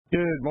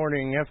Good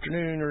morning,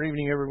 afternoon, or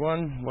evening,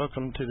 everyone.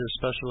 Welcome to this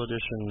special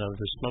edition of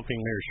the Smokin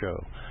Mirrors Show.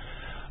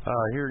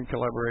 Here in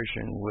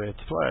collaboration with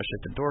Flash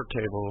at the Dork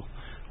Table,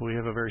 we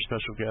have a very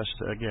special guest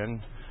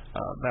again,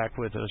 back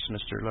with us,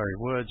 Mr. Larry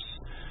Woods,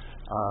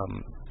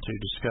 to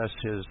discuss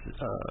his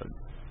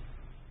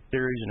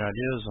theories and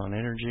ideas on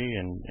energy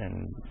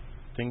and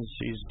things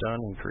he's done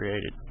and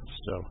created.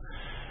 So,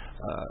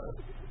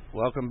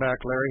 welcome back,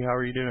 Larry. How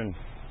are you doing?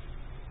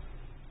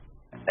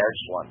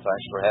 Excellent.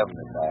 Thanks for having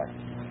me back.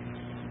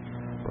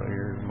 Well,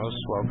 you're most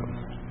welcome.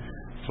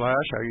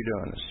 Flash, how are you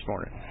doing this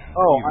morning?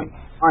 Oh,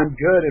 I'm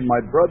good, and my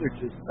brother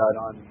just got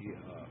on the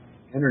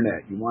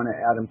internet. You want to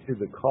add him to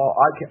the call?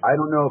 I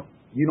don't know if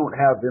you don't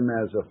have him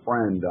as a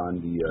friend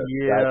on the.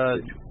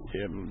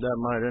 That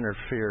might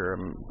interfere.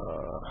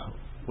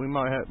 We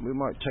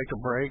might take a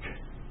break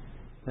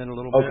in a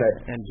little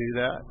bit and do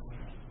that.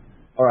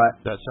 All right,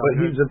 but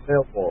he's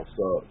available,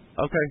 so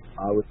okay.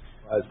 I was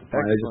surprised to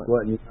find. Just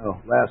letting you know,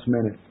 last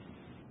minute.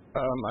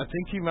 I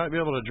think you might be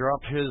able to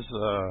drop his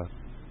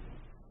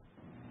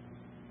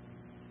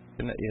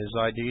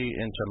ID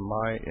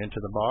into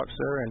the box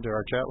there, into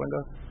our chat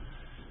window.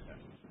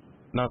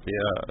 Not the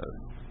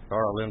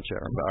RLM chat,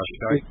 but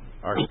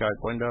our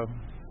Skype window,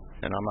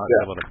 and I might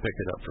be able to pick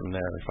it up from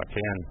there if I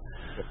can.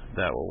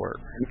 That will work.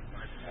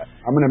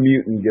 I'm going to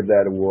mute and give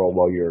that a whirl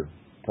while you're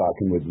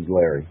talking with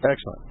Larry.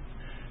 Excellent.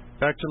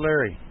 Back to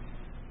Larry.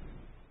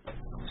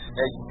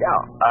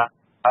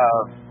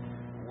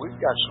 We've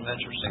got some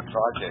interesting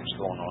projects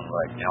going on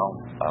right now.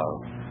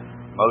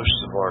 Most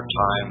of our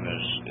time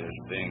is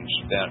being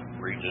spent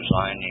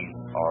redesigning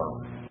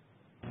or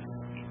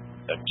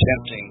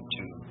attempting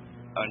to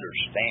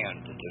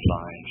understand the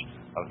designs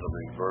of the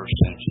reverse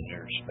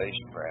engineered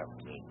spacecraft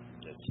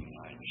that the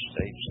United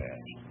States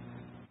has.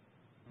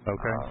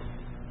 Okay.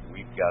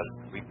 We've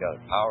got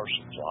a power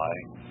supply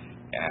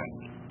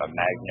and a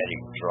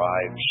magnetic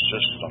drive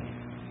system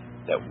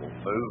that will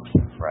move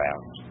the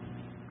craft.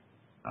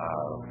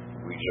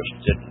 We just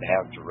didn't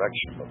have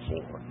direction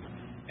before,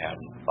 and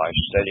by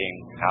studying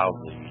how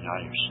the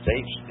United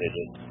States did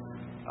it,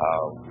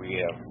 we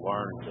have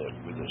learned that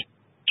with a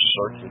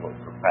circular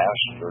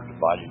capacitor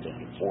divided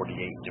into 48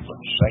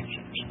 different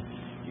sections,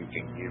 you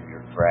can give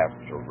your craft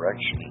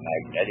direction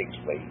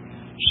magnetically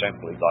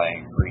simply by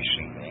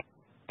increasing the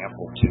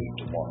amplitude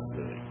to one of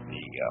the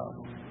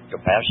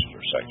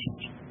capacitor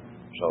sections.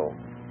 So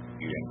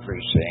you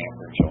increase the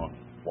amperage on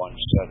one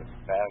set of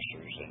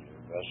capacitors, and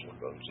your vessel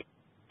goes in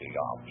the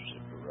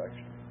opposite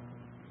direction.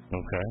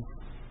 Okay.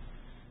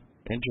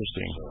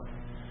 Interesting.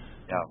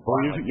 So, well,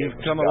 you've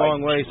come a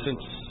long way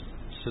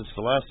since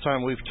the last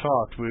time we've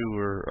talked. We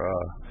were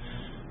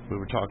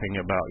talking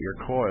about your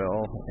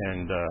coil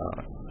and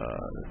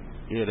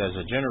it as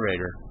a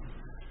generator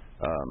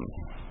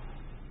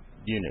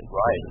unit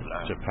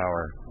to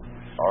power.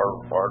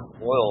 Our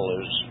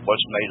coil is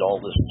what's made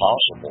all this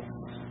possible.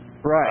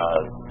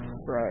 Right.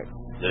 Right.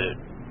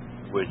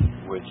 With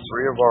 3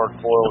 of our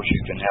coils,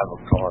 you can have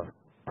a car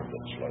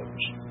that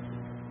floats.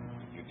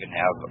 You can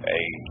have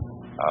a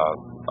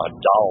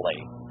dolly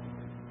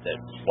that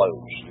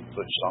floats. You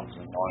put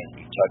something on it,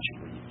 you touch it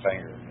with your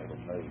finger, and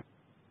it'll move.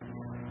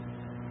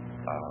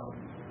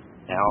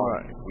 Now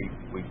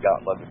we've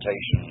got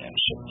levitation and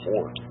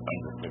support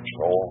under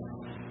control,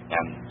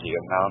 and the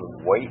amount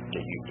of weight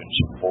that you can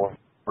support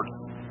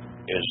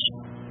is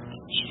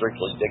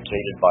strictly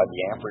dictated by the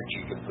amperage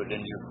you can put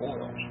into your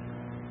coils.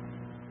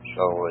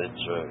 So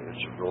it's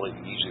a really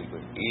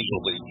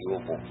easily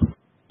doable thing.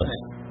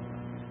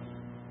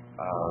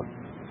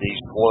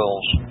 These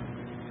coils,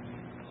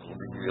 let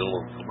me give you a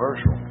little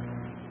commercial.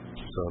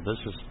 So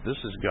this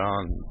has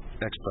gone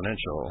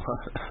exponential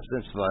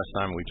since the last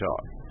time we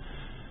talked.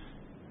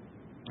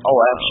 Oh,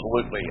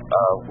 absolutely.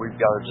 We've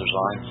got a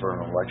design for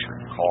an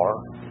electric car.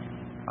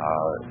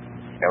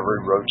 Every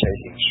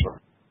rotating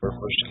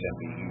surface can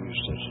be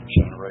used as a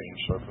generating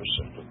surface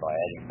simply by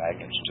adding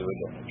magnets to it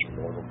and a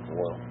toroidal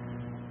coil.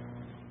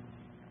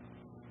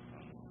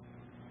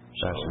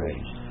 That's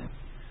right.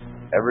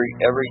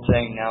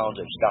 Everything now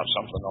that's got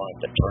something on it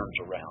that turns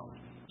around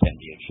can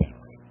be a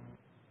generator.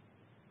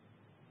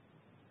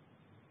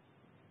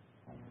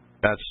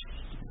 That's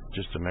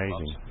just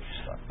amazing.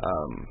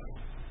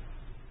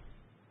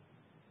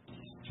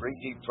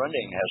 3D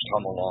printing has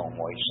come a long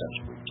way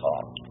since we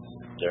talked.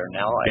 They're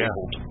now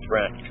able to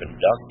print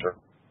conductor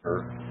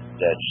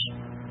that's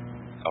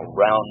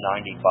around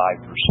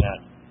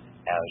 95%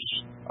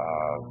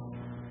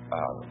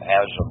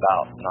 has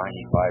about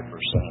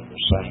 95% of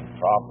the same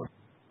properties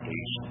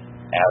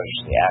as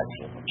the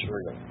actual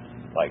material,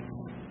 like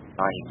 95%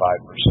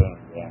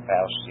 of the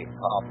ampacity of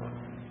copper.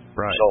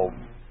 Right.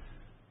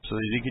 So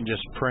you can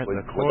just print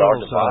the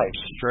coils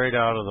straight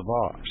out of the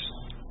box.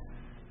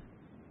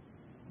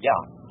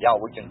 Yeah,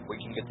 we can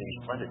get these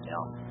printed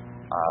now,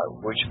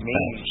 which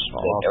means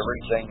that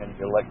everything in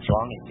the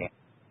electronic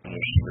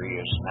industry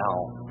is now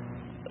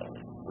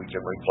we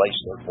can replace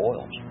their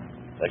coils.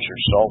 That's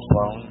your cell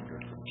phone, your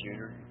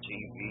computer, your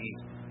TV,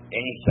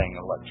 anything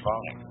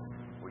electronic.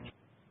 We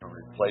can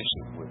replace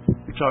it with.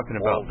 You're talking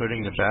about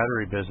putting the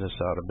battery business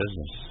out of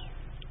business.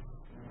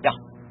 Yeah,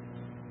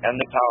 and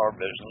the power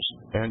business.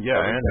 And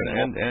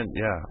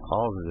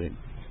all of the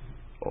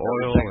oil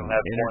Everything and will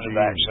have point of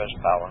energy. access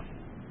power.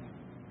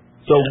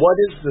 So what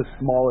is the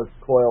smallest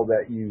coil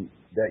that you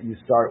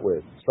start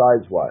with,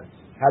 size-wise?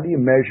 How do you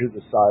measure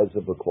the size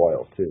of a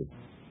coil, too?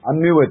 I'm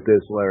new at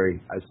this,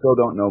 Larry. I still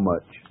don't know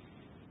much.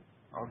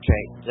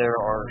 Okay, there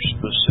are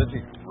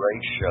specific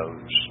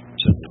ratios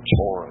to the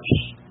torus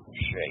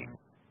shape.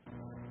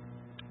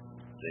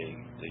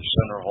 The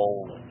center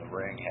hole in the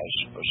ring has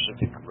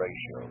specific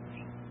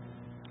ratios.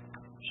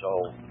 So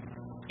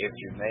if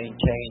you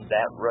maintain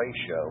that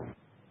ratio,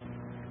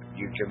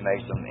 you can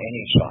make them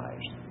any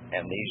size.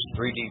 And these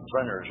 3D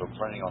printers are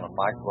printing on a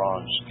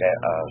micron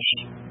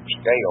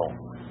scale.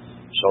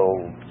 So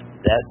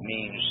that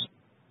means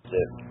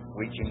that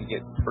we can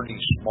get pretty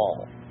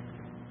small,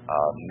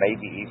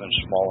 maybe even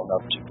small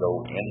enough to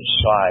go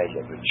inside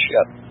of a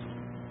chip.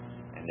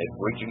 And if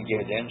we can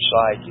get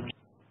inside the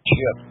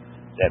chip,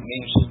 that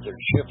means that their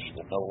chips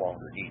will no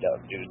longer heat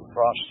up due to the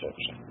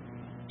processing.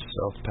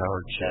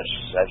 Self-powered chips.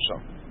 That's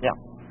something. Yeah.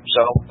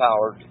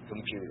 Self-powered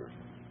computer,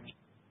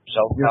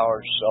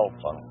 self-powered cell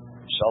phone,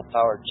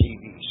 self-powered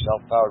TV,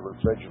 self-powered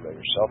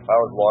refrigerator,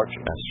 self-powered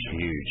washing. That's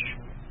huge.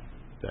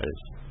 That is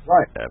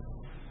right.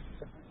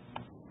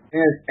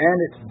 And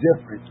it's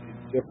different.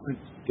 It different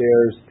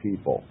scares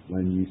people.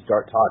 When you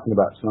start talking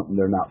about something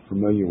they're not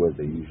familiar with,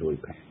 they usually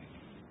panic.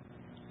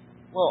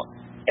 Well,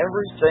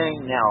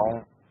 everything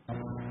now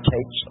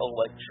takes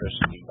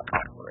electricity to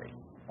operate.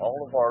 All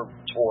of our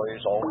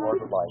toys, all of our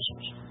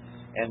devices,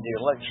 and the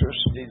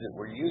electricity that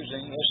we're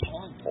using is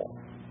harmful.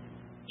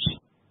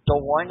 So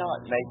why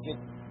not make it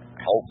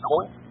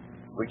helpful?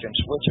 We can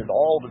switch it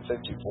all to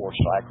 54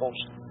 cycles.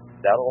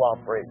 That'll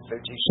operate 50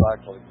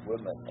 cycle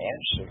equipment and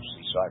 60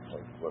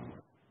 cycle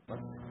equipment.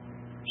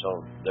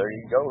 So there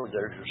you go.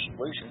 There's your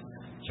solution.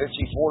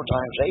 54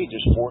 times 8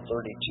 is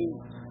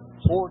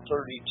 432.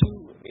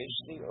 432 is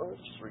the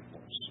Earth's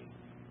frequency.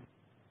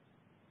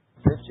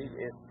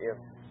 If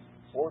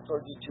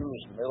 432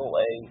 is middle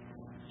A,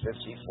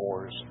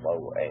 54 is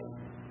low A.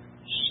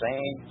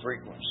 Same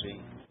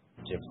frequency,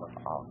 different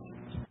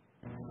octave.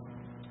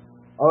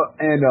 Oh,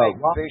 and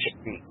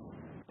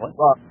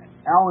What?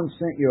 Alan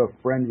sent you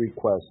a friend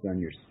request on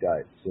your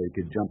Skype, so you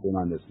could jump in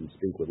on this and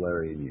speak with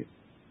Larry and you.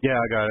 Yeah,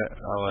 I got it.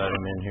 I'll add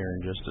him in here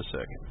in just a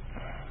second.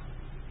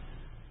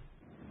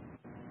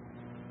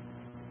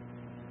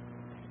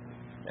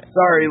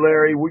 Sorry,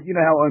 Larry. You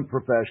know how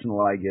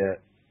unprofessional I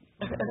get.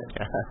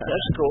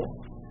 That's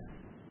cool.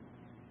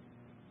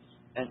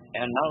 And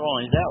not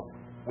only that,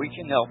 we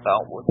can help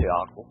out with the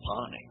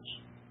aquaponics.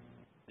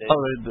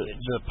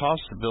 The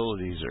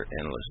possibilities are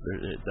endless.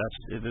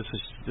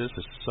 This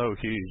is so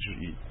huge.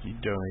 You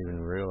don't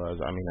even realize.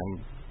 I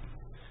mean,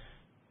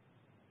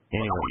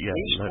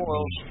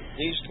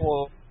 These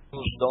coils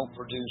don't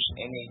produce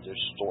any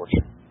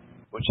distortion,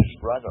 which is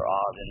rather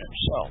odd in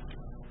itself.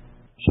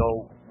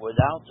 So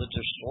without the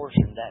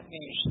distortion, that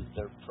means that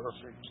they're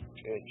perfect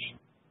pitch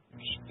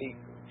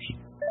speakers.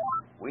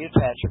 We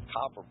attach a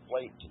copper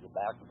plate to the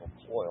back of a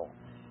coil,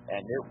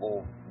 and it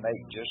will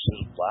make just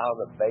as loud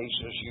a bass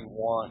as you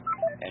want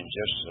and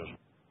just as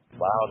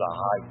loud a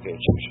high pitch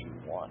as you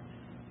want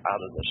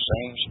out of the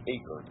same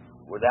speaker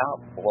without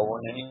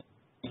blowing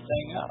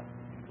anything up.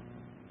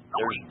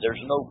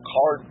 There's no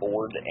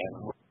cardboard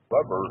and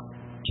rubber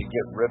to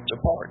get ripped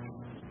apart.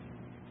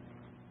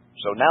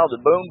 So now the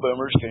boom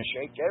boomers can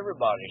shake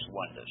everybody's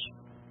windows.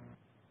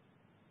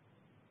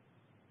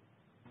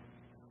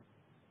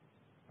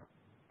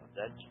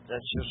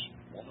 That's just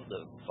one of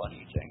the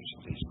funny things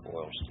that these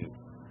coils do.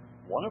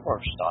 One of our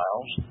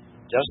styles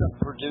doesn't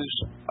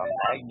produce a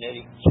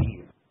magnetic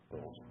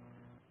field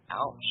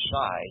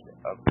outside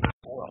of the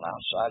coil,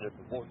 outside of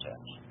the vortex.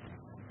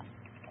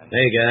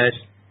 Hey, guys.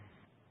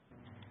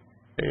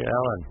 Hey,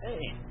 Alan.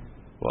 Hey.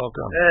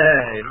 Welcome.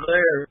 Hey,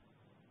 Larry.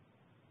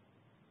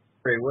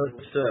 Hey,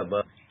 what's up,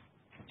 bud?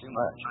 Too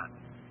much.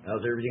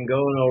 How's everything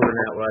going over in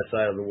that right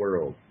side of the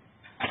world?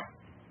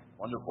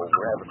 Wonderful.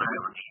 We're having a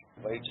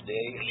way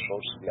today. It's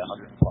supposed to be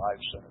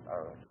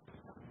 105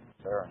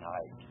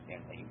 Fahrenheit in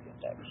the heat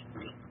index.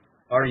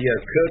 Are you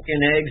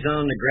cooking eggs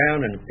on the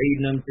ground and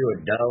feeding them to a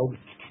dog?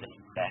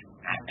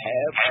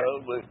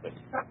 Absolutely.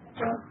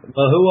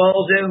 Well, who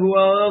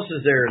else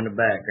is there in the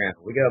background?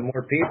 We got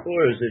more people,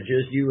 or is it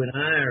just you and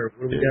I, or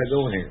what do we got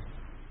going here?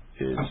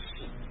 It's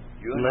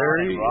you and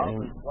Larry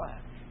and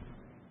Flash.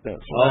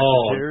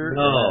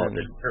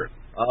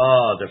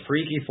 The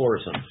freaky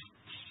foursome.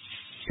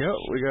 Yep,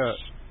 we got.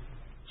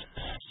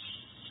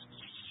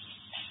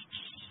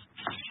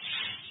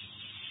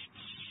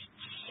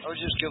 I was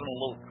just giving a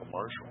little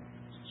commercial.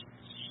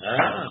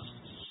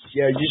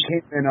 Yeah, you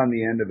came in on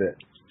the end of it.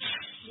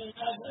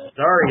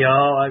 Sorry,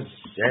 y'all.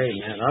 Hey,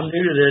 man, I'm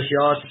new to this.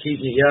 Y'all have to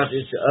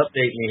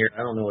update me here. I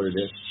don't know what it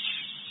is.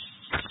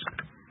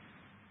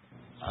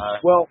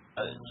 Well,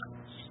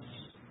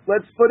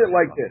 let's put it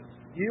like this.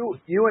 You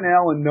and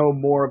Alan know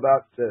more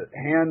about the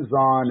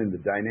hands-on and the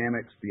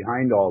dynamics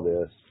behind all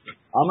this.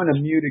 I'm going to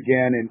mute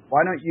again, and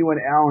why don't you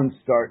and Alan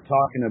start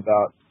talking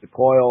about the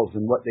coils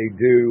and what they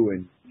do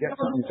and get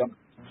something done?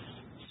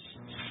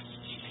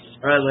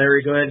 All right, Larry,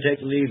 go ahead and take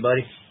the lead,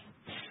 buddy.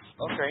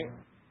 Okay.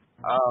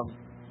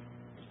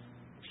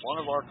 One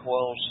of our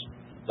coils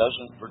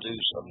doesn't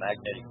produce a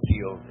magnetic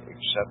field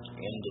except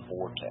in the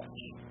vortex.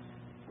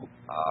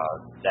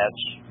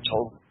 That's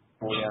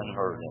totally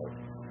unheard of.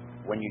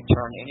 When you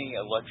turn any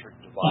electric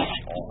device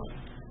on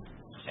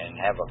and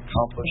have a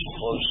compass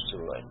close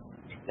to it,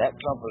 that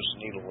compass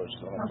needle is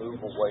going to move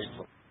away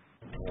from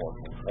the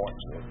point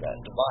toward that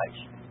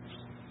device.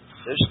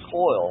 This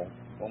coil,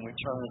 when we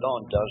turn it on,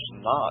 does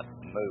not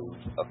move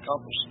a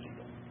compass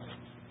needle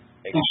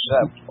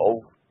except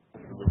over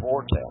the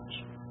vortex.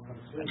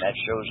 And that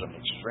shows an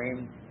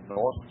extreme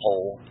north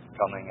pole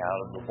coming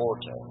out of the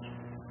vortex.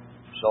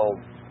 So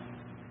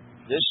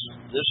this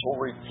will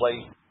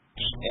replace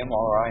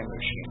MRI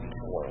machine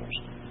coils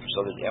so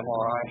that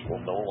MRIs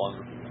will no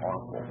longer be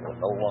harmful, will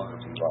no longer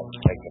be like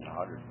taking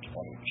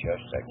 120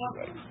 chest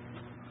x-rays.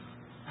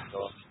 So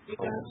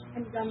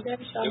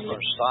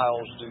different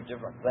styles do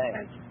different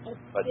things,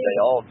 but they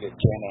all get 10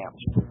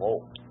 amps per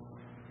volt.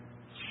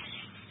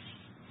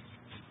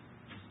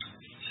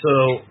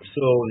 So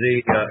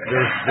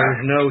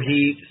there's no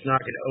heat. It's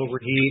not going to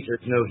overheat.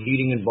 There's no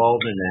heating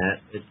involved in that.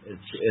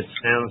 It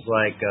sounds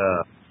like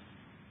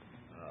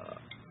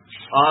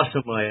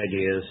awesome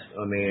ideas.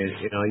 I mean,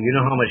 you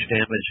know how much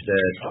damage the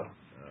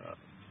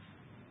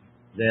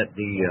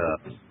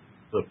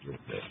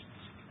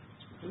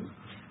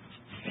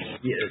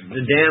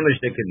damage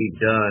that could be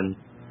done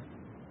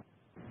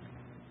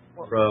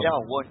from. Yeah,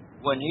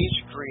 when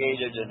he's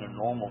created in a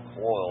normal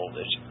coil,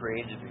 it's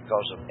created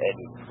because of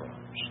eddy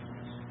currents.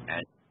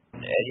 And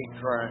eddy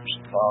currents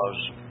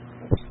cause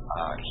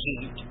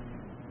heat,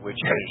 which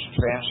is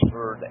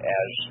transferred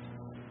as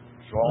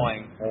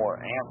drawing more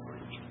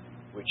amperage,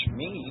 which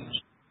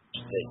means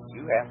that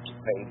you have to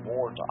pay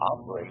more to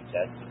operate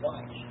that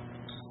device.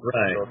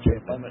 Right.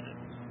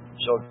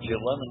 So if you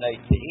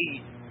eliminate the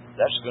heat,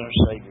 that's going to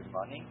save you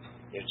money.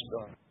 It's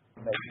going to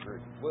make your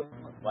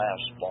equipment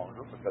last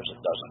longer because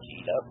it doesn't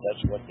heat up.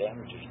 That's what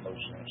damages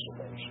most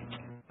insulation.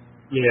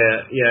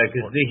 Yeah,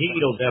 because the heat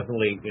will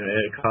definitely,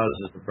 it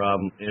causes the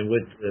problem. And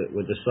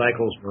with the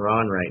cycles we're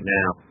on right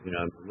now, we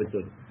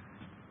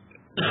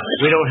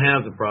don't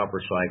have the proper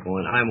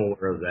cycle, and I'm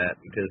aware of that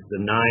because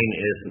the 9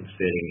 isn't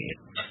fitting in,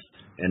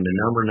 and the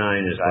number 9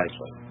 is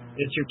exactly.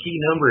 It's your key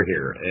number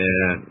here,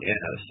 and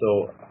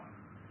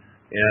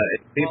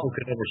if people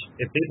could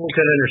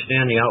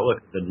understand the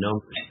outlook of the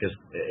numbers, because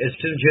it's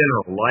too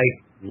general.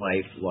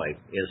 Life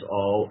is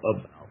all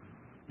about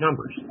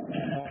numbers.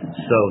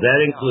 So that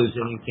includes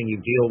anything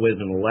you deal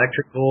with in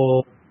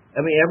electrical,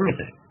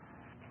 everything.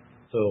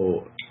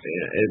 So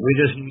we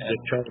just need to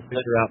try to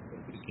figure out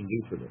what we can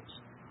do for this.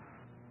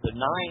 The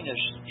 9 is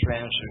the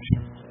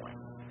transition point.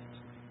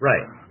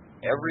 Right.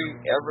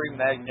 Every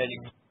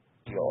magnetic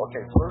field.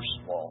 Okay, first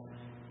of all,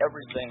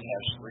 everything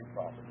has 3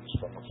 properties.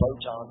 From a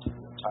photon to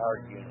the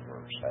entire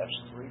universe has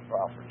 3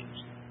 properties.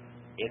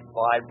 It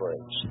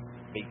vibrates.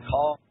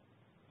 Because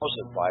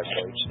it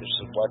vibrates,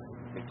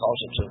 because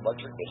it's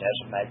electric, it has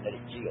a magnetic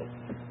field.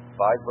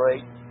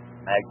 Vibrate,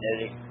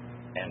 magnetic,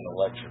 and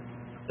electric.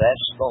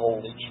 That's the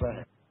Holy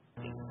Trinity.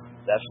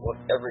 That's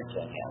what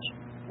everything has.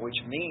 Which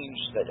means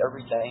that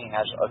everything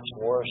has a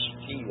torus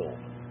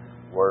field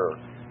where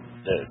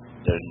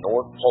the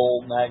North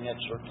Pole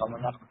magnets are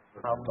coming up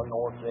the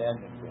north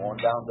end and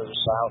going down to the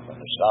south, and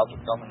the south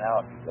are coming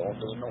out and going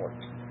to the north.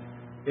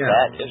 Yeah.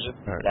 That is a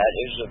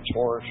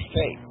torus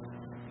shape.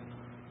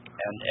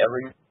 And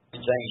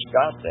everything's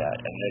got that,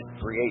 and it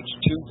creates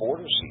 2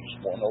 vortices,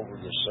 one over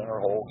the center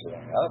hole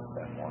going up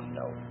and one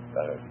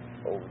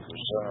over the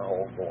center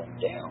hole going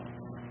down.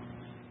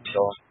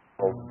 So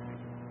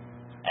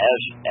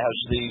as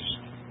these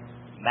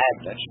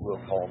magnets,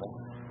 we'll call them,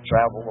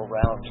 travel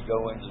around to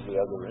go into the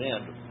other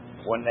end,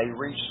 when they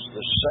reach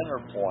the center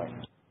point,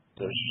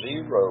 the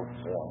 0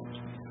 point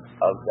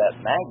of that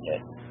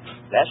magnet,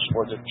 that's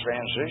where the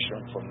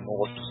transition from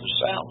north to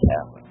south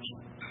happens.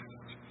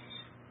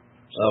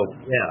 So,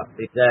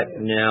 yeah,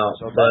 exactly. Now,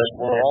 so that's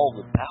where all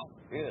the power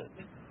is,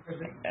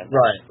 and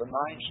that's the 9.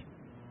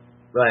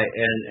 Right,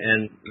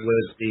 and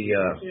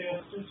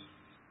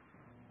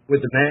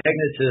with the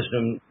magnet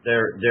system,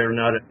 they're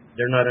not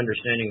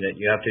understanding that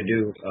you have to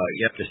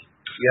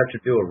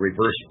do a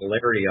reverse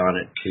polarity on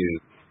it to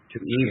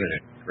even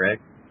it,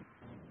 correct?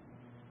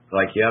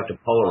 Like you have to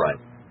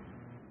polarize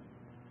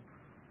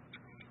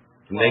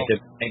to make the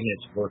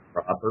magnets work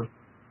proper.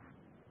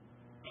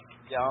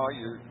 Yeah,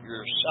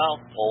 your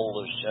south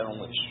pole is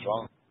generally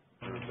stronger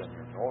than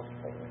your north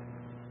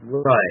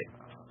pole. Right.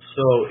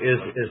 So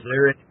is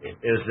there a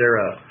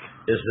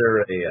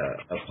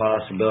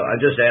possibility? I'm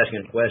just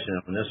asking a question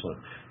on this one.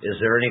 Is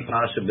there any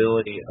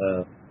possibility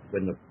of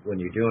when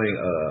you're doing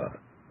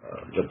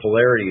the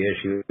polarity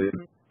issue,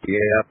 you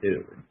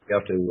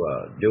have to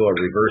do a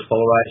reverse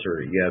polarize,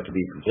 or you have to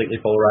be completely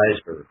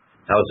polarized, or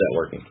how's that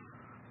working?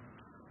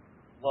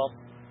 Well,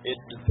 it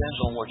depends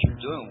on what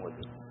you're doing with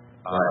it.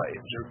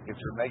 If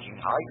you're making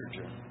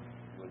hydrogen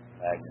with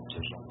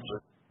magnetism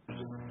to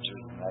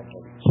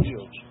magnetic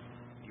fields,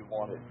 you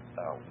want it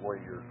where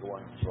you're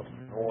going from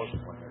north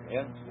when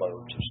you're inflow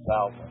to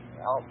south when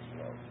you're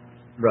outflow.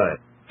 Right.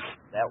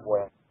 That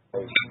way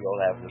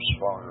you'll have the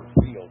stronger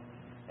field.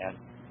 And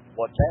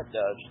what that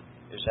does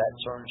is that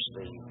turns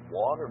the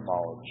water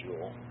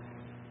molecule,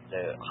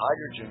 the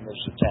hydrogen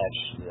that's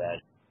attached to that,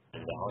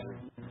 is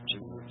 102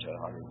 to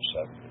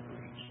 107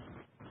 degrees.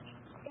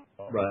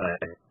 Right.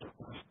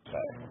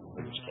 Okay.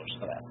 It's close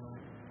to that.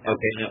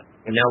 Okay.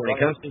 Now when it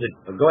comes to the,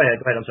 go ahead.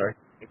 I'm sorry.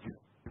 If you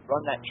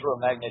run that through a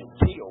magnetic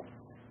field,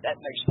 that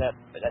makes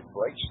that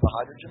breaks the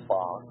hydrogen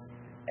bond,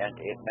 and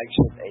it makes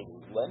it a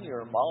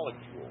linear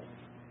molecule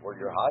where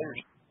your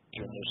hydrogen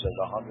is at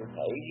 180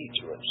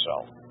 to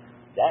itself.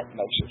 That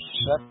makes it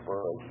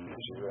separate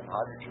easier, and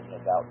hydrogen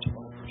about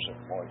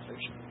 20% more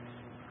efficient.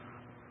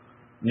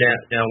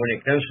 Now, when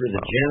it comes to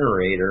the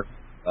generator,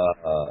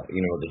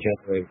 the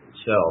generator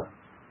itself,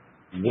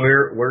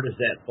 where does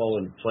that fall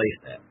into place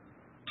at?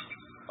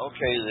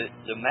 Okay,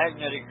 the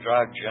magnetic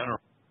drive generator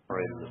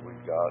that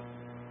we've got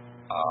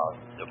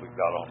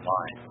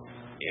online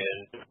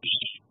is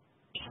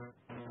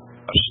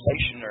a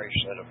stationary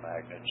set of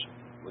magnets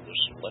with a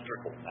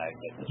cylindrical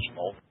magnet that's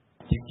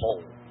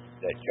multi-pole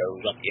that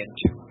goes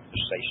into the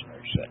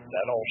stationary set.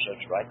 That all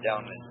sits right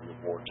down into the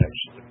vortex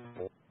of the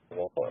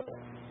coil.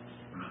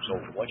 So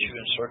once you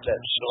insert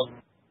that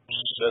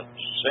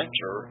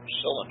center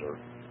cylinder,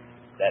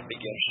 that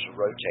begins to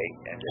rotate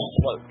and it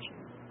floats.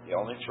 The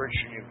only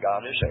friction you've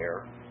got is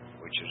air,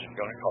 which isn't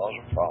going to cause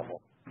a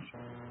problem.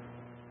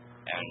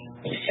 And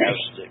as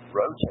it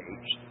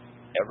rotates,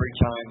 every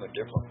time a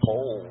different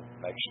pole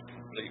makes a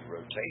complete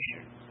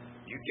rotation,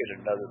 you get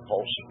another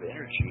pulse of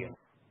energy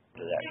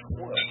into that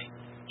coil.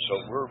 So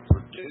we're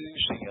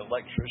producing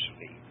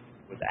electricity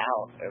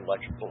without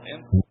electrical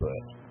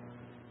input.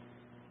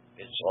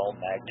 It's all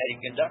magnetic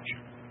induction.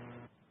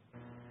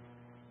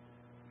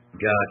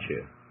 Gotcha.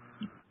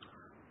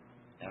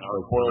 And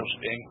our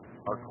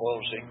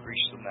coils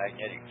increase the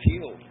magnetic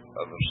field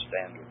of a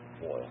standard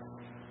coil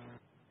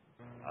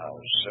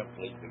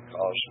simply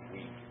because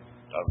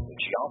of the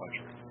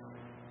geometry.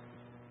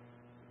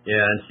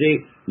 Yeah, and see,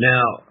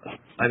 now,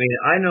 I mean,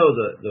 I know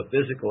the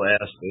physical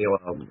aspect,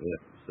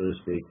 so to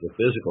speak, the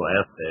physical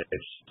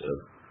aspects of,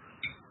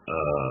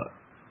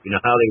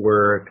 how they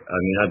work. I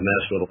mean, I've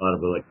messed with a lot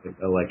of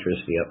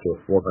electricity up to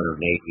a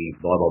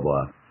 480, blah, blah,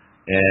 blah.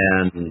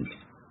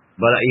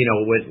 But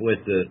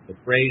with the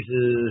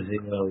phrases,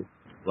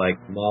 like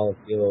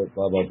molecule,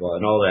 blah, blah, blah,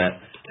 and all that,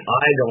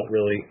 I don't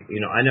really,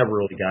 I never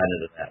really got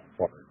into that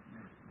part.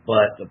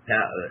 But the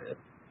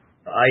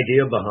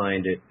idea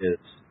behind it is,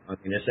 I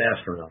mean, it's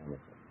astronomical.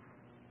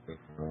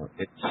 It's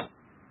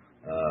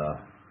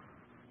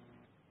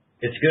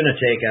going to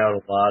take out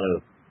a lot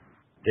of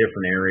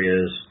different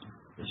areas.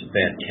 It's a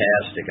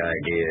fantastic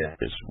idea.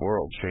 It's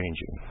world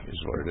changing, is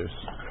what it is.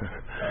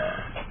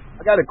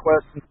 I got a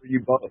question for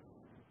you both.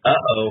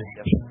 Uh-oh.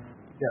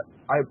 Yeah,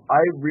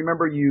 I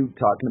remember you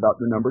talking about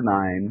the number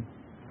 9,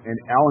 and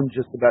Alan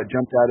just about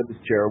jumped out of his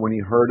chair when he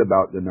heard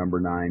about the number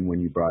 9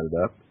 when you brought it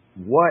up.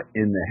 What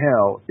in the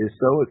hell is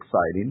so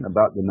exciting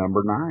about the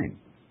number 9?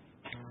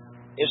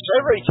 It's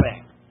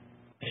everything.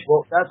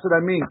 Well, that's what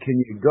I mean. Can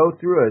you go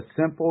through a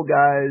simple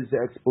guy's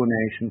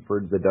explanation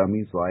for the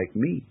dummies like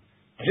me?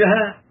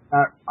 Yeah.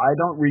 I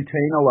don't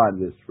retain a lot of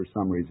this for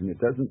some reason. It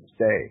doesn't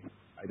stay.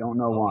 I don't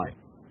know why.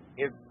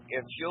 If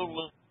you'll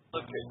look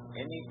at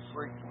any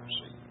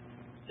frequency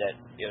that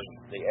is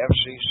the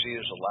FCC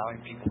is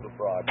allowing people to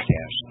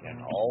broadcast,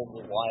 and all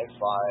the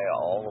Wi-Fi,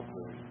 all of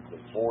the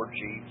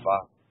 4G,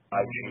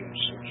 5G, and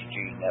 6G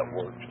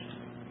networks,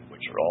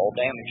 which are all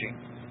damaging,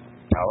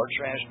 power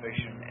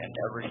transmission and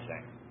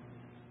everything,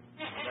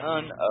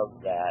 none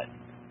of that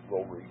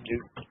will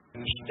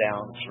reduce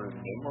down through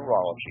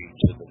numerology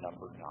to the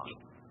number 9.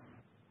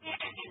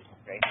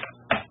 Okay?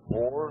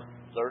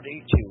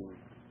 432,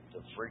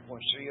 the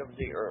frequency of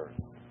the Earth.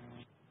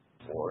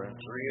 4 and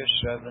 3 is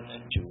 7,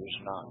 and 2 is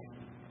 9.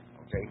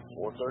 Okay?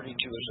 432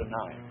 is a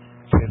 9.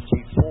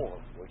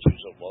 54, which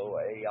is a low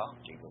A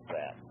octave of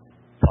that.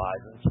 5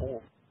 and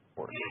 4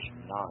 is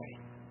 9.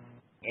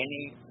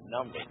 Any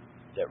number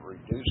that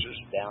reduces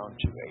down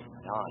to a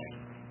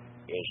 9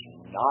 is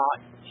not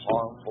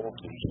harmful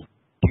to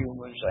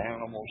humans,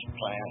 animals,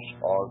 plants,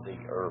 or the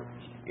Earth.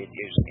 It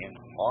is in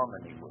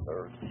harmony with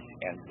Earth,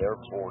 and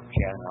therefore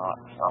cannot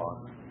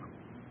harm.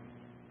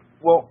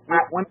 Well,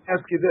 let me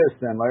ask you this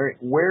then, Larry.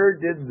 Where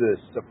did the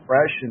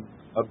suppression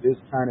of this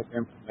kind of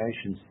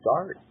information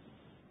start?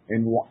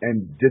 And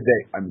did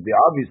they? I mean, they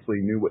obviously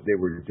knew what they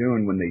were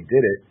doing when they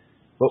did it.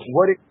 But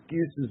what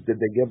excuses did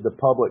they give the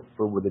public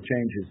for the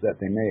changes that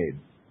they made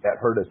that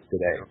hurt us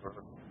today?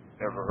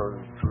 Ever heard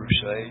of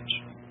crusades?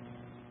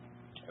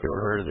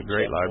 Ever heard of the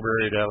Great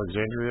Library at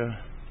Alexandria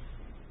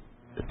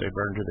that they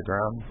burned to the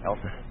ground?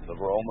 The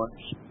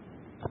Romans.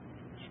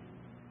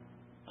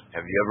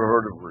 Have you ever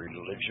heard of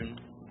religion?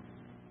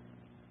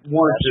 That's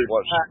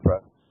what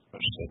suppressed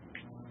it.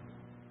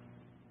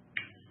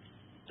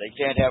 They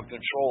can't have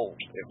control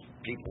if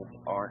people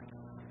aren't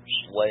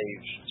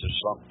slaves to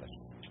something.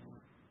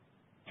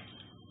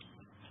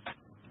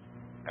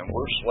 And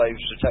we're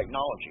slaves to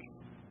technology.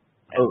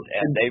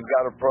 And they've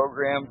got a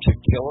program to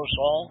kill us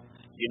all.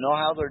 You know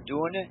how they're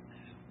doing it?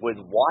 With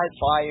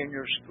Wi-Fi in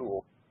your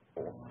school.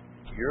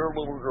 Your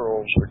little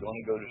girls are going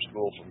to go to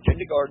school from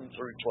kindergarten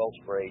through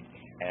 12th grade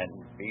and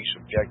be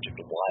subjected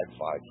to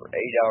Wi-Fi for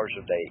 8 hours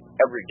a day,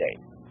 every day,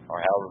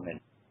 or however many.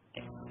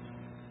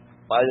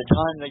 By the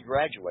time they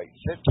graduate,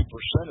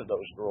 50% of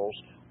those girls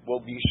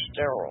will be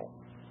sterile.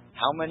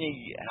 How many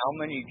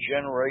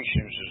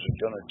generations is it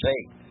going to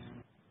take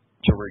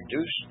to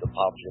reduce the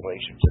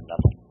population to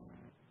nothing?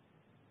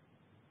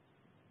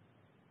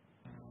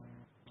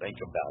 Think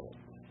about it.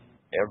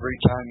 Every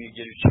time you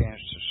get a chance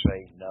to say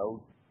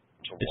no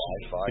to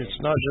Wi-Fi,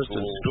 it's not just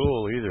in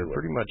school either.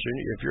 Pretty much,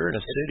 if you're in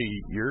a city,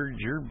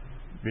 you're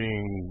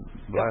being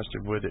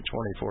blasted with it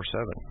 24/7.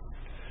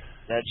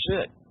 That's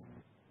it.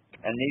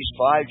 And these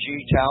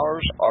 5G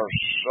towers are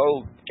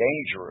so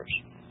dangerous.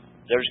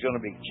 There's going to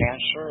be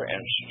cancer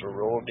and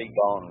sterility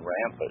gone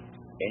rampant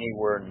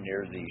anywhere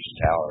near these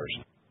towers.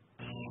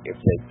 If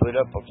they put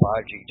up a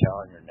 5G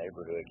tower in your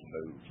neighborhood,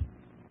 move.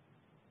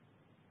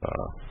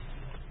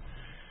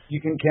 You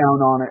can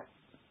count on it.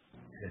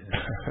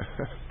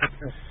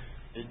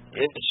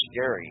 It's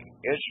scary.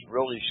 It's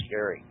really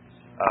scary.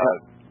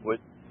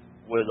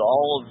 With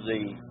all of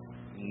the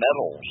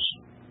metals,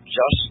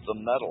 just the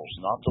metals,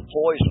 not the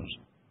poisons,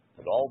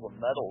 but all the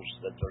metals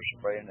that they're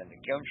spraying in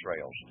the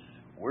chemtrails,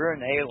 we're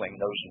inhaling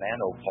those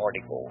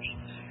nanoparticles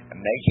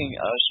and making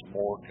us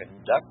more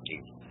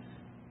conductive.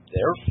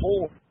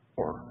 Therefore,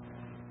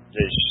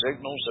 the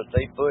signals that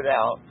they put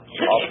out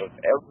off of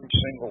every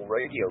single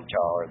radio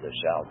tower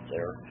that's out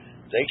there,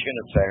 they can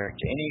affect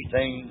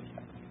anything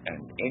and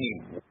any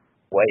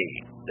way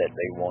that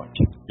they want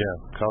to. Yeah,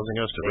 causing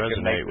us to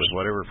resonate with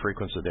whatever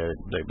frequency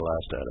they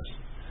blast at us.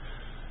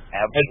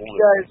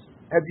 Absolutely.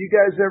 Have you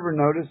guys ever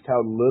noticed how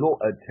little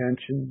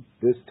attention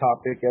this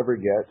topic ever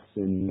gets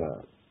in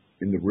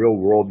the real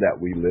world that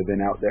we live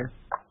in out there?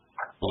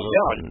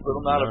 Yeah, put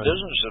them out of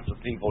business if the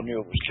people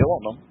knew it was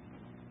killing them.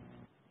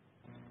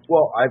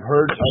 Well, I've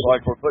heard... Just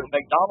like we're putting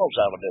McDonald's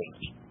out of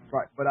business.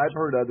 Right, but I've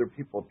heard other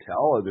people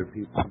tell other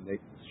people, and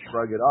they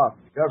shrug it off.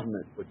 The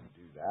government wouldn't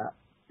do that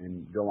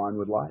and go on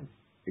with life,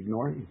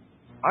 ignore you.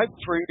 I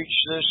preach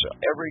this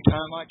every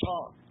time I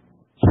talk.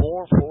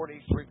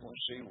 440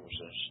 frequency was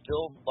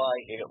instilled by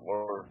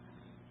Hitler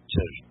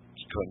to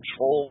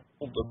control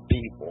the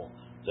people,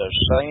 the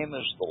same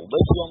as the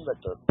lithium that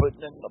they're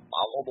putting in the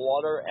bottled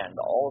water and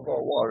all of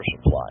our water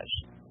supplies.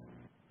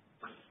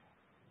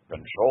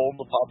 Control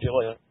the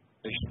population,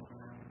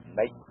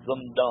 make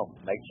them dumb,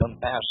 make them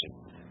passive,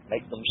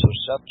 make them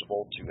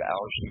susceptible to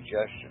our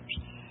suggestions.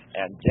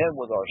 And then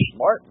with our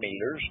smart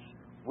meters,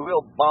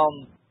 we'll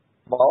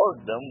bombard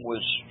them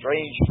with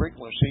strange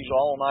frequencies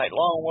all night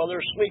long while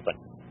they're sleeping.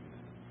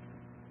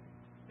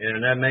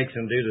 And that makes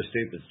them do the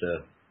stupid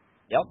stuff.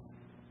 Yep.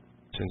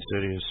 It's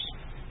insidious.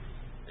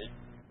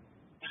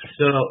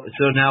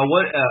 So now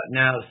what?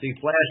 Now see,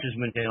 Flash has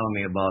been telling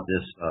me about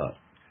this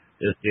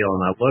deal,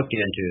 and I looked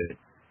into it.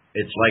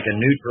 It's like a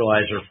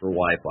neutralizer for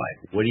Wi-Fi.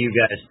 What do you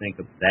guys think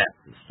of that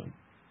system?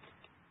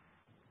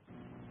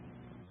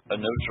 A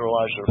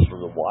neutralizer for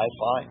the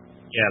Wi-Fi?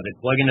 Yeah, they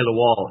plug into the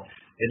wall.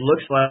 It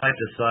looks like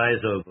the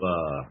size of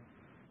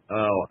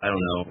I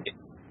don't know.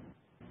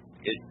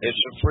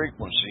 It's a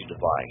frequency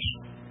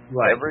device.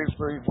 Right. Every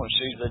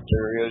frequency that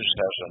there is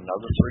has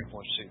another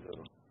frequency that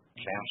will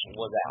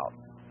cancel it out.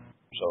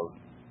 So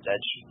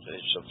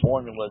it's a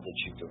formula that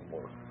you can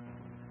work.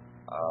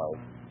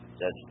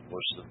 That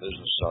was the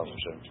business I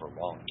was in for a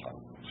long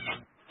time.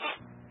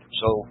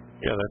 So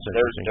yeah, that's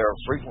there are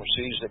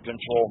frequencies that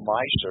control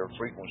mice. There are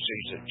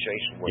frequencies that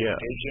chase away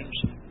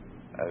pigeons.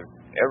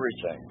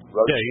 Everything.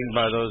 Roaches, yeah, you can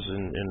buy those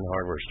in the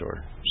hardware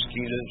store.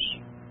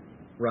 Mosquitoes.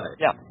 Right.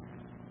 Yeah.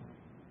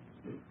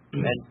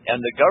 And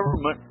the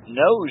government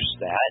knows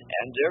that,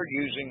 and they're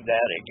using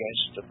that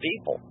against the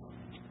people.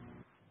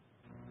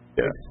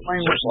 Yeah.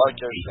 Just like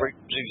there's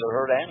frequencies that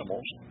hurt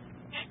animals.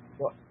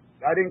 Well,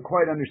 I didn't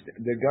quite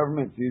understand. The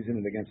government's using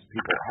it against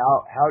people.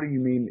 How do you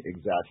mean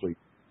exactly?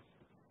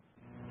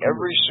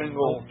 Every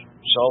single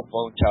cell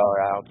phone tower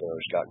out there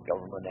has got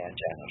government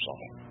antennas on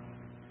it.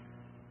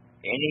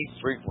 Any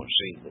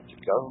frequency that the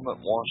government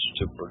wants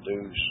to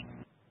produce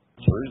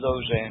through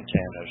those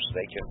antennas,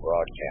 they can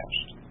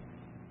broadcast.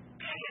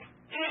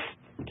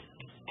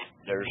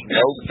 There's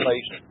no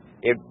place.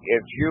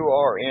 If you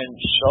are in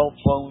cell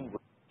phone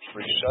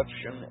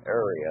reception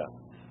area,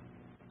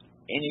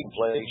 any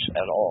place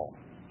at all,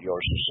 you're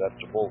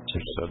susceptible to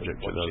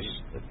subject to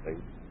those that they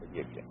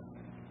give you.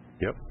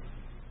 Yep.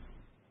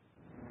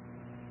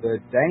 The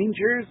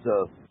dangers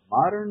of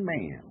modern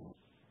man.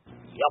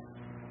 Yep.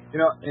 You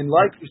know, and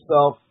like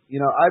yourself, you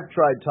know, I've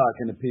tried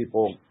talking to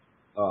people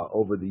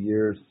over the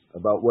years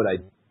about what I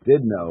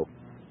did know,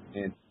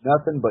 and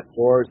nothing but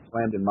doors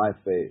slammed in my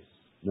face,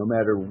 no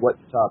matter what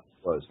the topic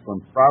was,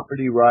 from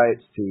property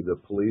rights to the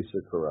police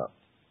are corrupt.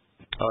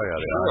 Oh, yeah.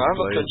 Sure, I'm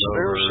a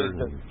conspiracy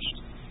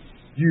theorist.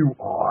 You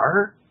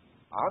are?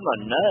 I'm a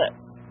nut.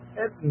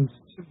 Heavens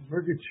to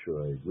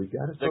Murgatroyd. We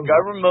got it. The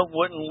government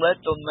wouldn't let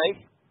them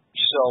make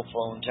cell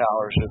phone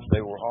towers if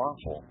they were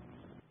harmful.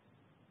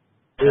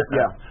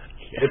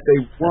 If they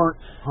weren't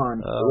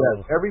puns,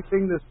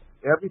 everything this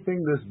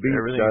beat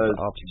does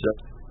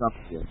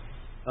something.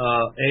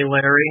 Hey,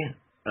 Larry,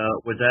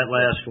 with that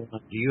last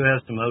one, do you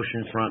have some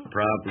oceanfront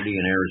property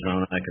in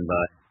Arizona I can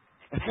buy?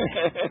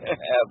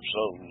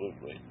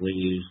 Absolutely.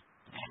 Please.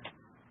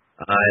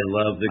 I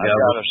love the government.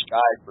 I got a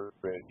sky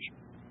bridge.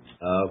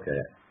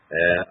 Okay.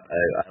 Yeah,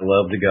 I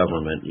love the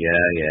government. Yeah.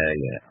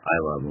 I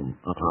love them.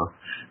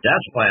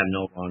 That's why I'm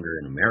no longer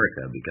in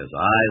America, because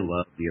I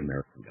love the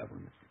American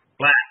government.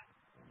 Blah.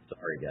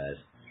 Sorry, guys.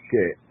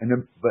 Okay,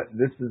 but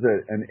this is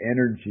an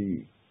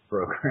energy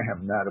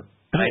program, not a.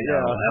 I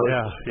know.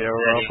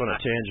 We're off on a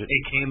tangent.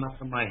 It came out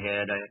of my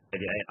head.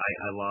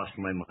 I lost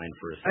my mind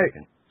for a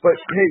second. But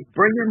hey,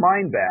 bring your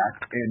mind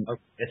back and back.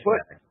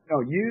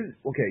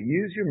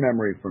 Use your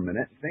memory for a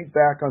minute. Think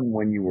back on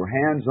when you were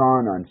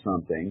hands-on on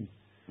something.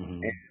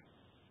 Mm-hmm.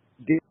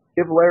 And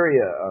give Larry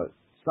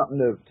something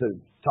to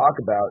talk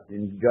about,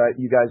 and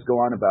you guys go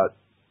on about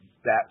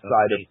that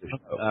side of the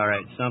show. All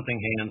right, something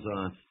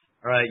hands-on.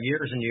 All right,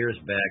 years and years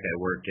back, I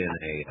worked in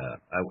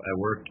I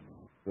worked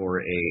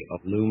for a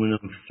aluminum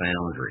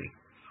foundry.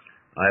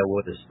 I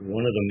was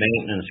one of the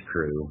maintenance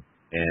crew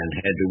and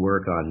had to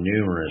work on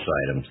numerous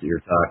items.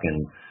 You're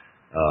talking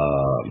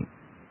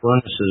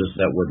furnaces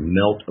that would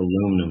melt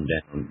aluminum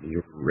down.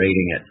 You're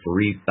rating at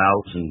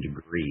 3,000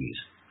 degrees.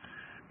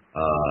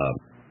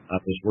 I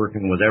was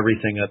working with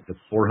everything up to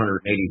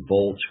 480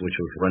 volts, which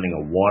was running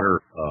a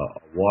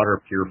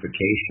water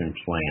purification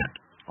plant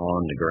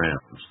on the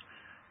grounds.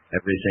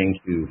 Everything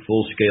to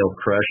full-scale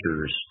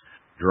crushers,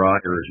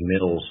 dryers,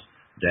 mills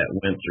that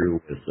went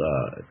through with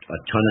a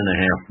ton and a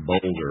half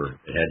boulder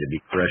that had to be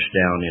crushed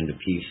down into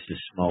pieces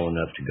small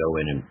enough to go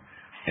in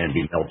and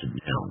be melted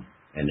down,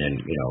 and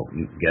then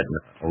get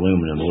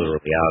aluminum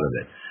literally out of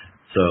it.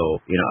 So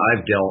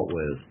I've dealt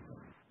with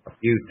a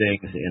few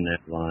things in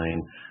that line,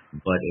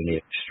 but in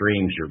the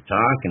extremes you're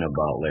talking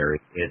about,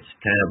 Larry, it's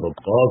kind of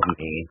above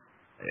me.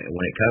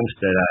 When it comes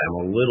to that, I'm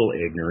a little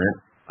ignorant.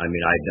 I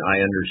mean, I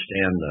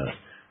understand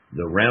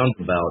the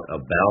roundabout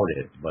about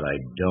it, but I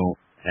don't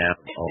have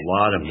a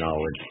lot of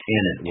knowledge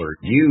in it where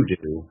you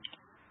do,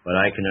 but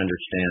I can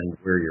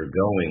understand where you're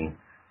going,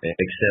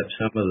 except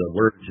some of the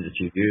words that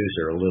you use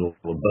are a little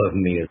above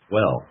me as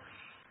well.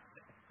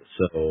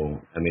 So,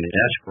 I mean,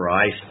 that's where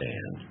I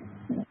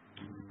stand.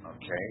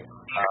 Okay.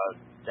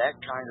 That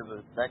kind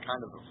of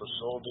a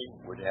facility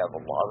would have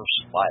a lot of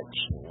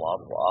spikes, a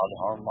lot of odd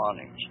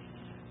harmonics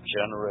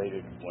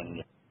generated when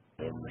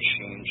the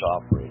machines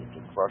operated.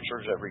 The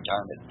crushers, every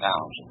time it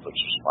pounds, it puts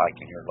a spike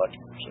in your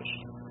electrical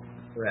system.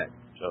 Correct.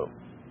 So,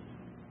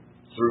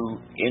 through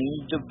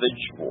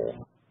individual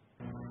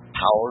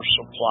power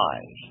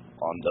supplies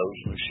on those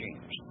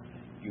machines,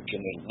 you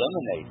can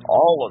eliminate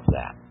all of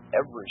that,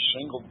 every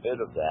single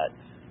bit of that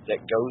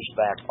goes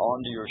back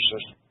onto your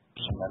system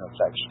and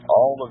affects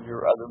all of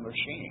your other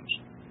machines.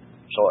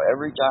 So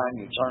every time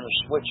you turn a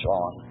switch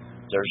on,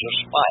 there's a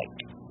spike,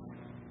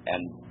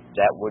 and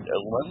that would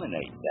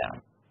eliminate that.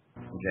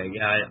 Okay,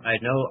 yeah, I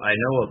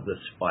know of the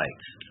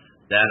spikes.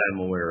 That I'm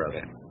aware of.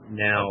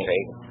 Now,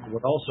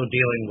 we're also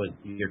dealing with,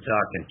 you're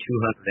talking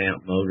 200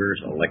 amp motors,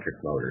 electric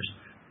motors.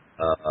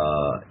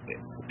 The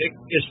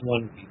biggest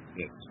one,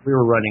 we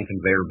were running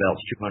conveyor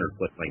belts, 200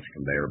 foot length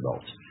conveyor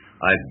belts.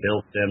 I've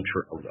built them,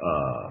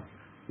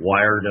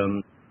 wired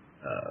them,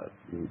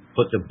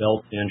 put the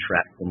belts in,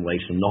 tracked them,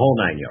 laced them, the whole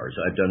 9 yards.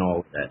 I've done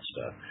all of that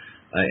stuff.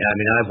 I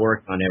mean, I've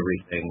worked on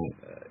everything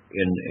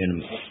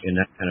in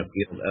that kind of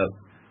field up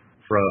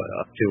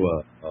to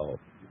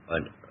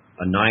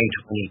a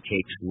 920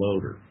 case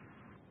loader.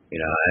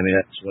 I mean,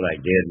 that's what I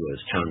did,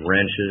 was turn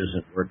wrenches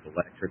and work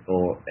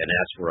electrical, and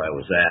that's where I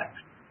was at.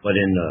 But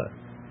in the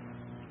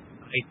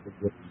height of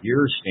what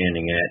you're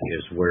standing at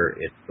is where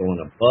it's going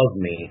above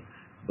me,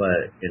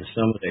 but in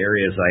some of the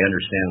areas I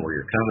understand where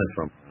you're coming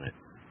from on it,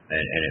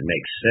 and it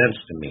makes sense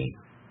to me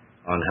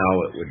on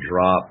how it would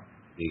drop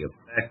the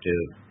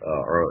effective, let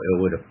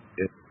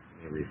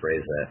me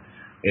rephrase that,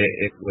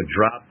 it would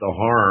drop the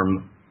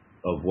harm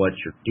of what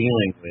you're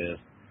dealing with.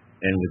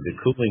 And with the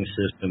cooling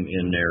system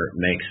in there, it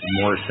makes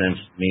more sense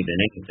to me than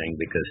anything,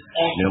 because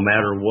no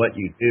matter what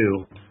you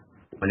do,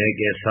 when it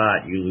gets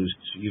hot, you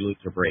lose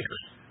a breaker.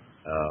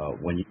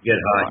 When you get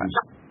hot, you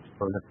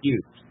burn a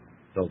fuse.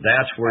 So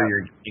that's where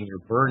you're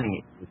burning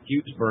the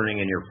fuse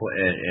burning, and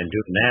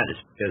doing that is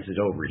because it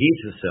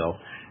overheats itself.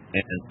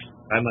 And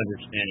I'm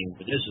understanding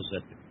that this is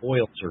that the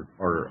coils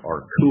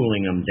are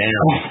cooling them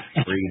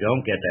down, where you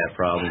don't get that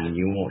problem, and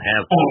you won't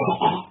have it.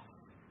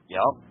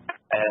 Yep.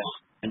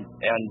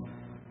 And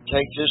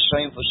take this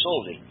same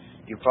facility.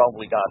 You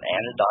probably got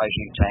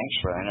anodizing tanks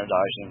for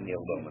anodizing the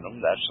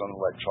aluminum. That's an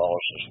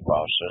electrolysis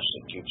process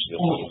that keeps the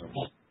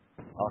aluminum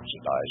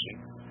oxidizing.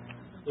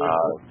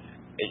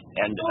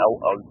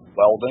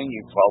 Welding,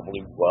 you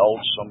probably weld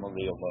some of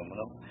the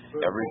aluminum.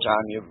 Every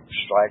time you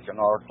strike an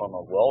arc on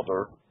a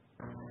welder,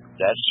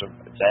 that's an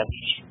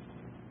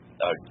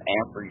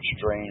amperage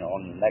drain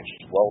on the next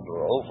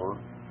welder over.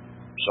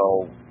 So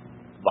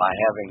by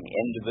having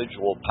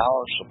individual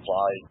power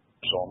supplies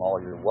on all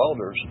your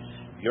welders,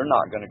 you're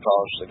not going to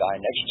cause the guy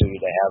next to you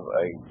to have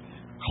a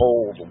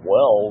cold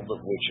weld,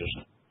 which is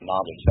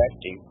not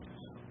effective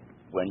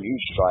when you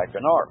strike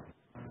an arc.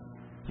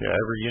 Yeah,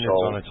 every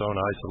unit's on its own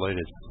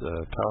isolated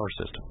power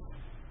system.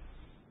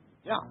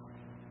 Yeah.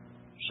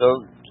 So,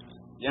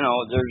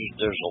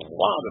 there's a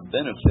lot of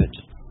benefit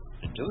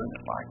to doing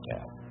it like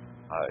that,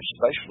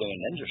 especially in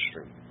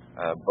industry.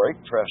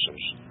 Brake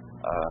presses,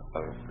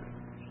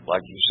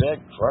 like you said,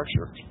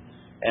 crushers.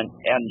 And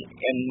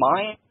in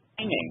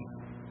mining,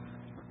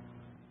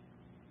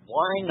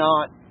 why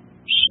not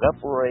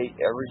separate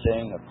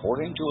everything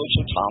according to its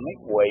atomic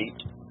weight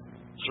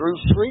through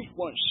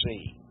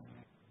frequency?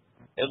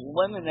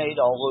 Eliminate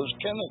all those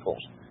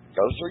chemicals.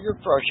 Go through your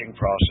crushing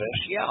process,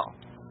 yeah.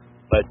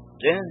 But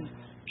then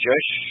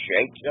just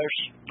shake the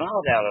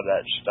snot out of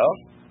that stuff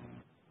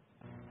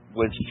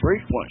with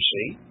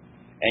frequency,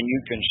 and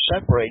you can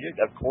separate it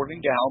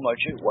according to how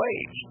much it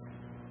weighs.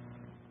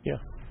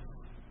 Yeah.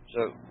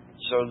 So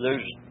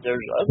there's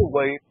other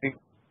ways to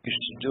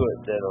do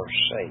it that are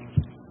safe.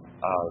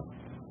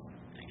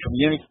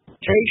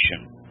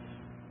 Communication.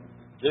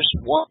 This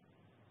one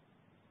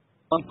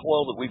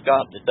coil that we've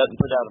got that doesn't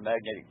put out a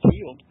magnetic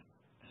field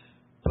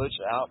puts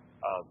out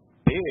a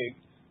big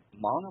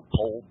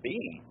monopole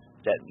beam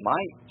that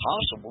might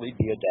possibly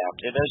be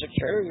adapted as a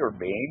carrier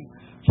beam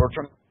for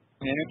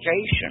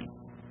communication.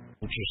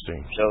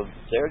 Interesting. So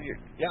there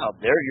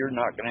you're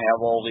not going to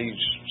have all these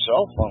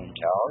cell phone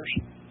towers,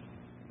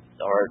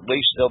 or at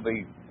least they'll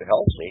be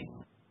healthy.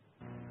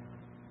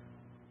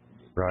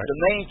 Right. The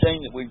main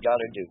thing that we've got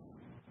to do,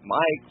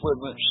 my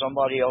equipment,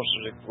 somebody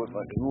else's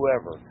equipment,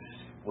 whoever,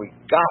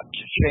 we've got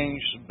to change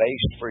the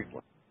base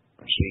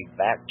frequency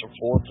back to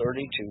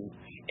 432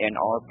 in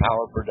our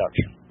power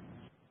production.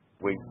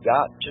 We've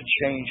got to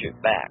change it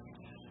back.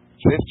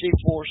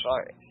 54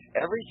 cycles.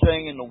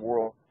 Everything in the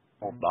world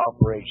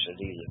operates at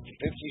either 50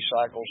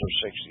 cycles or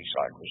 60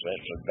 cycles.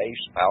 That's a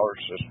base power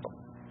system.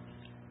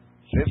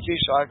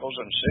 50 cycles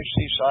and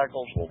 60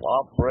 cycles will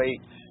operate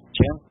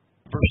 10%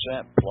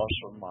 plus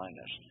or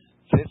minus.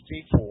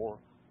 54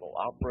 will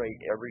operate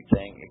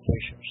everything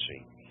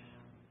efficiency.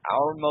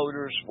 Our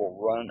motors will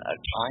run a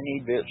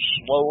tiny bit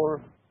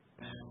slower.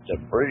 The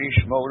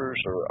British motors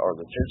or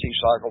the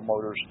 50-cycle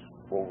motors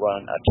will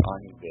run a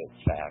tiny bit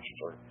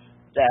faster.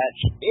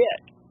 That's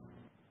it.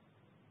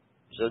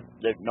 So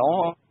there's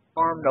no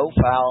harm, no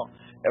foul.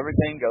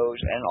 Everything goes,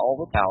 and all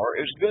the power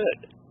is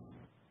good.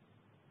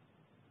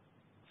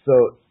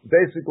 So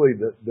basically,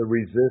 the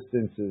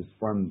resistance is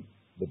from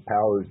the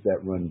powers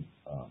that run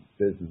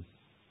business.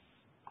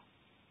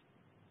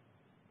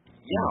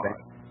 Yeah.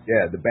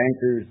 Yeah, the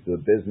bankers, the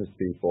business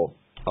people.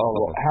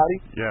 All of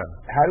them.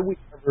 How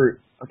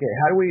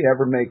do we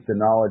ever make the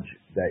knowledge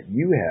that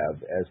you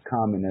have as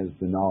common as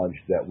the knowledge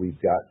that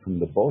we've got from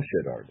the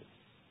bullshit artists?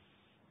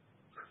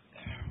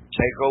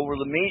 Take over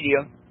the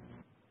media.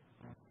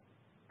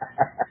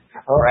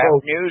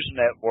 Crap News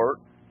Network.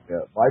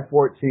 Yeah, my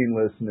 14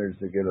 listeners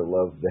are going to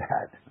love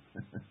that.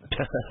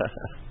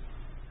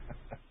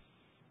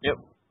 Yep.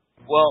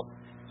 Well,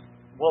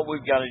 what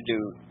we've got to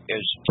do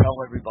is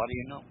tell everybody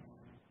you know.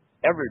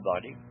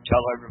 Everybody,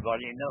 tell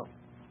everybody you know.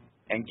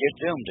 And get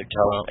them to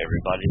tell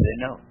everybody they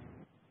know.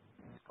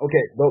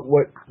 Okay, but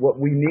what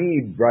we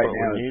need right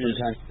now is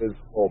some kind of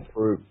physical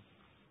proof.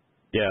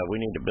 Yeah, we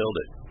need to build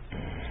it.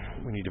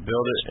 We need to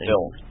build it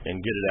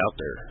and get it out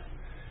there.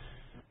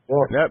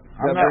 Well, that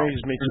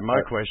brings me to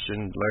my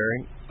question,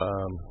 Larry.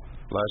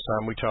 Last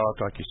time we talked,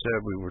 like you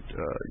said, we were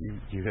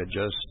you had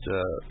just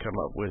come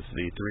up with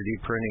the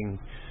 3D printing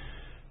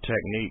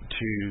technique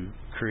to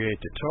create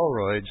the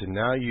toroids, and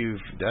now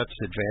that's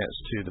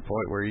advanced to the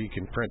point where you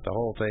can print the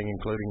whole thing,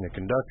 including the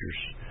conductors.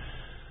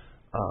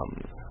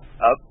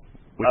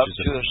 Up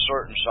to a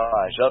certain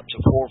size, up to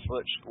 4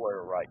 foot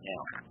square right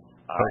now.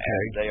 Okay.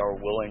 And they are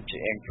willing to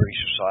increase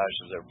the size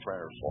of their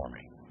printer for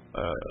me.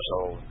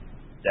 So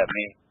that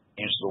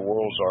means the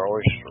world's our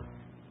oyster.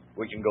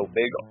 We can go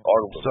big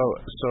or little.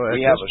 So at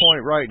this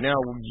point right now,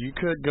 you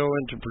could go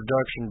into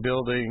production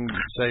building,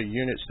 say,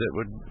 units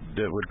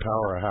that would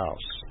power a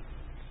house.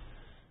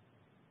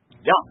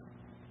 Yeah,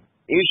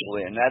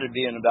 easily, and that'd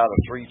be in about a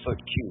 3 foot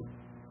cube.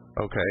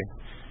 Okay.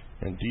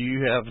 And do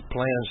you have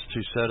plans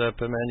to set up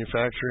a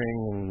manufacturing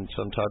and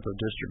some type of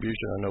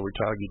distribution? I know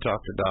you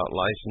talked about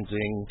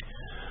licensing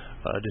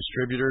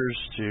distributors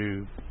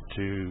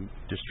to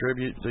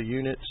distribute the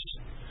units,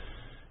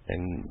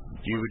 and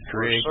you would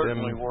create We're them.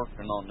 certainly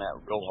working on that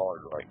real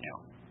hard right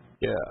now.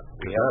 Yeah,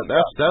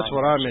 that's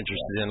what I'm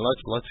interested in.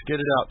 Let's get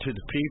it out to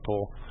the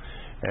people,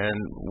 and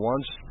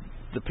once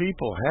the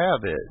people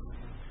have it,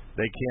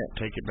 they can't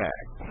take it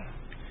back.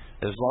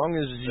 As long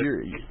as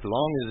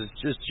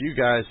it's just you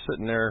guys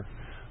sitting there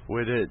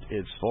with it,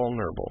 it's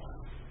vulnerable,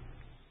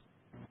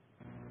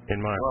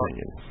 in my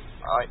opinion.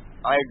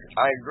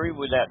 I agree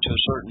with that to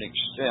a certain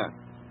extent,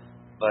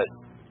 but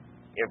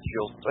if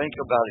you'll think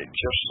about it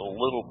just a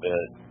little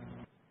bit,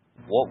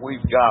 what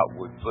we've got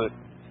would put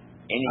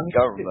any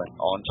government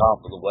on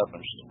top of the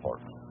weapons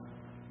department.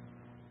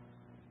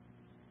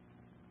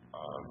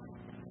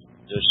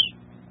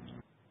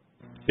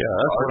 Yeah,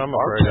 that's what I'm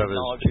afraid of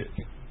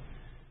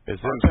is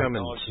them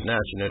coming, technology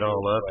snatching it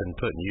all up and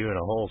putting you in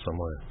a hole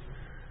somewhere.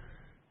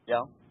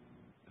 Yeah.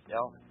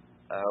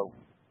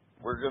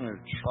 We're going to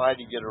try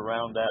to get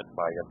around that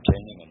by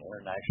obtaining an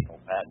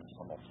international patent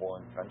from a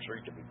foreign country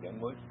to begin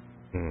with,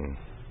 and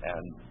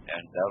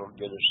that'll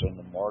get us in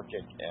the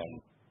market.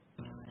 And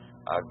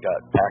I've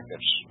got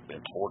packets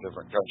in 4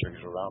 different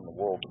countries around the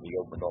world to be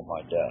opened on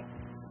my desk.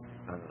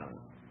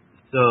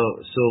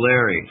 So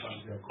Larry,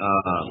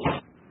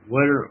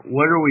 what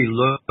are we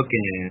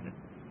looking at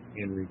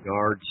in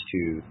regards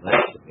to,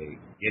 let's say,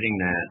 getting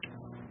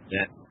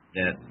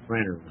that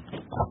printer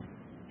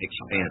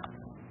expanded?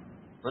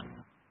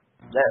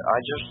 I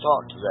just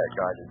talked to that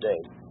guy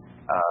today,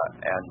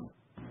 and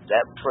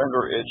that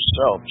printer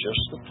itself,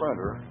 just the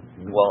printer,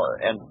 well,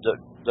 and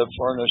the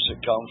furnace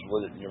that comes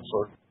with it in your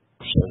first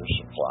set of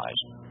supplies.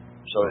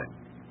 So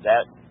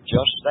that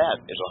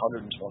is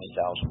 $120,000.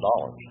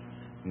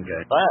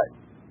 Okay. But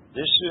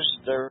this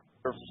is their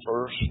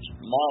first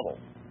model.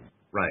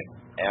 Right.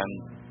 And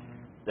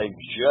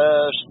they've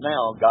just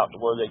now got to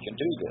where they can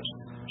do this.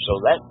 So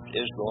that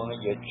is going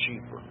to get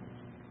cheaper.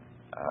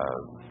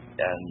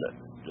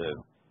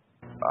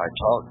 I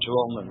talked to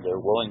them, and they're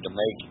willing to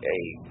make a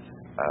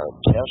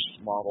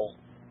test model,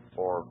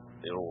 or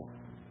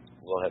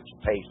we'll have to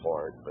pay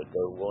for it, but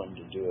they're willing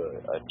to do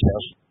a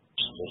test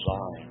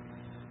design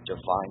to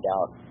find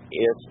out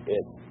if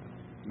it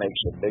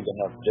makes a big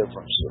enough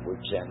difference that we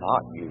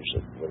cannot use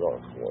it with our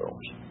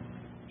coils.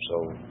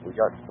 So we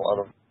got quite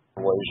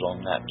a ways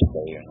on that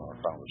today in our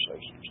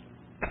conversations.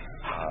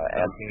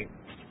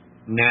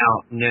 Now,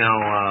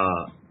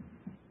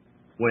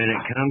 when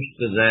it comes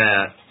to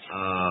that,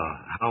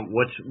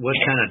 what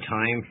kind of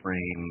time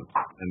frame?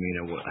 I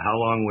mean, how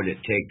long would it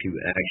take to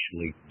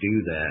actually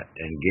do that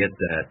and get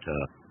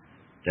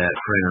that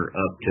printer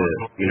up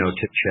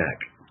to check?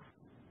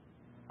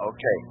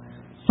 Okay.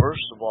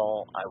 First of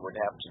all, I would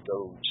have to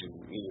go to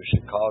either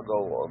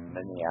Chicago or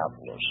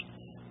Minneapolis.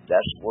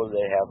 That's where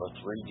they have a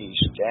 3D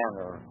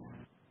scanner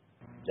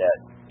that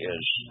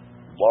is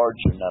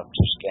large enough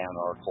to scan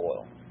our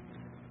coil,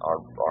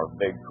 our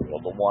big coil,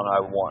 the one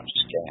I want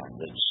scanned.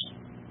 This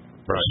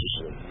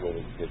is a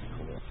really good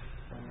coil.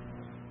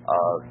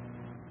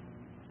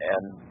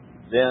 And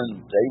then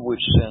they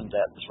would send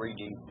that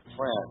 3D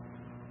print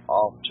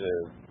off to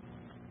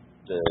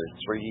the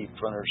 3D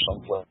printer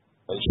someplace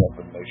up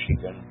in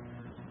Michigan,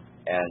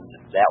 and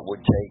that would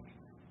take,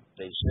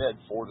 they said,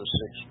 4 to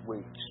 6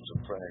 weeks to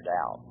print it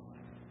out.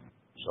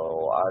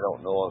 So I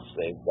don't know if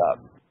they've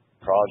got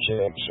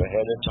projects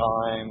ahead of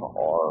time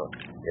or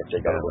if they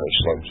got a really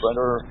slow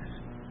printer.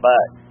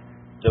 But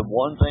the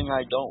one thing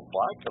I don't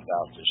like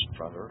about this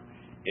printer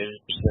is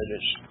that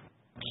it's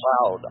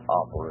cloud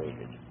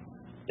operated.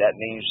 That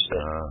means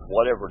that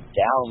whatever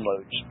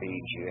download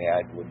speed you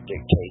had would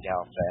dictate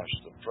how fast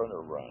the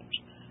printer runs.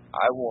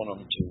 I want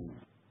them to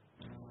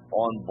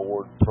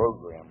onboard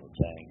program the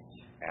thing,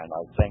 and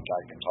I think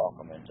I can talk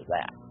them into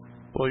that.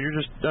 Well, you're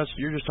just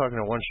talking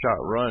a one-shot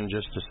run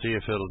just to see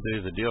if it'll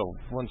do the deal.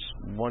 Once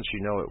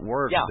you know it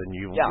works, then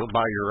you'll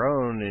buy your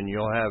own and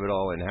you'll have it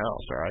all in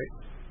house, right?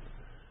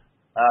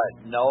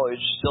 No,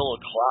 it's still a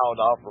cloud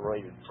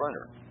operated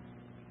printer.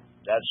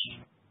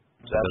 That's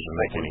doesn't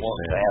make what we any want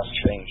sense. to have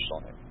changed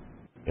on it.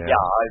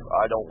 Yeah,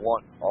 I don't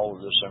want all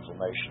of this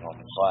information on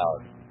the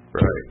cloud.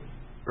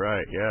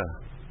 Right, yeah.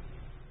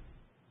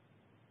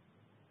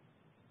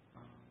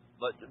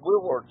 But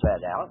we'll work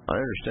that out. I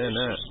understand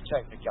that. It's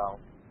technical.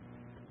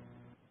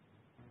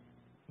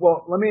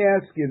 Well, let me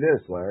ask you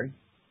this, Larry.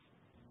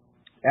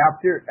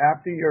 After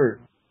you're,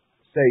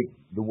 say,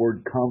 the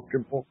word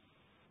comfortable,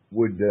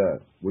 would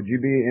you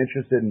be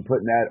interested in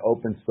putting that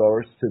open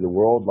source to the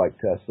world like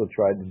Tesla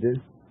tried to do?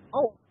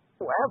 Oh,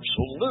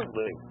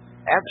 absolutely.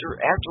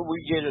 After we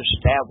get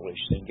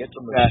established and get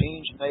the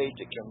machines made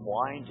that can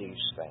wind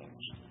these things,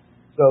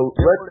 so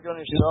we're going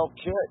to sell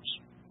kits.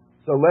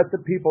 So let the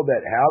people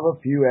that have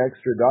a few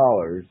extra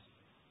dollars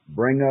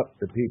bring up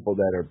the people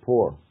that are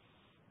poor.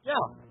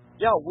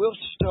 Yeah, we'll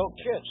sell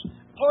kits.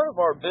 Part of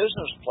our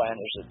business plan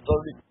is that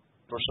 30%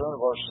 of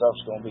our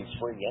stuff's going to be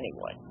free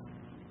anyway.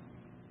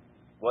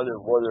 Whether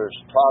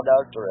it's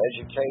product or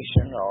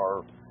education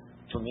or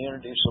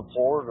community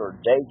support or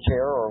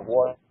daycare or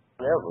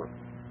whatever,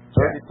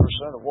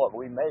 30% of what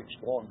we make is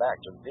going back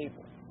to the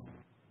people.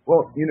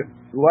 Well,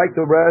 like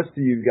the rest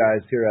of you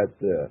guys here at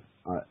the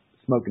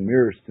Smokin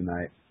Mirrors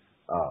tonight,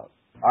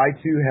 I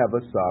too have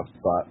a soft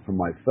spot for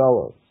my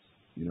fellows.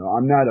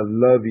 I'm not a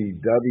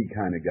lovey-dovey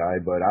kind of guy,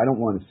 but I don't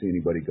want to see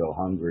anybody go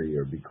hungry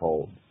or be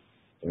cold,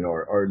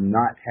 or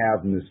not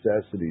have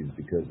necessities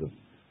because of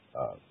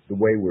the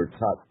way we're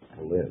taught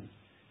to live.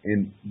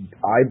 And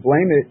I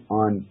blame it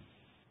on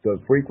the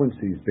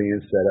frequencies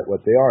being set at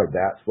what they are.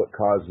 That's what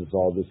causes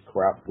all this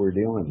crap we're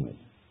dealing with.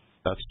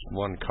 That's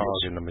one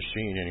cog in the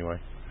machine anyway.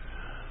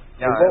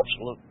 Yeah,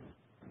 absolutely.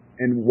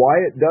 And why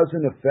it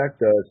doesn't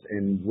affect us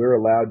and we're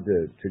allowed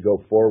to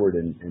go forward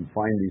and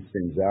find these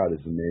things out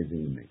is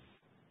amazing to me.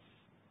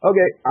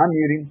 Okay, I'm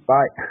muting.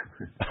 Bye.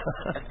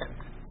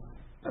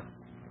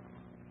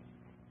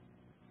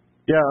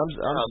 Yeah, I'm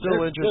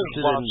still interested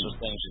there's lots in of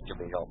things that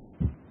can be helped.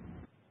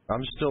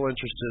 I'm still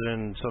interested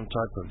in some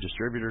type of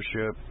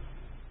distributorship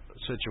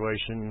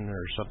situation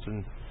or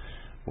something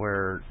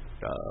where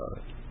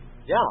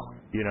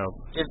you know,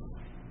 if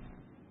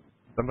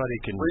somebody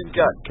can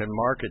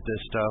market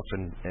this stuff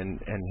and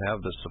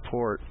have the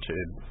support to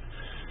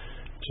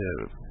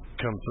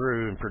come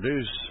through and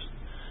produce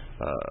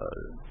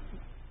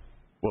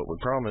what we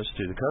promised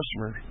to the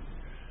customer,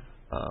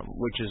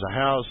 which is a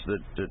house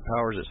that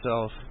powers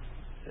itself.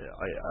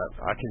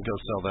 I can go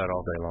sell that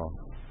all day long,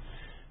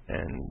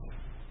 and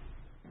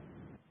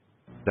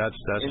that's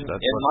in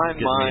what's my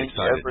getting me mind.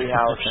 excited. Every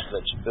house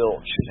that's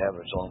built should have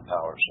its own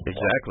power supply.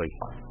 Exactly.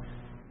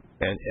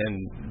 And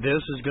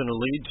this is going to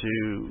lead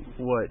to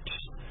what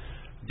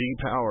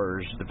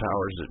depowers the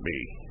powers that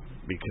be,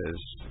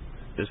 because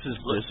this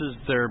is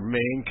their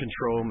main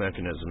control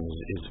mechanism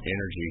is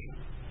energy.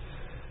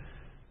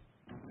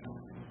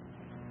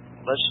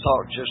 Let's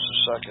talk just a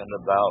second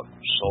about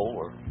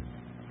solar.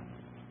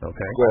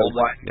 Okay.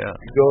 Well, yeah.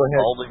 Go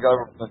ahead. All the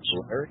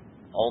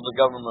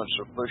governments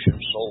are pushing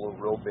solar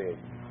real big.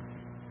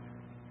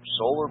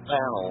 Solar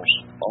panels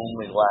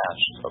only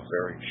last a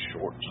very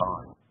short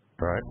time.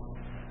 Right.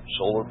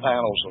 Solar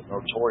panels are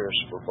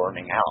notorious for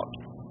burning out.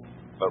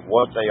 But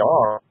what they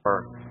are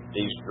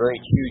these great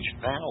huge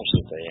panels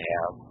that they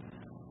have,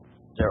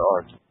 there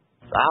are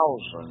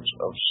thousands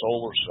of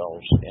solar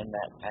cells in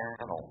that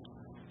panel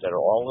that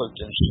are all hooked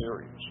in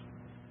series.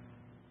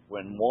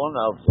 When one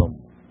of them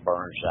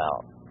burns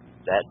out,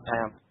 that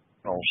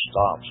panel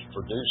stops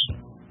producing.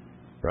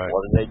 Right.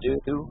 What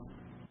do?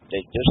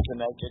 They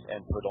disconnect it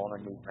and put on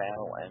a new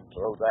panel and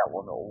throw that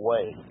one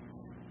away.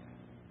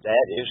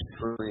 That is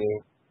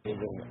creating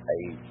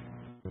a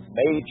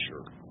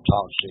major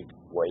toxic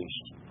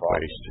waste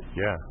problem.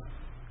 Yeah.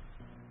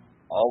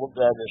 All of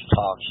that is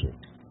toxic,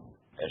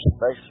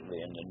 especially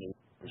in the new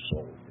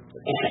solar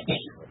because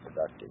it's more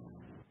productive.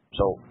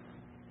 So,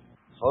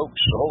 folks,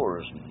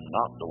 solar is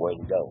not the way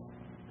to go.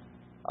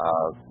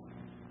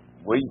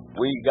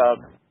 We got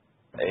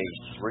a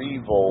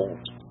 3-volt,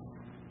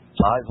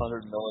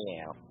 500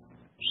 milliamp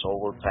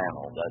solar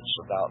panel that's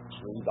about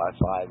 3 by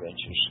 5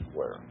 inches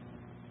square.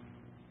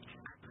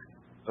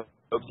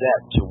 Hook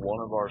that to one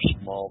of our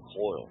small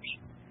coils,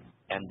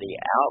 and the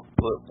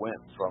output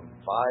went from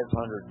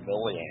 500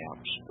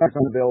 milliamps. That's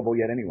not available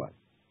yet anyway.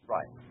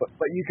 Right.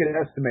 But you can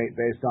estimate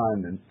based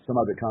on some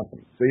other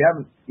company. So you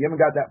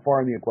haven't got that far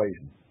in the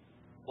equation.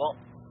 Well,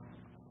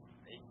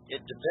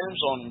 it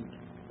depends on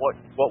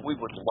what we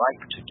would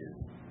like to do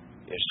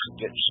is to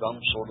get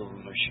some sort of a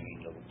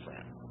machine to the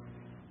plant.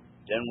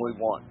 Then we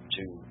want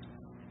to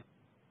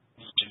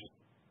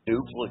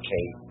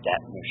duplicate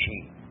that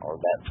machine or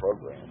that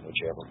program,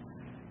 whichever,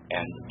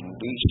 and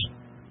lease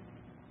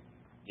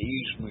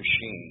these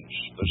machines,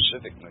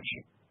 specific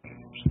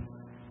machines,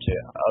 to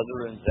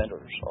other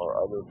inventors or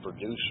other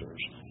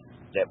producers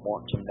that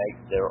want to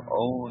make their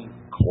own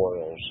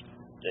coils,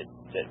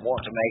 that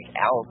want to make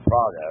our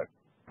product,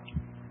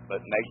 but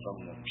make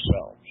them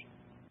themselves.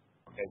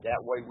 Okay,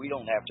 that way we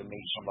don't have to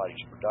meet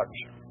somebody's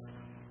production.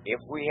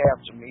 If we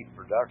have to meet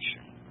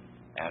production,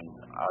 and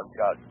I've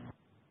got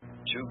 2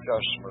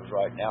 customers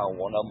right now,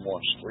 one of them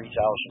wants $3,000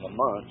 a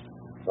month,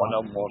 one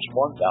of them wants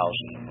 $1,000 a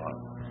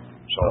month.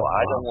 So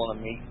I don't want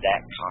to meet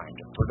that kind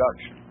of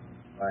production.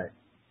 Right.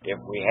 If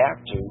we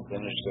have to,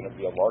 then it's going to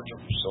be a larger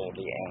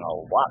facility and a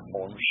lot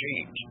more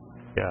machines.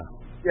 Yeah.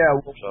 Yeah.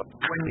 Well, So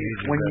when you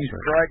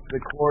strike the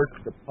chord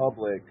to the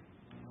public,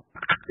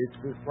 it's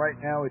just right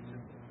now it's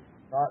just the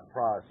thought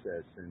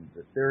process and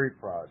the theory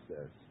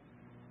process.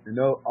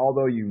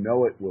 Although you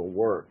know it will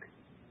work,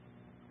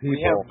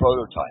 we have a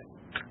prototype.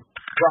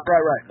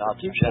 Right.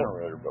 Not the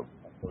generator, but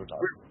a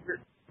prototype.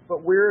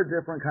 But we're a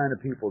different kind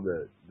of people,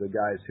 the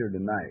guys here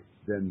tonight,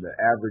 than the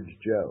average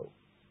Joe.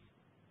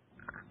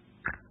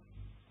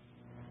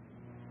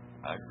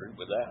 I agree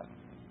with that.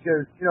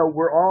 Because,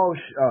 we're all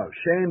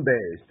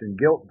shame-based and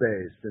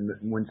guilt-based, and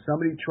when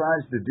somebody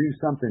tries to do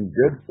something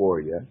good for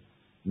you,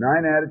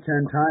 9 out of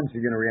 10 times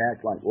you're going to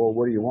react like, well,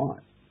 what do you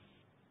want?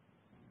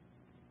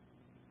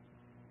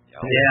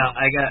 Got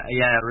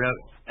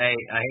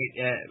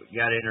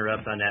to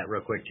interrupt on that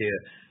real quick too.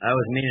 I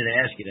was meaning to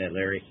ask you that,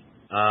 Larry.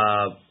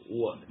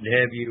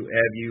 Have you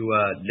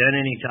done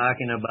any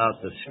talking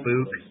about the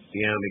spook?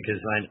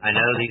 Because I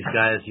know these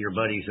guys, your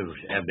buddies,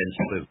 have been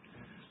spooked,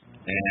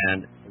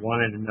 and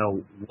wanted to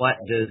know, what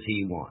does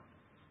he want?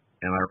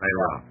 Am I right or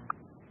wrong?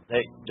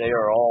 They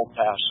are all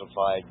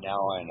pacified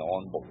now and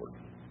on board.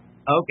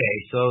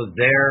 Okay, so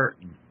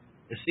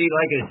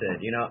like I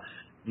said,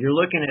 you're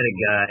looking at a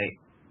guy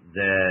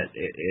that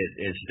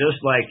it's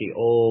just like the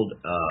old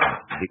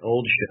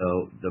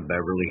show, the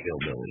Beverly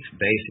Hillbillies.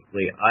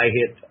 Basically, I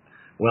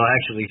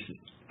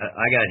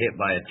got hit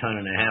by 1.5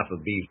 tons of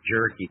beef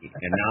jerky,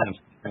 and now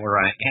I'm where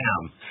I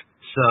am.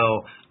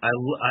 So I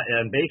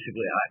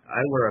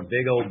wear a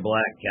big old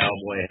black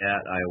cowboy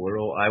hat.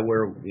 I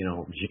wear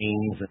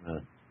jeans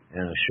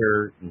and a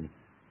shirt, and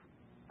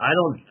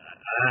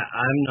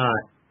I'm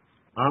not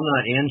I'm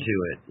not into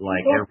it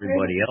like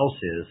everybody else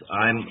is.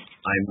 I'm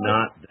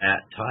not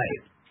that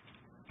type.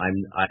 I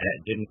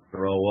didn't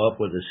grow up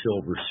with a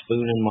silver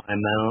spoon in my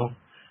mouth.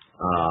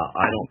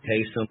 I don't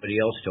pay somebody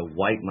else to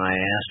wipe my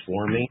ass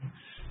for me.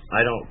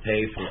 I don't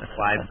pay for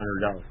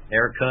 $500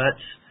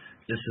 haircuts.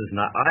 This is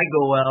not. I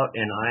go out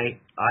and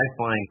I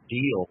find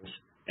deals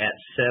at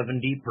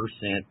 70%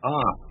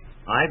 off.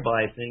 I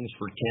buy things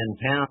for £10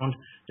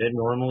 that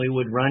normally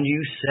would run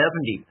you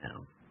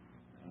 £70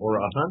 or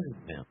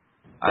 £100.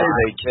 I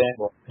pay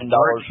 $10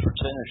 for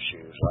tennis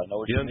shoes. I know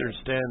what you you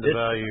understand the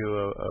value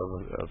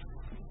of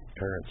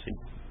currency.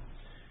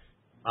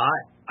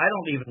 I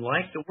don't even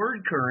like the word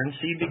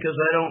currency because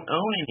I don't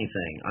own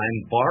anything.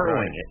 I'm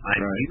borrowing it.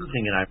 I'm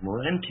using it. I'm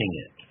renting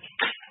it.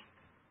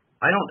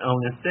 I don't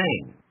own a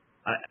thing.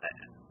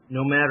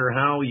 No matter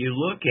how you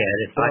look at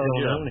it, I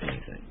don't own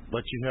anything.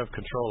 But you have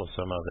control of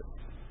some of it.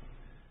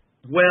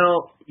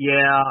 Well,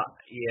 yeah,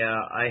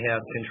 I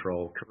have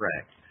control,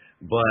 correct.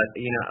 But,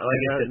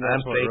 like I said,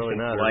 I'm facing really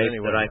life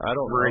anyway. that I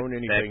don't own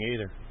anything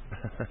either.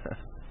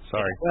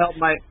 Sorry. Well,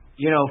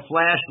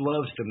 Flash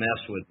loves to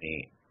mess with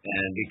me.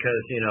 And because,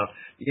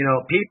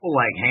 people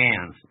like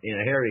Hans,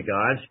 here we go,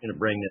 I'm just going to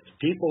bring this.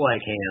 People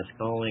like Hans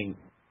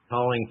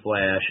calling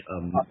Flash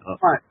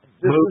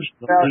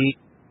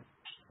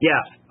yeah,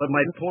 but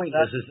my point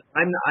is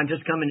I'm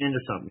just coming into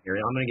something here.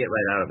 I'm going to get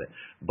right out of it.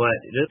 But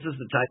this is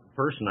the type of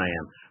person I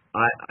am.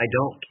 I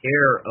don't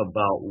care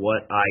about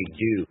what I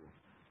do.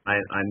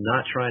 I'm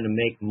not trying to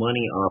make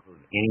money off of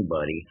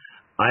anybody.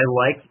 I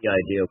like the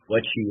idea of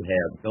what you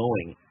have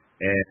going,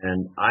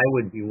 and I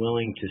would be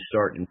willing to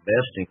start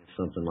investing in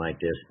something like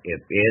this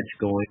if it's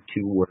going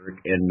to work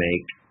and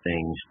make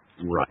things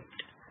right.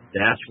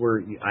 That's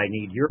where I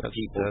need your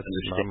people to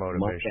understand my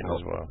motivation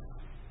as well.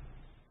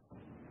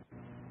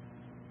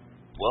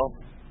 Well,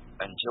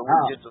 until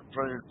we get the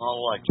printed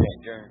model, I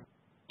can't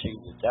guarantee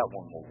that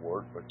one will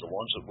work, but the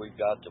ones that we've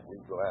got that we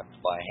go have to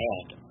by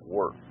hand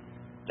work.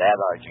 That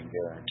I can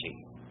guarantee.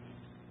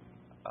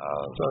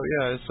 So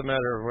it's a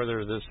matter of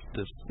whether this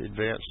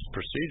advanced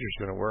procedure is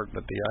going to work,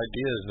 but the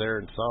idea is there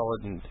and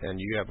solid, and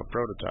you have a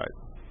prototype.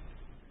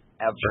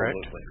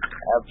 Absolutely. Correct?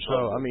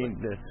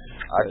 Absolutely.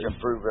 So I can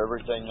prove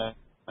everything that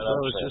so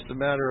it's just a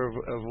matter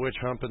of which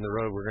hump in the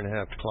road we're going to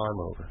have to climb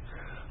over.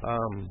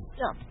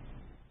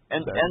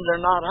 And they're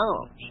not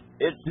humps.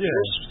 This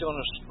is going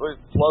to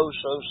flow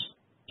so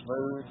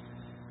smooth.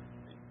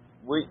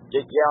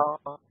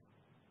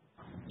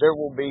 There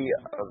will be a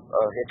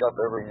hiccup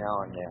every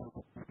now and then.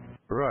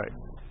 Right.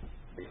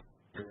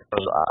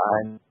 Because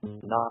I'm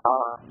not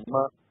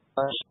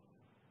much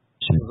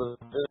to the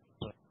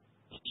business.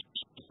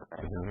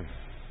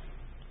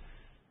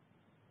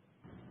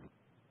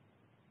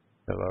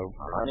 Hello.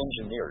 I'm an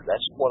engineer.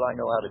 That's what I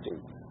know how to do.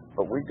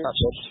 But we've got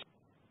such.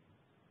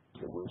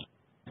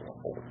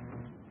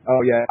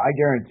 Oh yeah, I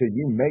guarantee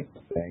you make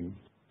the thing.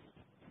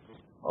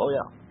 Oh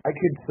yeah. I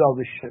could sell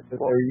the shit that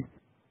they're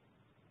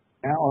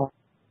now.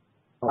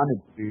 I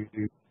wanted to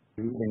do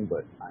anything,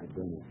 but I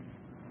don't.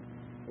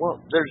 Well,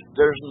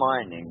 there's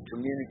mining,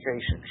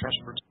 communication,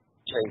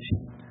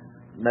 transportation,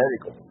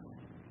 medical,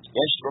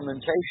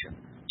 instrumentation,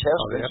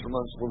 test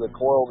instruments with a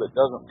coil that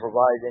doesn't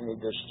provide any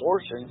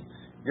distortion.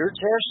 Your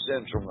test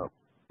instrument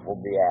will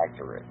be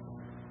accurate.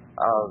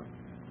 The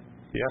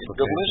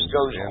list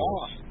goes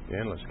on.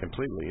 Endless,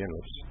 completely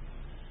endless.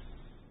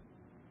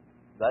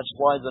 That's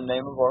why the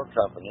name of our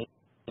company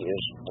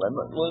is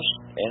Limitless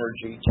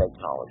Energy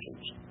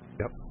Technologies.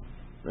 Yep.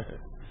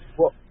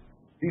 Well,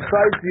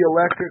 besides the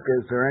electric,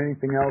 is there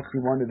anything else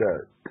you wanted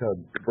to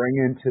bring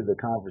into the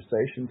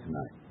conversation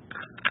tonight?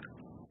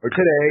 Or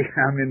today?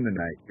 I'm in the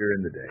night. You're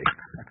in the day.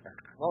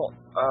 Well,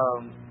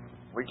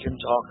 we can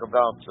talk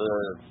about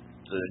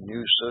the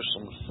new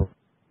systems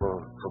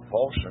for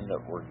propulsion that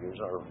we're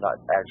using, or not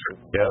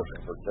actually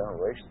propulsion, but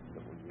generation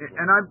that we're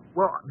using. And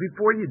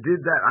before you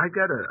did that, I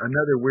got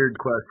another weird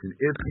question.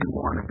 If you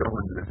want to go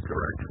in this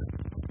direction.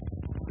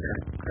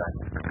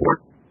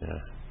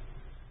 Yeah.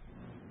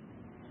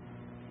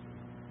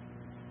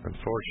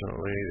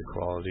 Unfortunately, the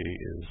quality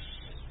is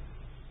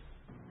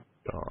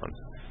gone.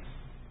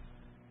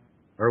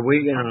 Are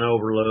we getting an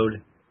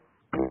overload?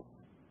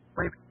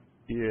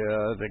 Yeah,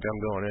 I think I'm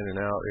going in and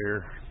out here.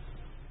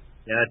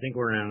 Yeah, I think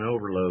we're in an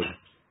overload.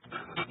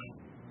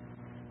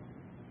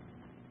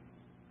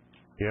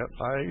 Yep,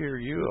 I hear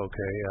you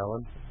okay,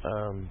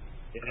 Alan.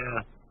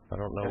 Yeah. I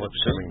don't know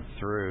what's coming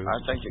through. I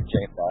think it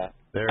came back.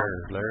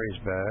 There, Larry's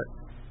back.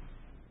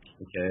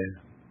 Okay.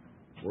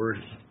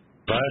 Where's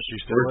Flash, you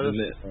still with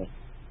us?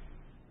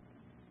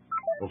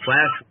 Well,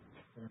 Flash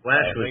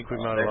I think we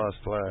might have lost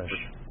Flash.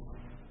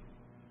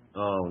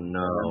 Oh,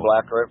 no.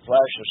 Black are at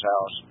Flash's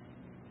house.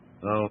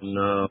 Oh,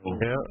 no.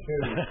 Yeah.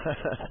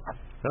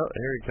 Oh,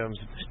 here he comes.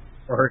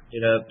 Spark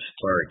it up,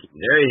 Sparky.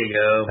 There you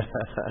go.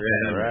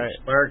 Yeah, right.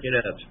 Spark it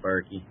up,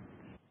 Sparky.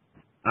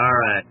 All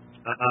right.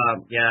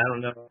 Yeah, I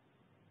don't know.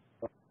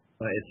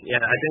 I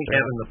think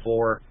having the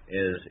 4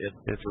 is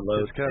it's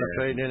kind of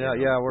fading in and out.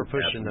 Yeah, we're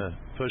pushing the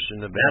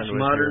bandwidth. That's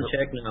modern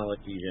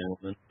technology,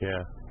 gentlemen.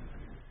 Yeah.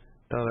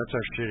 Oh, that's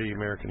our shitty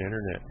American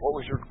internet. What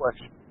was your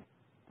question?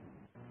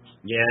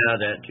 Yeah,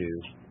 that too.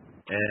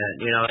 And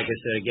like I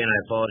said again, I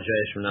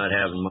apologize for not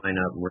having mine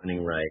up and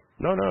running right.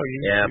 No,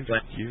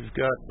 you've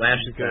got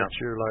out.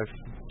 your life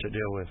to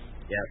deal with.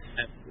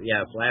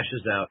 Yeah,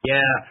 flashes out.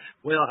 Yeah,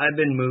 well, I've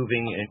been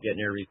moving and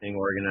getting everything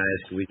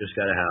organized. We just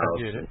got a house.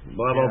 I get it.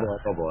 Blah blah blah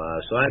blah blah.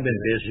 So I've been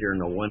busier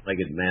than a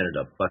one-legged man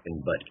at a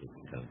fucking butt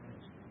kicking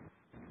contest.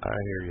 I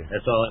hear you.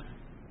 That's all.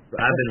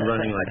 I've been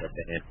running like a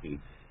pancake.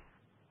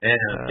 And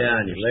I'm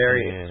telling you,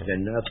 Larry, it's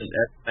been nothing.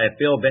 I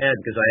feel bad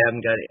because I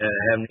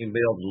haven't even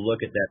been able to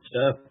look at that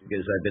stuff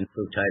because I've been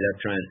so tied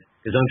up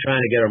because I'm trying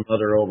to get our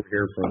mother over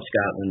here from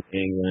Scotland,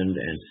 England,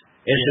 and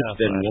it's just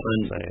been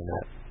one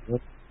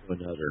to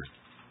another.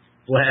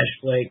 Flash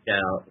flaked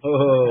out.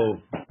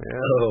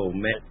 Oh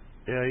man.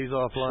 Yeah, he's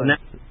offline.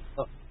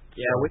 So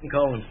now, we can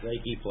call him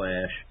Flaky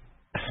Flash.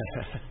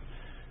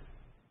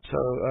 So,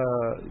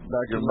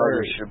 Dr. Your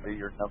mother should be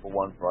your number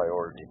one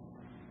priority.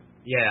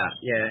 Yeah,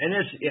 and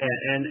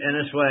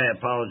that's why I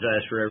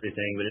apologize for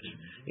everything. But it's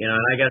and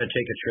I got to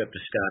take a trip to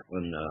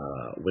Scotland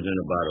within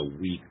about a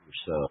week or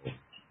so.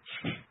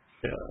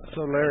 Yeah.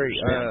 So Larry,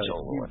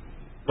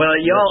 well,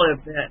 y'all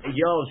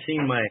have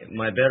seen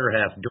my better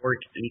half,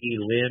 Dork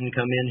Lynn,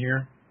 come in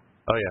here.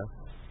 Oh yeah.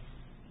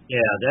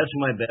 Yeah, that's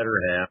my better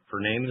half. Her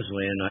name is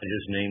Lynn. I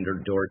just named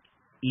her Dork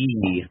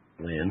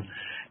Lynn.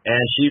 And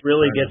she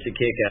really gets a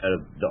kick out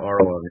of the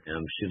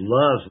ROM. She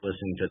loves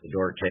listening to the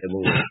Dork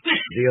Table.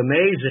 The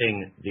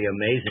amazing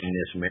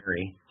Miss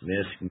Mary,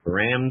 Miss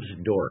Graham's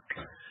Dork.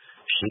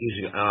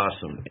 She's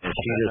awesome, and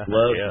she just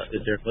loves to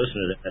sit there and listen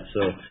to that.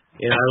 So,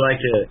 I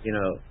like to,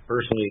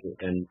 personally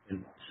and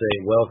say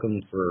welcome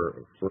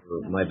for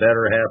my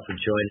better half for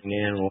joining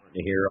in, wanting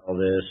to hear all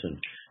this, and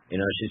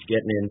she's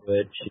getting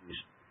into it. She's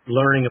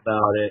learning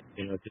about it,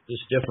 because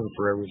it's different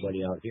for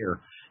everybody out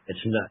here. It's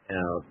not.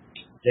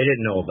 They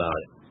didn't know about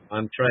it.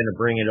 I'm trying to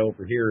bring it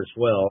over here as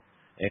well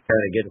and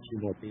kind of get a few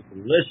more people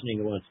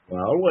listening once in a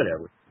while or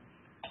whatever.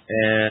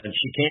 And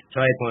she can't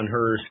type on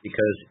hers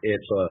because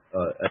it's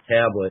a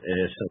tablet and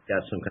it's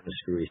got some kind of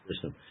screwy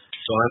system.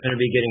 So I'm going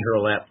to be getting her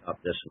a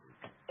laptop this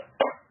week.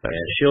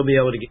 And she'll be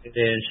able to get it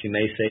in. She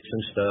may say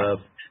some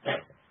stuff.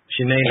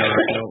 She may not.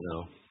 I don't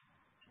know.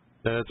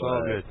 That's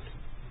all good.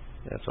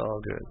 That's all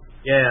good.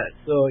 Yeah.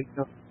 So,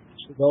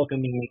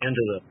 welcoming me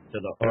into the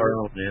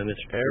ROM. Everybody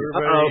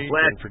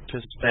can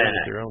participate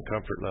at their own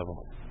comfort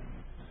level.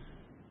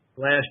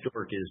 Flash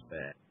Dork is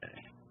back.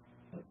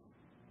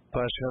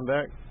 Flash come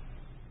back?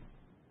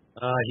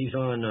 He's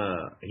on.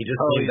 He just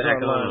came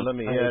back on. Let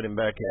me add him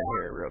back in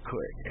here real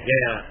quick.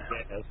 Yeah.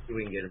 Let's see if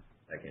we can get him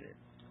back in here.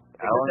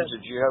 Alan,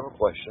 did you have a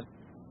question?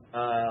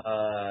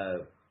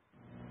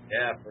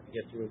 Yeah, if I can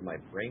get through with my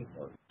brain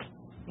part.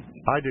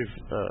 I do,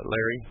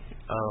 Larry.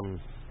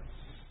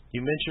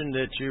 You mentioned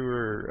that you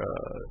were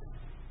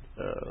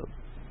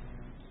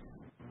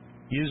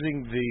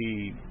using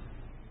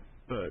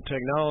the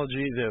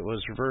technology that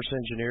was reverse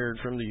engineered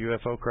from the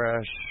UFO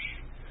crash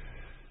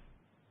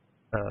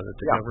that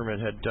the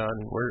government had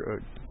done.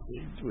 Where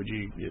would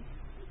you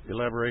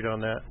elaborate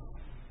on that?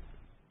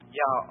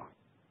 Yeah,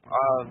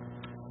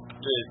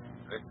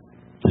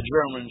 the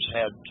Germans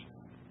had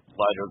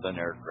lighter than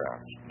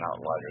aircraft, not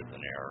lighter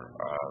than air,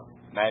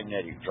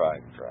 magnetic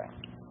drive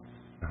craft,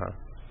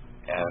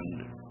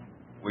 and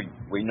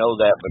we know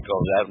that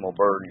because Admiral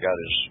Byrd got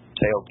his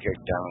tail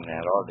kicked down in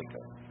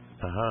Antarctica.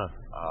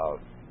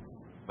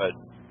 But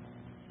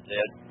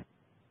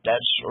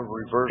that's a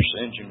reverse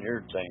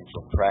engineered thing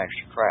from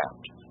crashed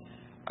craft.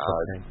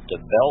 The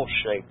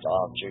bell-shaped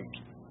object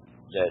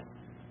that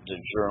the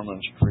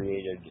Germans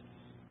created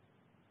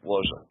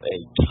was a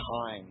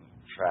time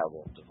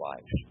travel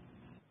device.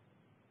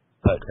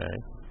 But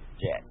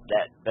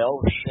that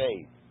bell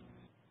shape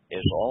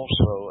is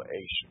also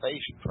a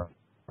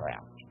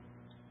spacecraft.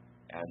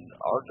 And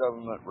our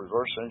government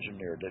reverse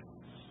engineered it,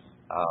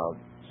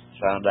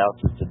 found out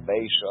that the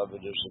base of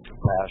it is a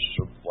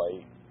capacitor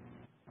plate,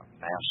 a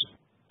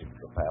massive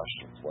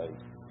capacitor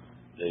plate.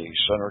 The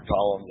center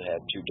column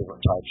had two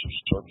different types of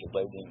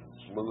circulating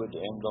fluid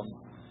in them.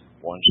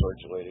 One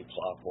circulated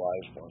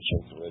clockwise, one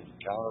circulated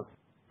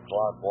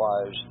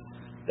counterclockwise.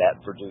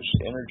 That produced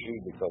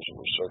energy because it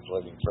was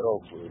circulating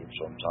ferrofluid of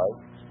some type.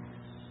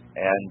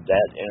 And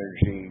that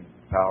energy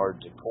powered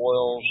the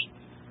coils.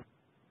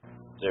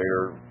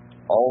 They're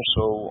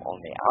also on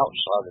the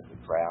outside of the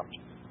craft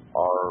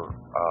are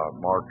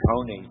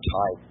Marconi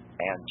type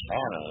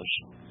antennas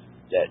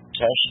that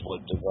Tesla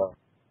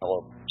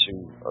developed to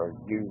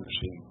use.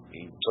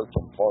 He took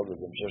them farther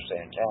than just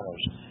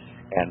antennas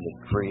and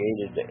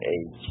created a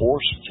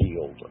force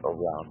field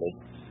around it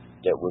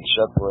that would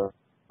separate,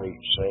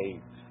 say,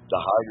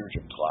 the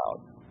hydrogen cloud.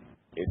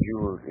 If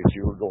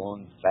you were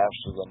going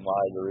faster than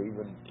light or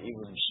even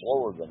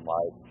slower than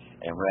light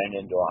and ran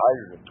into a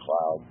hydrogen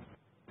cloud,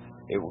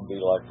 it would be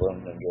like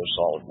running into a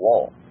solid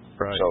wall.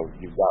 Right. So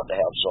you've got to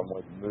have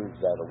someone move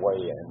that away,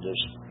 and this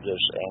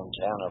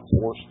antenna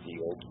force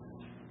field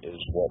is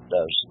what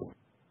does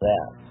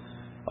that.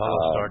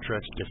 Star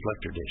Trek's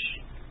deflector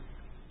dish.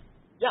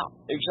 Yeah,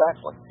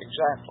 exactly.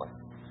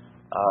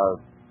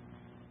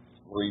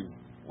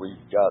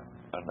 We've got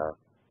an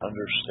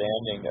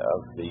understanding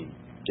of the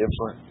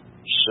different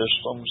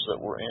systems that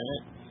were in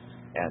it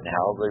and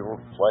how they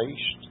were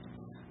placed.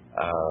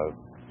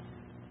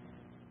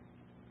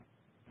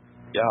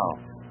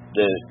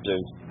 The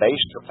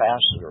base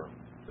capacitor.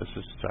 This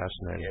is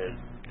fascinating.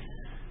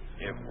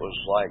 It was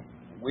like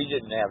we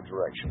didn't have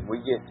direction. We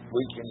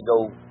can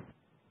go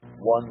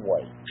one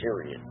way,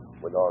 period,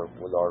 with our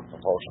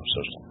propulsion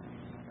system,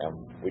 and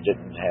we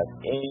didn't have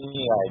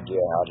any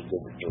idea how to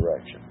give it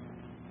direction.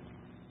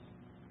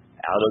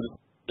 Out of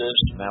this,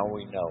 now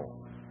we know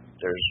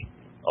there's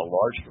a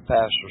large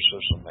capacitor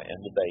system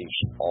in the base,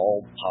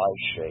 all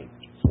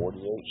pie-shaped,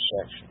 48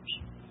 sections.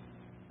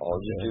 All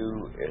you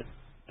do is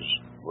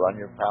run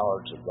your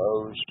power to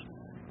those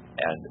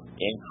and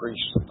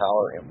increase the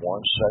power in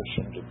one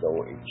section to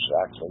go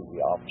exactly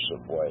the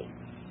opposite way.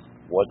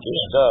 What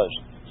this does,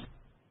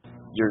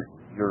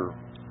 you're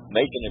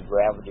making a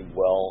gravity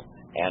well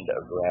and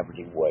a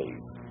gravity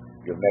wave.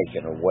 You're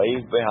making a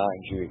wave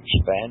behind you,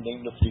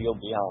 expanding the field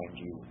behind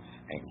you,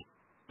 and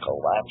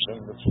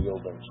collapsing the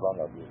field in front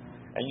of you.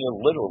 And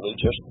you literally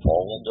just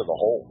fall into the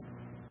hole.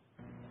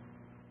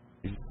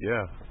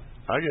 Yeah,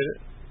 I get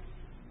it.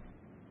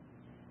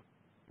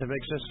 It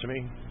makes sense to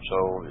me.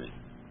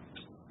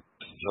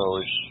 So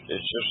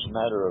it's just a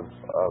matter of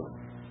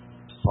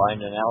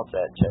finding out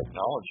that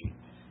technology.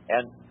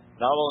 And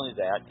not only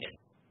that,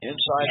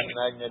 inside the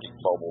magnetic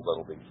bubble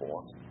that'll be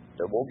formed,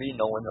 there will be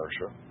no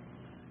inertia.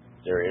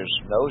 There is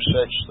no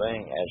such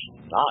thing as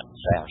not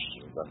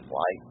faster than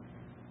light,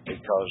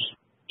 because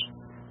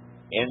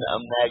in a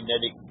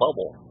magnetic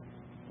bubble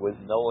with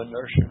no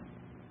inertia,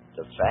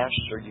 the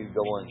faster you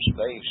go in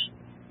space,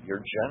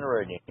 you're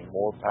generating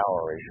more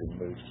power as you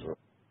move through.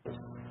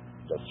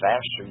 The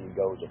faster you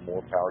go, the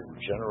more power you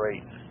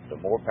generate. The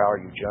more power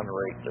you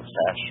generate, the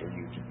faster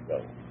you can go.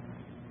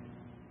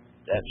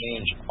 That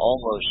means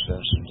almost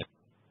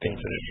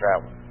infinite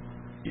travel.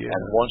 Yeah.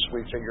 And once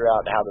we figure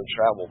out how to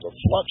travel the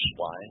flux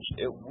lines,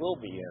 it will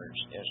be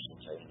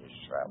instantaneous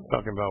travel.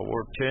 Talking about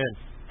warp 10.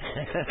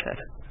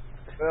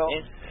 Well,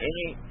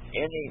 any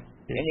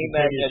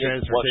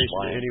magnetic flux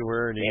line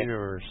anywhere in the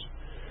universe.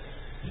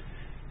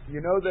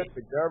 You know that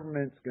the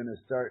government's going to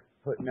start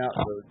putting out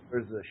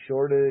there's a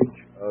shortage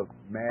of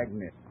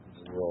magnets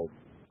in the world.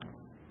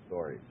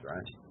 Stories,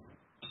 right?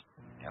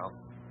 Yeah.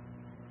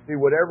 See,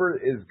 whatever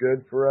is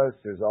good for us,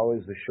 there's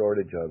always a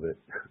shortage of it,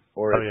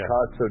 or it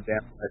costs so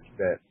damn much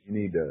that you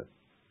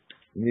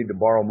need to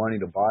borrow money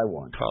to buy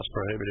one. Cost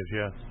prohibitive,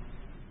 yeah.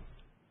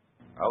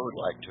 I would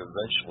like to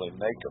eventually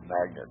make a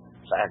magnet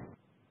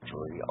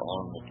factory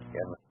on the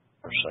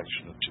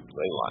intersection of two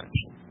ley lines.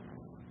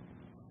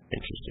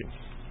 Interesting.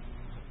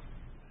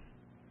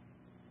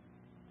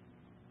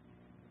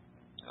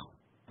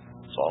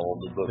 Follow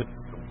the book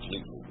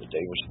completely, the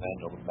Davis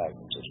manual of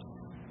magnetism.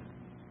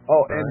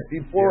 Oh, and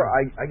before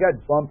I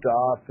got bumped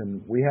off,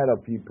 and we had a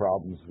few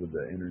problems with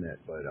the internet,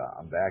 but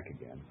I'm back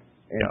again.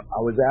 And I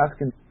was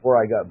asking before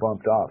I got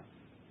bumped off,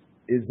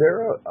 is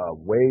there a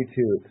way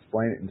to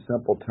explain it in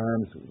simple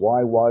terms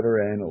why water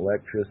and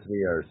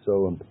electricity are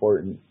so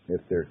important?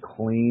 If they're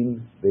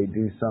clean, they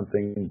do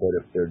something, but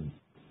if they're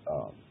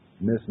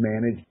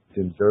mismanaged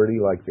and dirty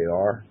like they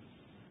are,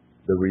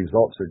 the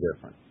results are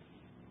different.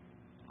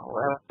 Oh,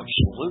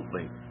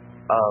 absolutely.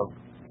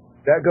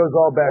 That goes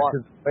all back to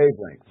the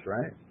wavelengths,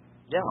 right?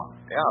 Yeah.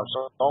 It's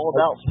all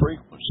about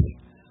frequency.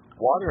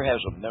 Water has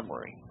a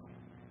memory.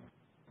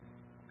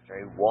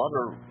 Okay,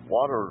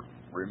 water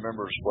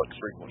remembers what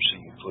frequency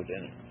you put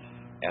in it,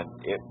 and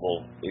it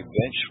will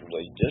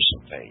eventually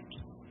dissipate.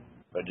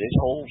 But it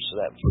holds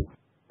that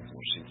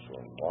frequency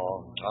for a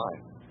long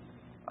time.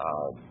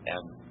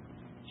 And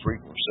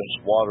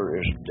since water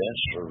is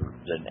denser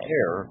than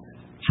air,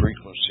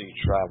 frequency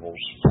travels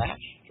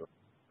faster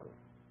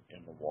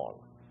in the water.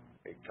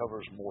 It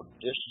covers more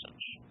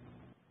distance.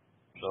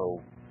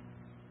 So,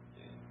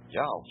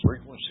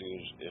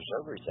 frequency is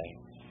everything.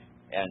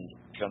 And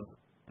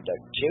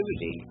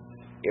conductivity,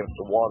 if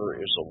the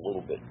water is a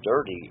little bit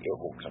dirty, it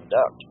will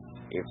conduct.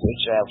 If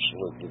it's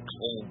absolutely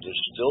clean,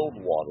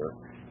 distilled water,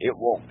 it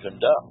won't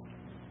conduct.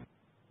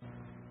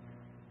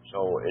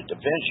 So it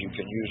depends. You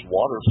can use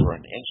water for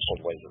an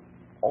insulator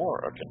or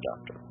a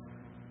conductor.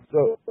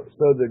 So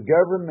the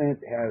government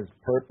has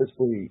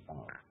purposely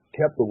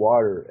kept the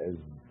water as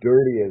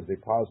dirty as they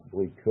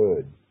possibly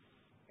could.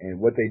 And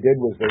what they did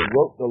was they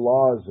wrote the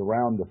laws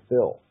around the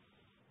fill.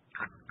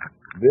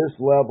 This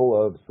level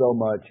of so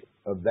much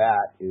of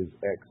that is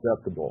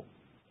acceptable.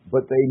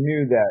 But they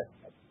knew that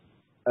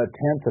a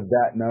tenth of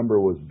that number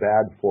was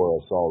bad for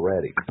us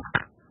already.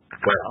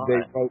 But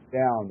they wrote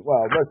down,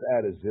 well, let's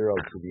add a zero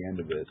to the end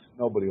of this.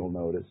 Nobody will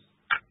notice.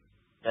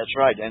 That's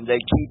right, and they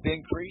keep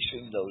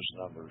increasing those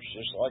numbers,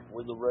 just like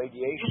with the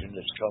radiation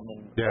that's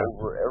coming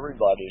over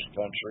everybody's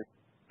country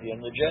in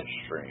the jet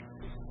stream.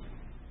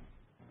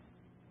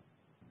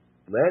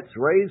 Let's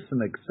raise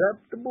some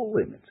acceptable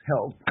limits.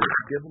 Hell,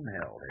 give them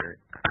hell, Eric.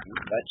 You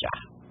betcha.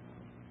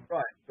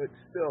 Right, but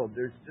still,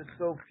 there's just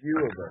so few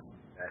of us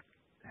that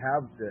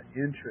have the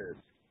interest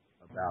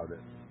of about it.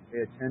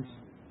 Pay attention.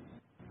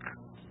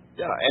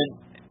 Yeah,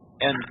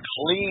 and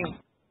clean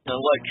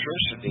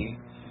electricity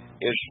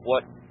is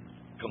what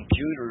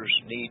computers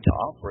need to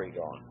operate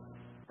on.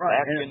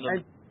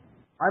 Right.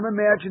 I'm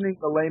imagining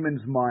the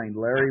layman's mind,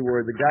 Larry,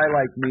 where the guy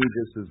like me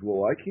just says,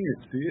 well, I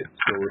can't see it,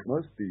 so it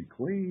must be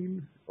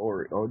clean,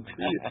 or, oh,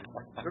 gee, it's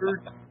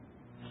dirt.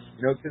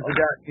 You know, because I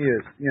got me a,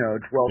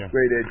 12th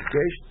grade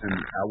education, and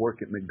I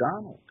work at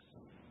McDonald's.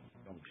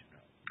 Don't you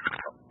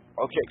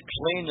know? Okay,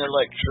 clean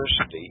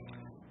electricity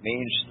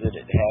means that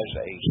it has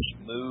a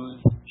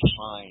smooth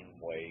sine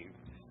wave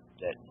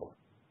that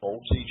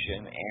voltage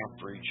and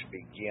amperage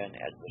begin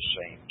at the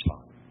same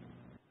time.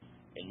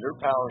 In your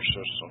power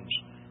systems,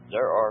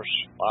 there are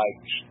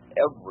spikes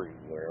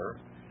everywhere.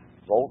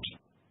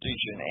 Voltage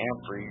and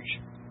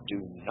amperage do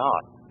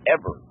not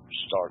ever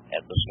start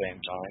at the same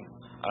time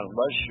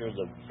unless you're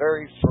the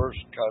very first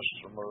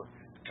customer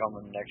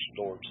coming next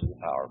door to the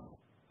power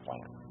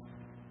plant.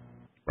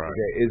 Right.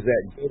 Okay, is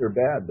that good or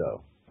bad,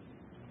 though?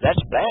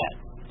 That's bad.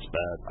 It's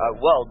bad.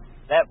 Well,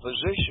 that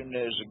position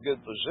is a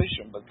good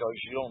position because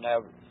you don't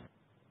have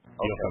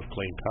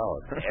clean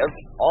power.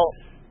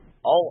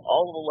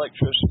 all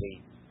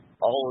electricity,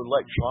 all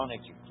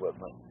electronic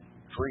equipment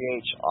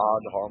creates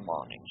odd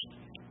harmonics.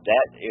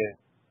 That is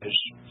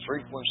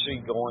frequency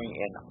going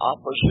in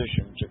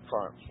opposition to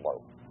current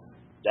flow.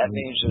 That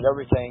means that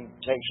everything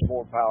takes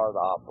more power to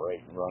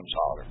operate and runs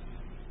hotter.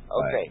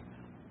 Okay. Right.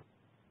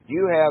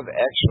 You have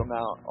X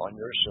amount on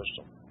your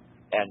system,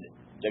 and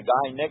the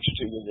guy next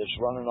to you that's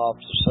running off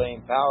the same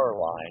power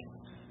line,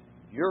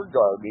 your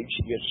garbage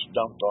gets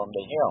dumped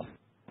onto him.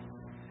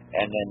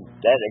 And then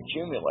that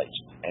accumulates.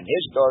 And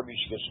his garbage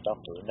gets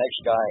dumped to the next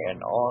guy and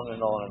on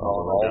and on and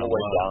on, all the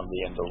way down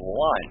the end of the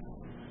line.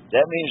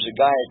 That means the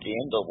guy at the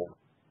end of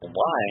the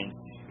line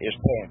is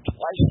paying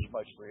twice as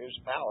much for his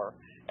power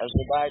as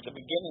the guy at the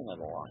beginning of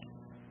the line.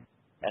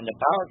 And the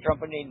power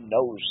company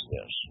knows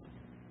this.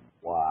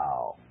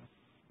 Wow.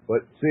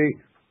 But see,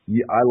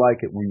 I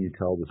like it when you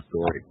tell the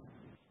story.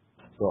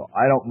 So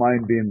I don't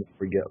mind being the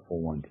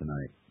forgetful one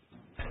tonight.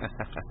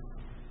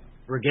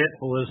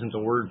 Forgetful isn't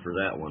the word for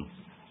that one.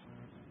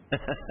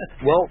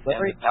 Well,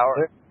 Larry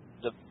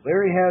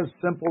has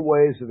simple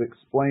ways of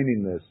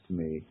explaining this to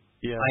me.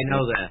 Yeah, I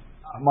know that.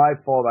 Not my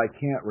fault. I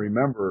can't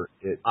remember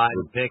it. I'm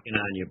picking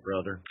on you,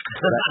 brother.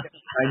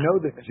 I know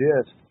the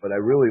gist, but I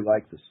really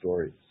like the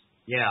stories.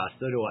 Yeah,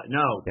 so do I.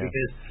 No, because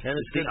and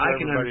it's good for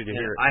everybody to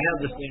hear it. I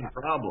have the same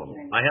problem.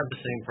 I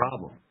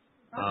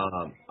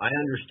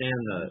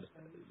understand the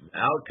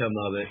outcome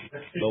of it,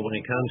 but when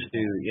it comes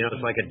to,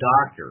 it's like a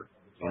doctor.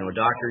 A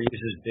doctor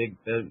uses big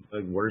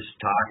words to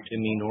talk to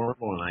me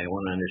normal, and I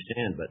want to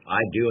understand. But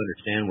I do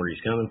understand where he's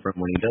coming from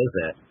when he does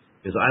that,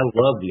 because I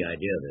love the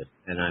idea of this,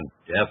 and I'm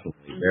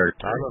definitely very.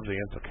 I love the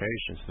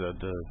implications.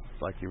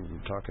 Like you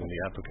were talking,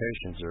 the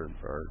applications are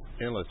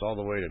endless, all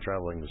the way to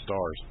traveling the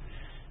stars,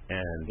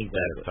 and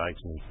that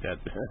excites me.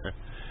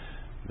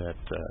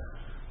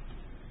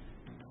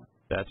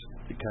 That's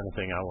the kind of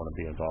thing I want to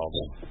be involved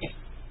in.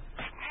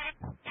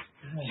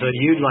 So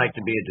you'd like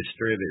to be a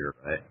distributor,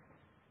 right?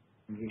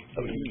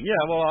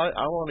 Yeah, well,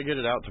 I want to get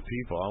it out to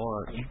people.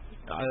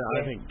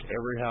 I think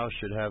every house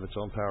should have its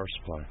own power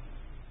supply.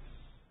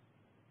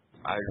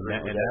 I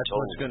agree with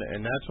that.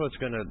 And that's what's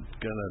gonna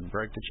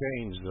break the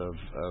chains of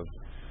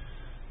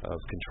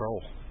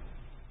control.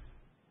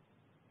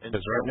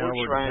 Because right now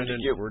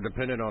we're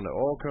dependent on the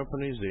oil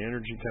companies, the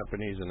energy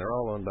companies, and they're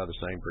all owned by the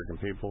same freaking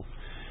people.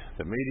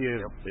 The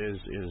media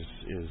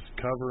is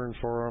covering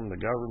for them. The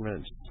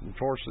government's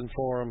enforcing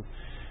for them,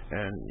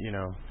 and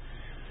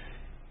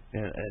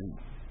And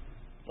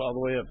all the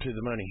way up to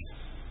the money,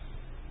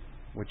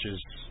 which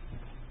is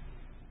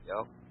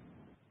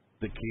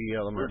the key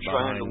element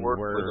behind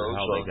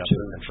how they got the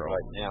control.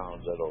 Right now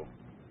that'll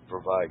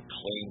provide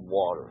clean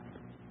water.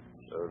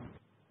 So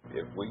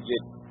if we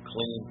get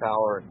clean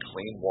power and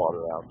clean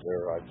water out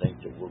there, I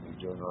think that we'll be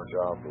doing our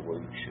job the way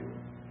we should.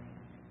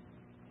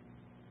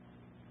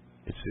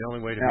 It's the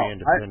only way to be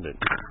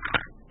independent.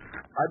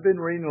 I've been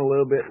reading a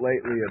little bit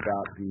lately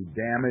about the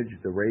damage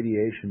the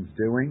radiation's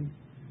doing.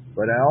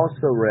 But I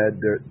also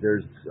read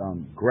there's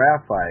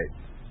graphite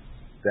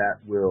that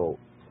will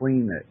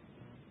clean it.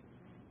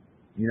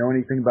 You know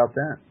anything about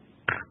that?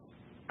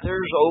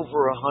 There's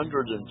over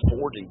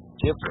 140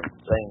 different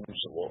things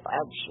that will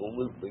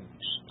absolutely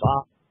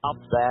stop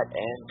that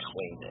and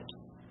clean it.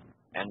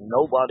 And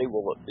nobody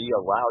will be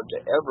allowed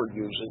to ever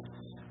use it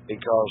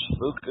because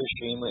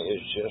Fukushima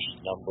is just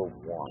number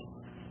one.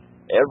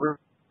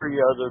 Every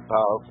other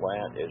power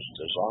plant is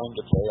designed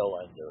to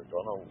fail, and they're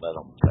going to let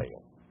them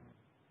fail.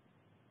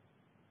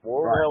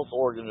 World Health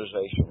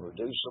Organization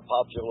reduced the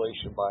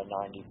population by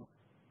 90%.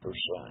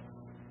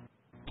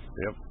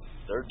 Yep.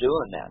 They're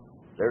doing that.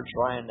 They're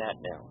trying that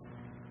now.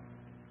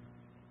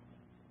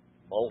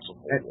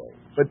 Multiple ways.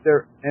 But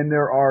there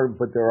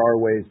are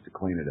ways to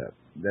clean it up.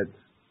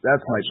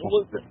 That's my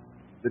point.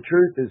 The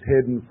truth is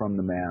hidden from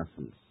the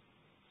masses.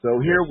 So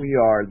here we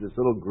are, this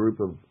little group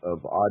of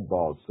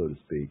oddballs, so to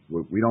speak.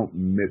 We don't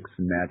mix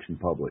and match in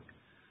public.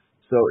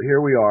 So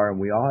here we are, and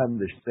we all have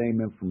the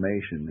same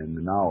information and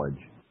the knowledge,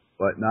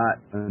 but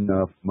not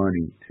enough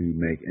money to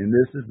make. And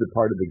this is the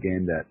part of the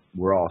game that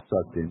we're all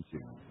sucked into.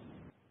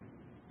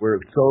 We're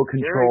so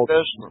controlled.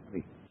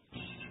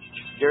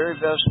 Gary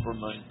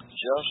Vesperman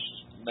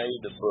just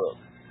made a book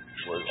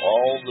with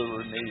all the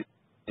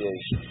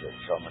remediations that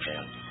are coming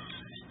in.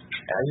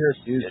 I hear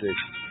music.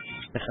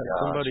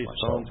 Somebody's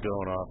phone's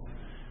going off.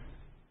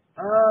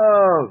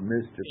 Oh,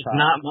 Mr. It's Pop.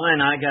 not mine.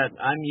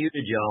 I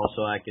muted y'all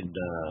so I could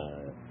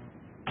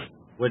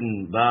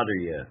wouldn't bother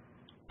you.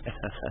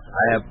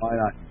 I have mine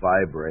on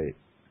vibrate.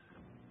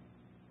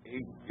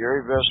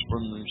 Gary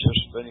Vesperman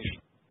just finished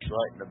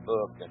writing a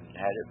book and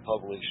had it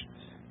published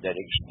that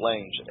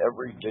explains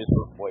every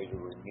different way to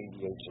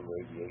remediate the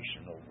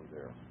radiation over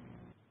there.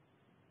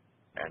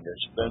 And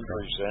it's been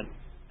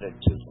presented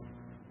to them.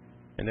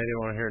 And they didn't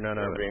want to hear none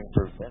of it. Being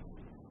presented.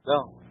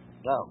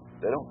 No,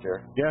 they don't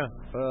care. Yeah,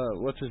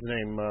 what's his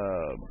name?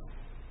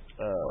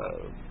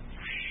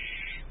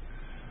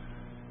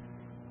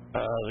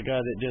 The guy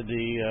that did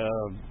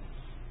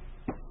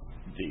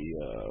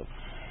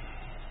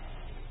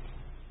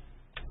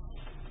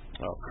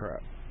oh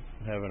crap,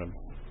 I'm having a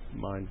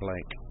mind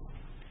blank.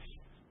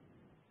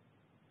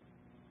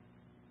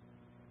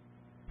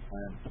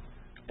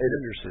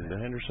 Henderson, the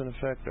Henderson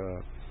effect.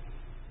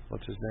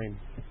 What's his name?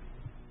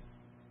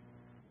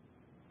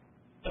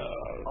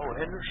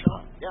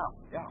 Henderson?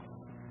 Yeah.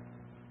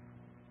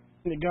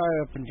 The guy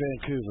up in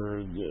Vancouver,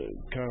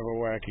 kind of a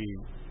wacky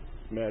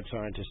mad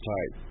scientist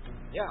type.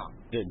 Yeah.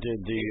 That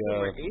did the.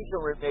 He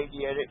can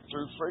remediate it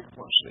through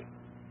frequency.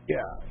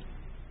 Yeah.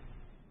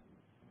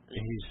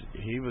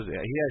 He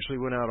actually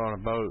went out on a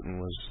boat and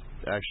was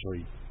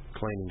actually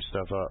cleaning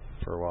stuff up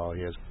for a while.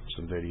 He has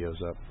some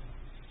videos up.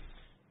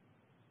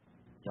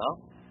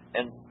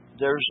 Yeah. And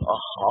there's a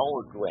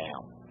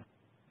hologram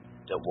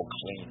that will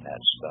clean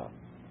that stuff.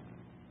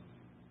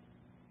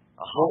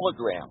 A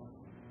hologram.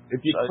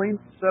 If you clean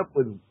this up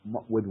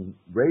with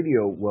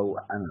radio, well,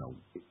 I don't know,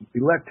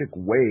 electric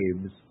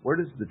waves, where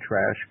does the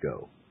trash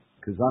go?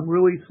 Because I'm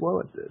really slow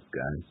at this,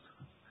 guys.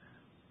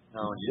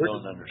 No, you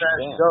don't understand. Where does the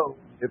trash go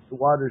if the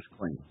water's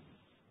clean?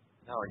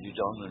 No, you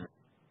don't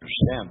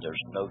understand.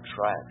 There's no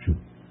trash.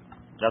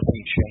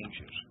 Nothing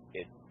changes.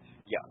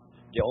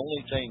 The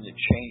only thing that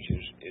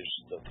changes is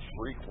the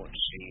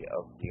frequency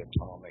of the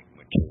atomic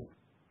material.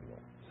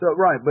 So,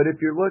 right, but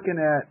if you're looking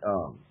at,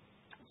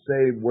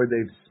 say, where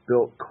they've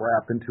spilt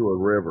crap into a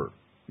river,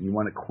 and you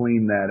want to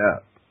clean that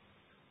up,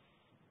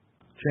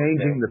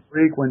 changing the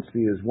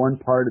frequency is one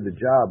part of the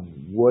job.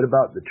 What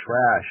about the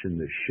trash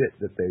and the shit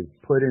that they've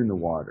put in the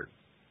water?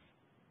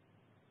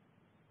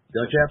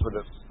 Don't you have put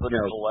a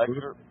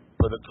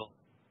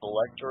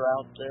collector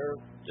out there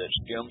that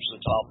skims the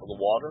top of the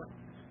water?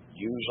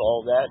 Use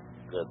all that,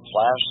 the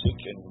plastic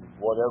and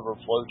whatever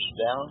floats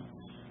down,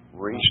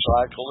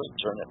 recycle it,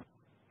 turn it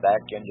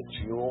back into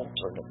fuel,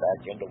 turn it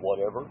back into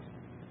whatever,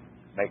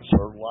 make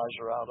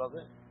fertilizer out of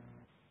it.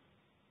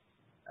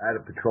 Out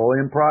of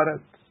petroleum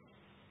products?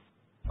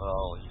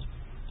 Well,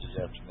 you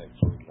have to make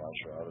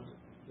fertilizer out of it.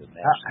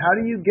 How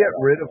do you get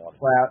rid of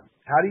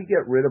How do you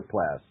get rid of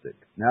plastic?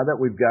 Now that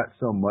we've got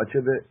so much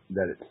of it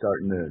that it's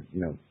starting to,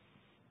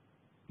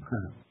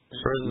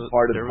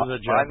 there was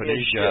a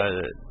Japanese guy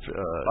that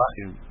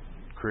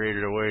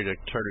created a way to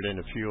turn it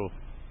into fuel.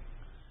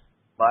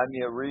 Buy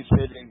me a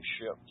refitting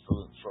ship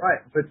from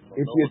right, but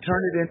if you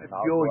turn it into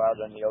fuel, I'll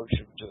go out in the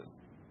ocean too.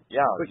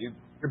 Yeah,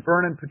 you're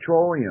burning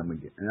petroleum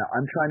again. And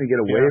I'm trying to get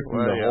away from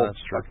the whole.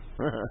 That's true.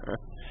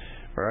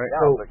 Right.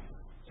 Yeah, so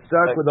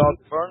stuck with all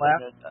the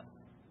plastic.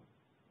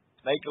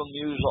 Make them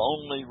use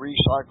only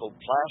recycled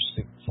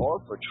plastic for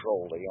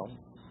petroleum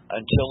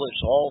until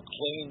it's all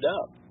cleaned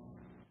up.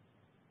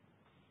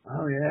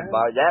 Oh, yeah. And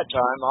by that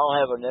time, I'll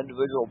have an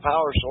individual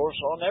power source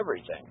on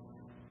everything.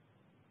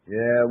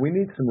 Yeah, we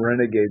need some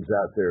renegades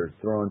out there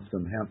throwing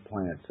some hemp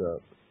plants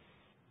up.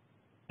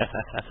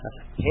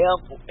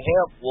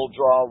 Hemp will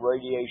draw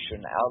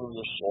radiation out of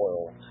the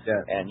soil,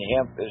 and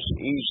hemp is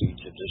easy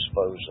to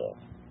dispose of.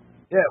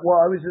 Yeah,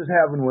 well, I was just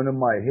having one of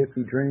my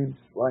hippie dreams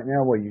right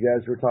now while you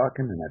guys were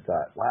talking, and I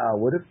thought, wow,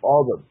 what if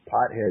all the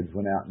potheads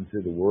went out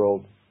into the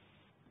world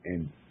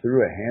and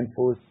threw a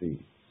handful of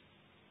seeds?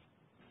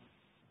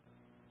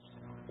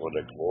 What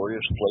a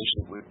glorious place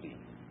it would be.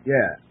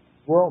 Yeah.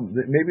 Well,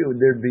 maybe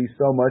there'd be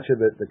so much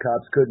of it the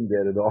cops couldn't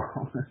get it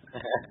all.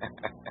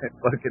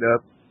 Fuck it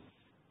up.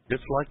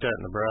 It's like that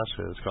in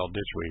Nebraska. It's called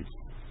ditchweed.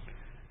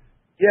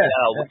 Yeah,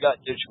 we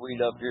got ditchweed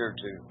up here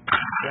too.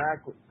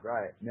 Exactly.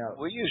 Right. Now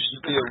we used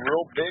to be a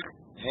real big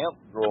hemp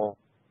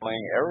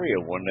growing area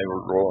when they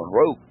were growing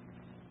rope.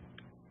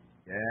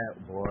 Yeah,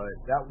 boy.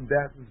 That was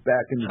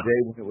back in the day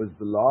when it was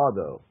the law,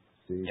 though.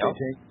 See, they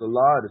changed the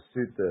law to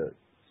suit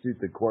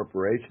the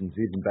corporations,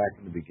 even back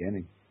in the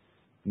beginning.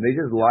 And they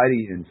just lie to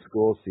you in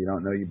school so you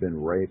don't know you've been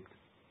raped.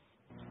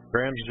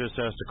 Grams just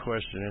asked a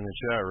question in the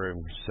chat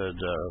room. Said,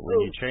 when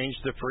you change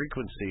the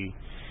frequency,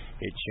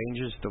 it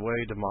changes the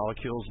way the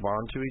molecules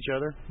bond to each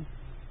other?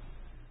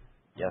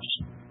 Yes.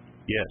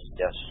 Yes.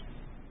 Yes.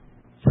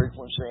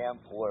 Frequency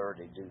and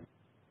polarity do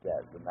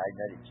that, the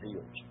magnetic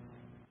fields.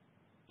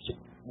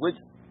 with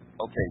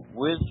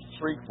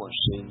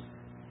frequency,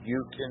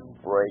 you can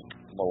break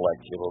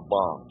molecular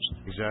bonds.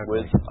 Exactly.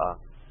 With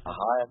a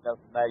high enough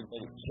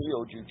magnetic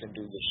field, you can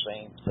do the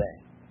same thing.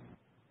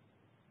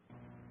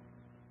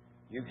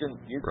 You can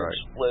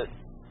split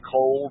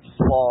cold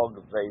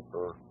fog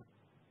vapor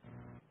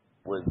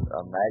with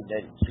a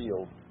magnetic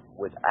field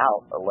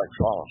without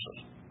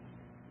electrolysis.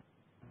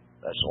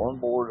 That's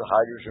onboard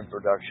hydrogen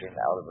production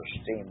out of a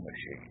steam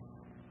machine.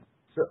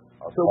 So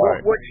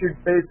what you're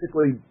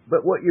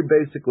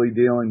basically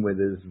dealing with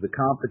is the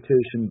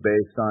competition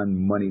based on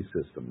money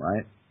system,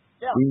 right?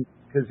 Yeah.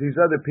 Because these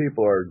other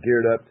people are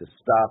geared up to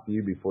stop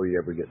you before you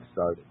ever get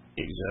started.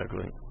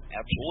 Exactly.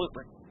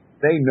 Absolutely.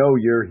 They know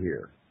you're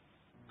here.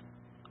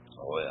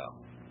 Oh yeah.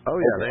 Oh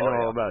yeah, they know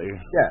all about you.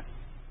 Yeah.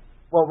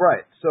 Well,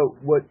 right. So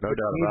what No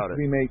doubt needs about to it.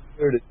 be made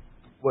clear to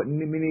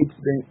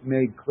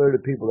made clear to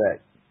people that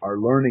are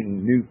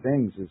learning new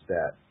things is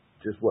that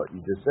just what you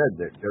just said,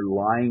 they're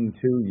lying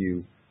to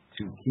you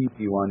to keep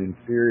you on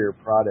inferior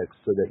products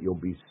so that you'll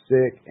be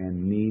sick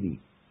and needy.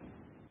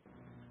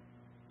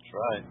 That's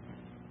right.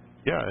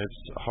 Yeah,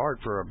 it's hard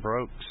for a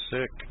broke,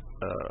 sick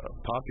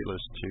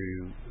populace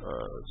to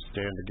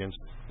stand against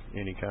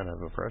any kind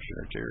of oppression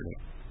or tyranny.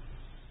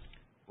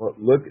 Well,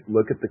 look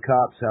at the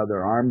cops, how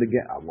they're armed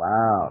again. Oh,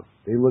 wow,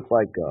 they look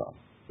like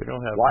We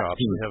don't have SWAT cops.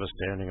 team. We have a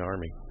standing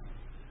army.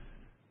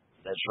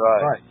 That's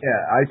right. Right. Yeah,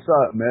 I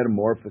saw it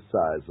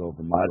metamorphosize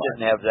over my I life.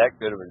 didn't have that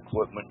good of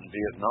equipment in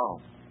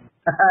Vietnam.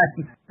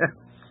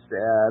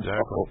 Sad.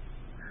 Exactly.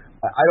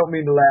 I don't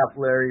mean to laugh,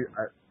 Larry,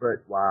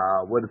 but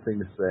wow, what a thing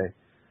to say.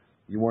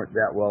 You weren't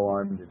that well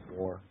armed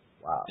before.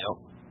 Wow.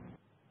 Yep.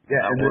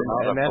 Yeah, And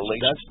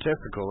that's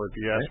typical if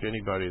you ask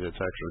anybody that's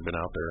actually been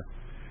out there.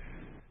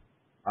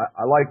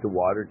 I like the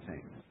water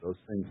tanks. Those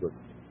things look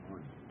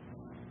fun.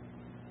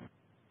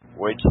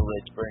 Wait till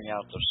they bring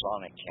out the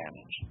sonic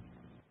cannons.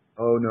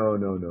 Oh no.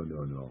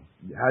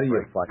 How do you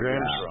fight Graham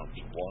that? Drums,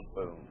 one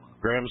boom.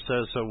 Graham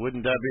says, so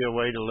wouldn't that be a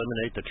way to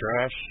eliminate the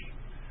trash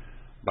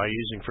by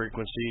using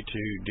frequency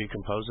to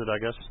decompose it, I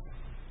guess?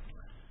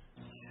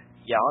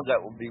 Yeah,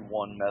 that would be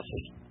one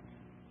method.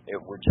 It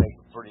would take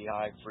pretty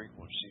high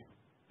frequency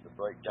to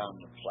break down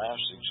the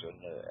plastics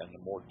and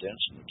the more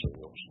dense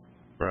materials.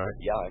 Right.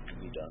 Yeah, it can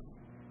be done.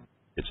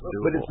 It's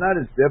doable. But it's not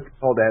as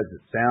difficult as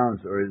it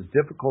sounds, or as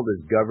difficult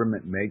as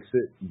government makes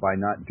it by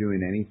not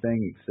doing anything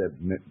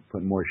except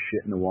putting more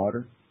shit in the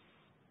water.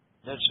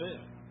 That's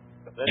it.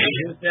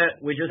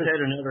 We just had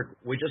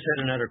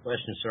another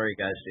question. Sorry,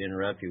 guys, to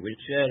interrupt you. We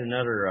just had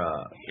another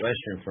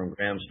question from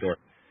Graham's Dork.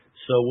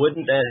 So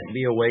wouldn't that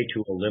be a way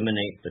to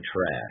eliminate the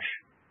trash?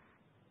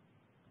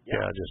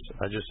 Yeah,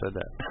 I just said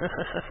that.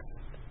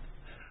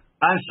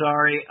 I'm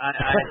sorry.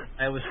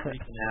 I was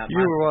freaking out. You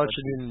were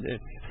watching.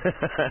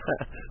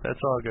 That's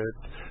all good.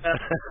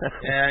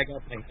 Yeah,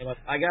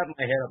 I got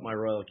my head up my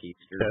royal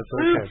keister. That's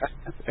okay.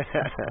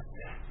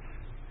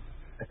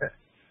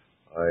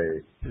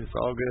 It's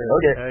all good.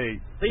 Okay.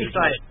 Hey,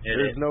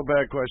 There's no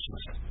bad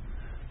questions.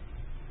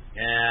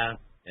 Yeah,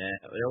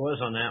 there was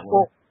on that one.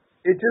 Well,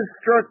 it just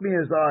struck me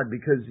as odd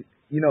because,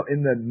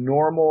 in the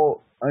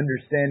normal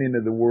understanding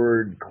of the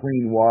word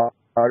clean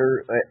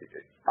water,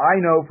 I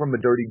know from a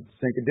dirty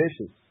sink of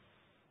dishes,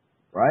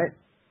 right?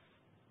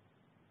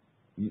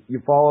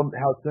 You follow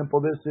how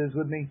simple this is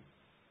with me?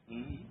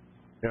 Mm-hmm.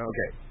 Yeah.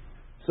 Okay.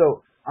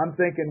 So I'm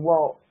thinking,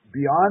 well,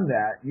 beyond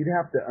that, you'd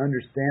have to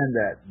understand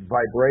that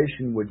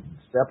vibration would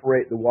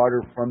separate the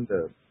water from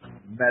the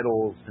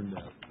metals and the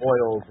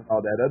oils and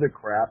all that other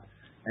crap,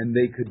 and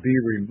they could be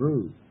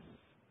removed.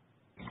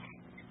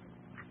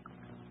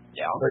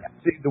 Yeah. But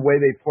see, the way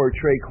they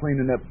portray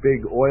cleaning up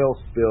big oil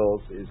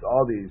spills is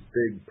all these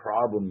big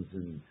problems,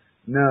 and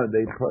no,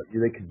 they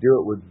could do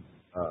it with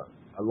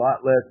a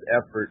lot less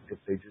effort if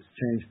they just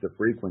changed the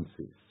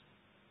frequencies.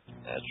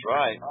 That's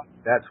right.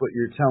 That's what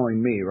you're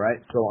telling me,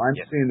 right? So I'm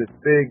seeing this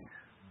big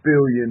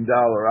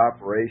billion-dollar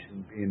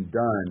operation being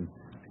done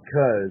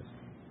because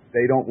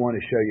they don't want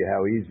to show you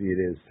how easy it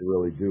is to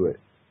really do it.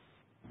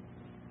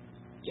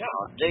 Yeah,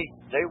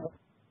 they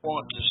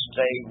want to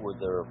stay with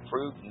their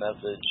approved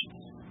methods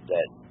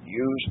that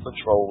use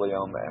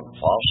petroleum and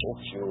fossil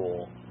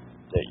fuel,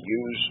 that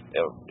use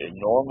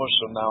enormous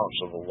amounts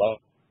of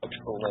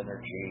electrical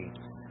energy,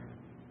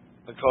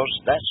 because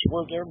that's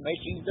where they're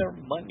making their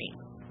money.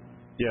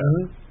 Yeah.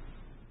 Mm-hmm.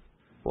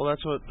 Well,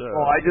 that's what.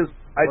 I just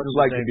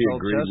like to be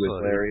agreed Tesla,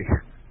 with, Larry.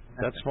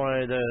 That's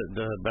why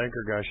the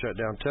banker guy shut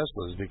down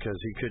Teslas, because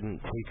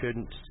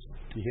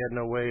he had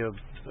no way of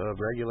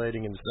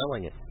regulating and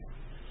selling it.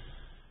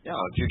 Yeah,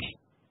 if you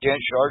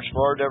can't charge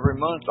for it every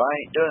month, I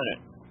ain't doing it.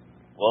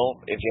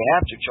 Well, if you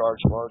have to charge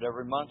for it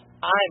every month,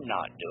 I'm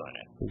not doing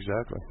it.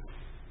 Exactly.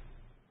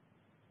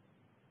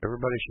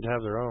 Everybody should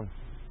have their own.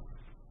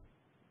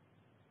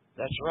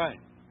 That's right.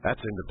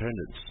 That's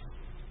independence.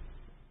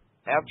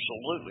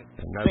 Absolutely.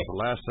 And that's the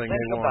last thing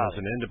they want is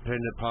an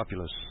independent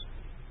populace.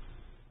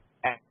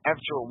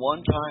 After a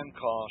one-time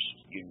cost,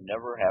 you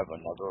never have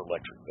another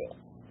electric bill.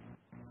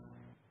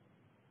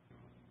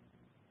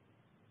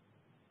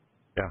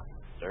 Yeah.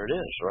 There it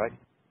is, right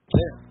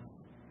there.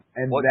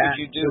 And what could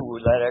you do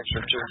with that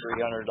extra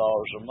 $200-300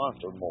 a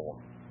month or more?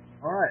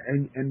 All right,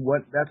 and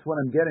that's what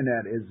I'm getting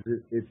at is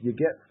that if you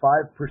get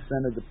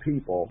 5% of the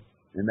people,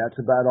 and that's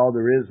about all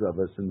there is of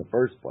us in the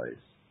first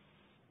place,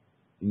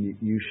 and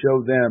you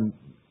show them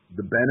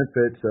the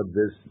benefits of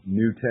this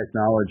new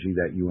technology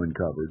that you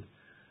uncovered,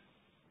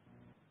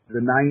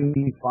 the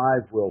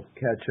 95 will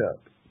catch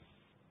up.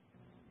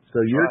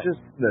 So you're just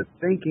in the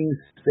thinking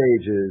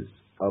stages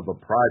of a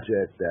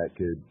project that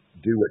could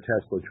do what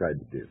Tesla tried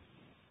to do.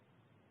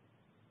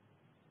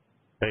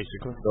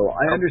 Basically. So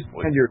I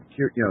understand you're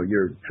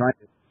trying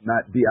to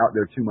not be out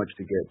there too much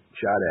to get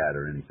shot at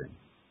or anything.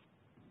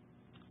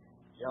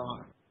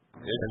 Yeah.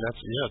 And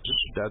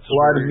that's a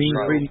lot of mean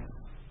reading.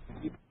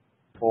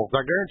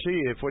 I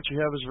guarantee you, if what you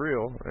have is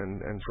real,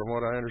 and from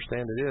what I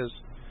understand it is,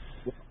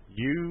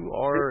 you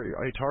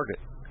are a target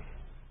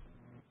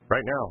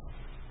right now.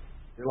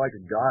 You're like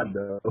a god,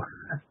 though.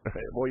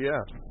 Well,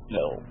 yeah.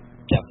 No,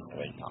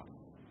 definitely not.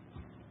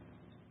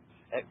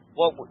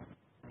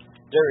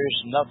 There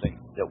is nothing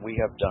that we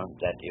have done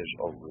that is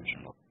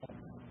original.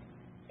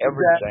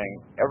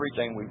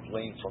 Everything we've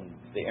gleaned from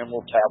the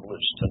Emerald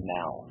Tablets to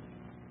now,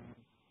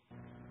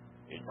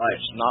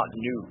 it's not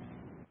new.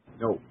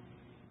 No.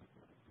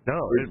 No,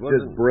 it's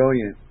just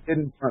brilliant.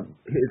 Hidden from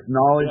his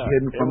knowledge,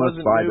 hidden from us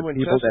by the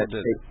people that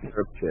take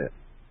care of shit.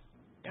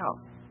 Yeah.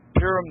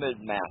 Pyramid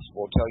math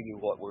will tell you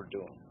what we're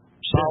doing.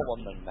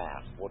 Solomon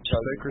math will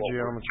tell you what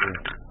geometry.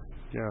 We're doing.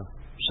 Yeah.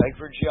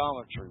 Sacred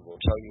geometry will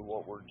tell you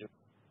what we're doing.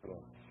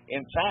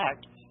 In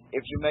fact,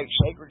 if you make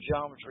sacred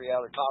geometry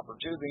out of copper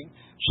tubing,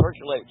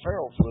 circulate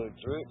ferro fluid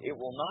through it, it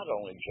will not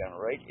only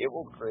generate, it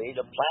will create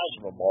a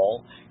plasma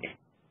ball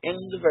in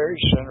the very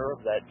center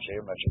of that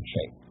geometric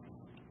shape.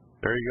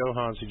 There you go,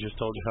 Hans. He just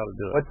told you how to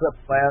do it. What's a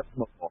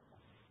plasma ball?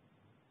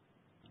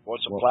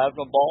 What's a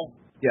plasma ball?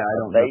 Yeah, I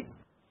don't know.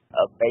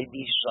 A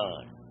baby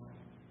sun.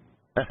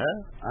 A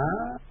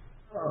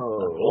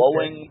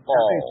glowing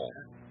ball.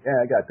 Yeah,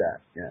 I got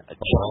that. Yeah. A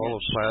ball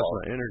of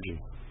plasma energy.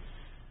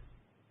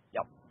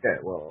 Yep. Okay,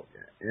 well,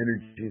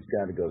 energy's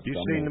got to go somewhere.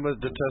 You've seen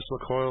the Tesla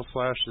coil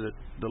flash,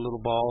 the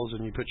little balls,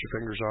 and you put your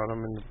fingers on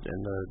them,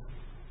 and the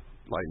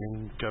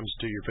lightning comes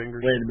to your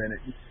fingers? Wait a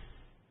minute.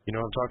 You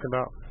know what I'm talking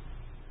about?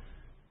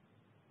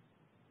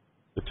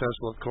 The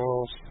Tesla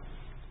coils?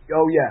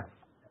 Oh, yeah.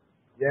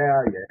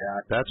 Yeah.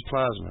 That's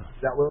plasma.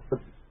 That was...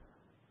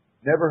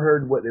 Never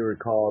heard what they were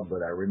called,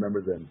 but I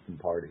remember them from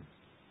parties.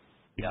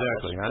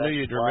 Exactly. I knew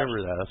you'd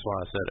remember that. That's why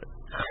I said it.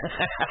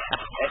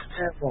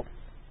 Well,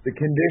 the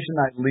condition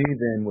I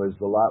leave in was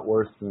a lot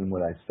worse than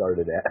what I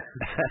started at.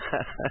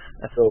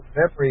 So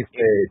memory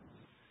fades.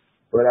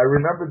 But I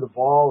remember the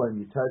ball, and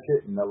you touch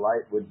it, and the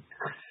light would...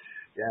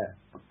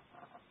 Yeah.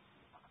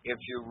 If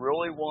you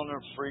really want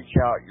to freak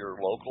out your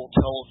local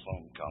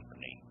telephone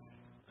company,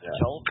 the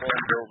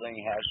telephone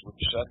building has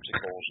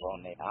receptacles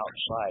on the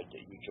outside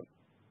that you can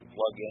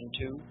plug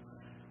into.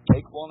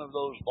 Take one of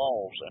those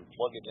balls and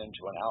plug it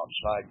into an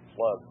outside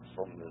plug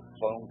from the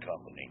phone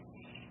company.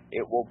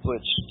 It will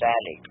put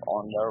static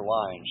on their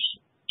lines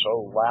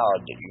so loud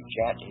that you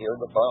can't hear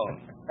the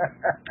phone.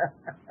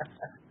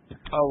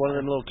 Oh, one of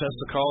them little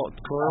Tesla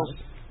coils?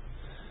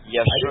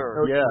 Yes,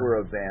 sir. You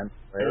were a van.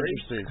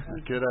 Interesting.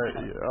 Good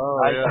idea.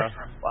 Oh, yeah.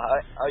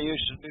 I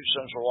used to do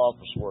central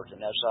office work, and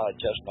that's how I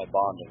test my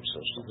bonding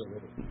system.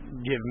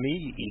 Give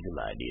me evil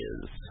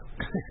ideas.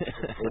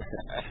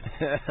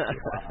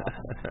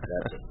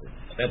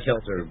 That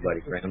tells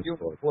everybody, Graham. You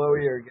and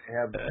Chloe are going to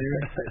have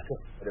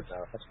huge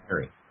about. That's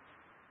scary.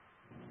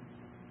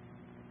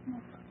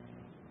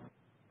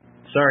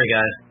 Sorry,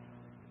 guys.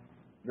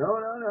 No.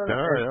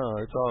 No,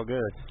 it's all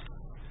good.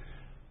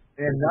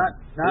 And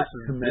not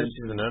to mention, this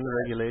is an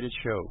unregulated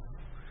show.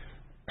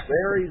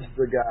 Larry's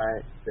the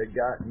guy that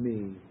got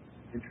me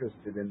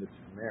interested in the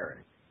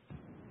turmeric.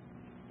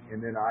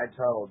 And then I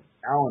told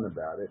Alan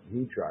about it, and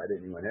he tried it,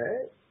 and he went,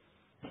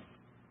 hey.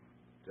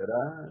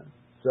 Ta-da.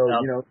 So,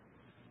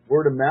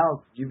 word of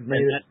mouth, you've made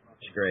it.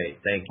 That's great.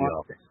 Thank you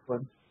all.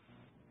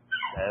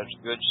 That's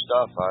good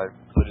stuff. I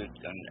put it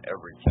in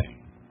everything.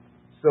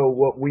 So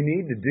what we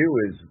need to do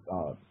is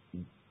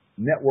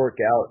network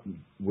out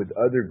with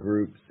other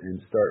groups and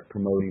start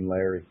promoting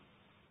Larry.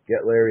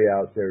 Get Larry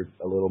out there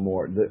a little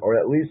more, or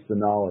at least the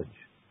knowledge.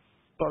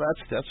 Well,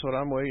 that's what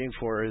I'm waiting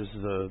for is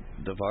the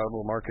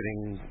viable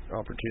marketing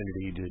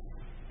opportunity to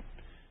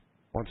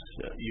once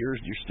you're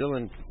still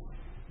in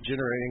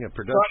generating a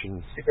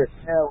production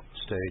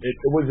stage.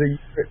 It was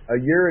a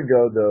year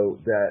ago though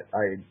that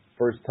I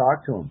first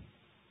talked to him.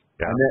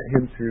 Yeah. I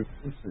met him through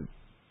Vincent.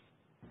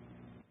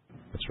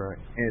 That's right.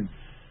 And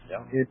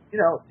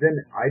then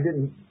I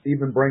didn't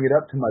even bring it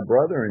up to my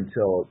brother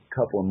until a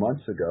couple of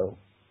months ago.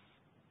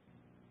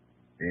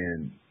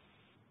 And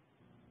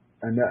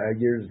a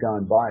year's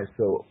gone by,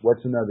 so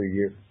what's another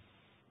year?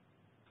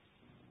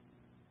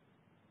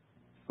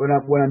 But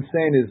what I'm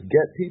saying is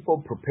get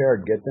people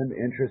prepared, get them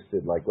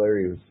interested, like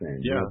Larry was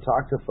saying. Yeah.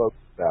 Talk to folks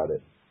about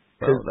it.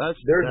 Well, that's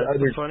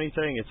the funny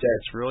thing.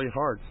 It's really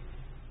hard.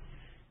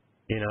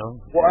 You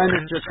know, well,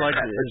 it's just like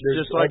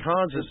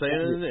Hans is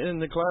saying in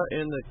the classroom,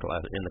 in the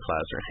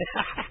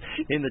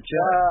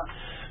chat.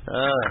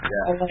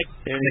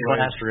 In the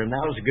classroom,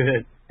 that was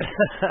good.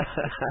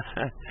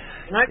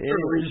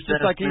 Anyway, it's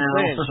just like he's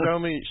saying,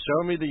 show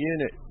me the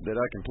unit that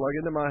I can plug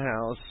into my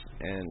house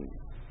and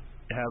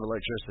have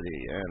electricity,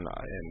 and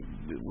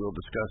we'll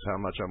discuss how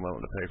much I'm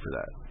willing to pay for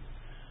that.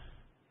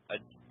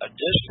 A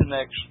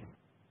disconnect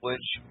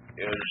switch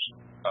is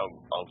a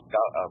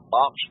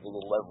box with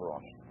a lever on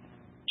it.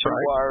 Two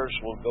wires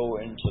will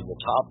go into the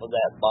top of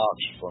that box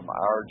from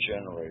our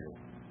generator.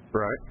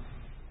 Right.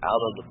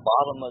 Out of the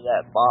bottom of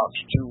that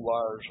box, 2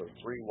 wires or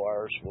 3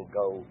 wires will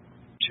go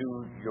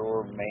to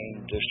your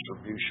main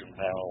distribution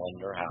panel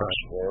in your house,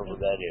 wherever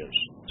that is.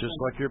 Just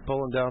like you're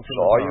pulling down from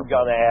so all you've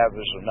got to have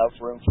is enough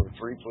room for a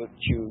 3-foot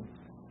tube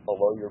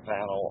below your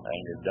panel, and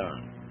you're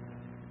done.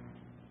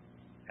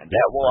 And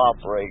that will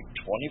operate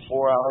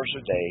 24 hours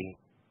a day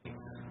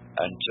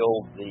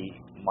until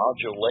the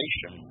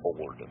modulation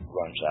board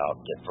runs out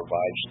that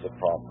provides the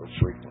proper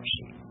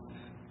frequency.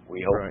 We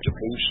hope to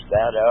boost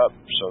that up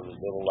so that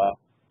it'll last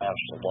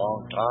a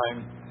long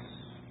time,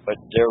 but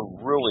they're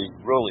really,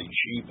 really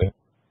cheap.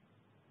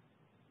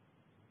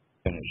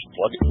 And it's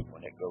plugged.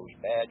 When it goes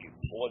bad, you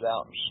pull it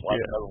out and slide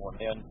another one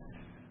in,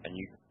 and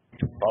you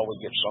can probably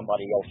get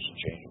somebody else to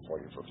change it for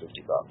you for $50.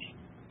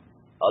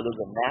 Other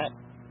than that,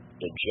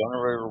 the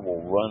generator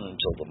will run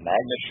until the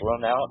magnets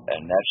run out,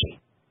 and that's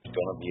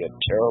going to be a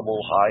terrible,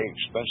 high,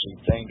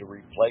 expensive thing to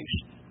replace.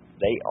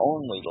 They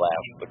only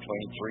last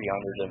between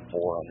 300 and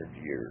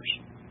 400 years.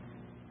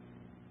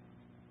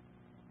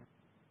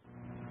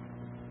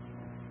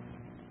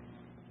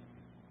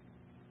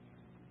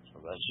 So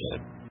that's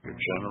it. Your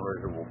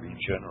generator will be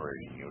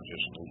generating. You'll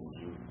just need a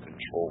new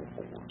control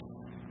board.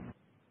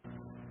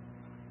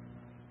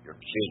 Your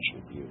kids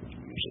will be able to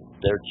use it.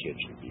 Their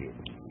kids will be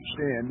able to use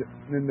it. And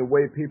then the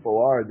way people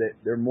are,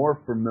 they're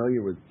more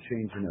familiar with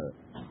changing a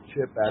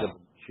chip out of a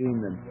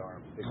machine than they are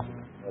fixing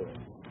it.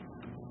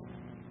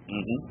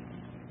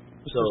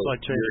 It's just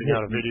like changing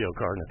out a video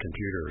card in a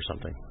computer or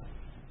something.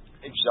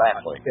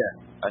 Exactly.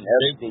 Yeah. An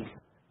SD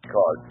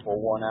card. Pull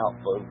one out,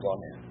 plug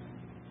one in.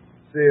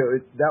 See,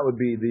 that would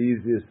be the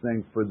easiest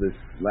thing for this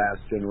last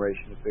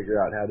generation to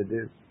figure out how to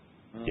do.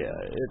 Yeah,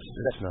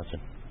 it's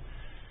nothing.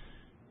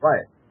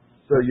 Right.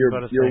 So you're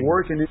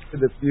working into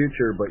the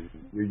future, but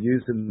you're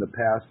using the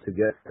past to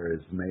get there.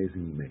 Is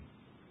amazing to me.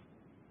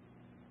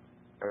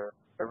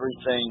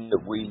 Everything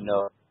that we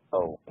know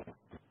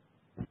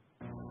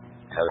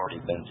has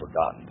already been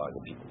forgotten by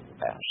the people of the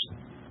past.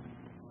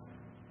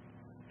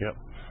 Yep.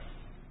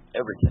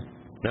 Everything.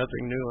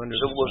 Nothing new under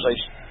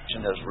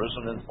civilization has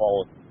risen and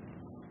fallen.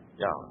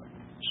 Yeah.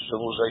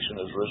 Civilization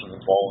has risen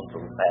and fallen for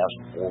the past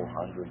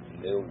 400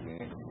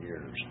 million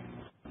years.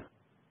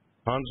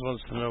 Hans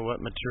wants to know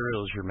what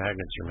materials your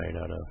magnets are made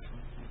out of.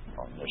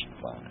 On this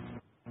planet.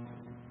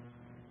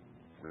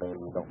 We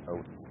don't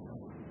know.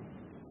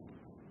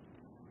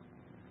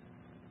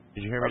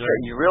 Did you hear me? Okay,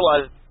 you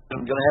realize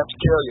I'm going to have to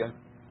kill you.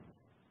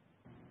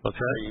 What's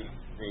that?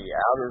 The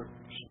outer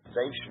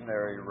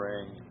stationary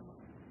ring,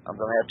 I'm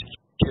going to have to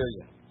kill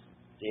you.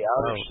 The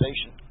outer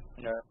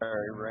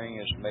stationary ring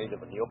is made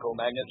of neodymium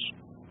magnets,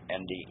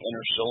 and the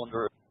inner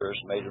cylinder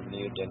is made of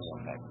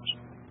neodymium magnets.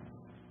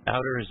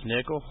 Outer is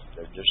nickel?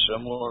 They're just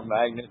similar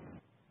magnet.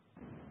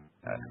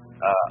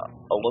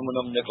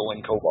 Aluminum, nickel,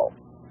 and cobalt.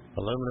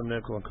 Aluminum,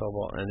 nickel, and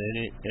cobalt. And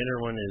the inner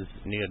one is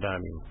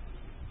neodymium.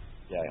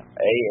 Yeah.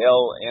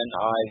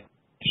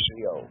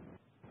 ALNICO.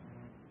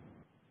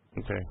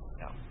 Okay.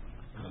 Yeah.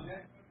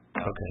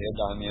 Okay.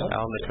 Neodymium.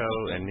 Alnico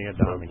and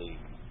neodymium.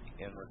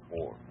 Inner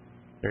core.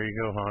 There you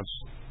go, Hans.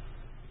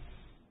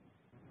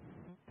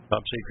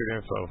 Top secret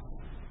info.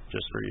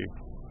 Just for you.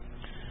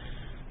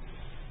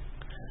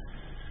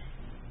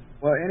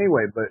 Well,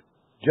 anyway, but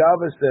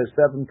Java says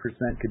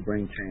 7% could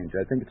bring change.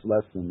 I think it's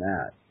less than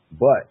that.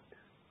 But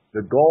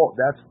the goal,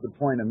 that's the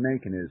point I'm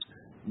making, is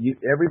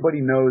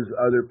everybody knows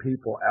other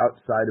people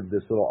outside of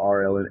this little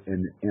RL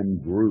and M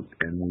group,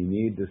 and we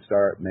need to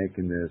start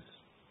making this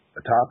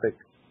a topic.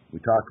 We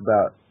talk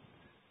about,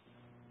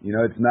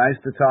 it's nice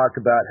to talk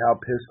about how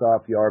pissed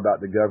off you are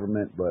about the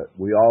government, but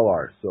we all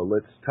are. So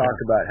let's talk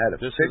about how to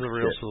fix it. This is a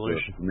real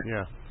solution.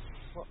 Yeah.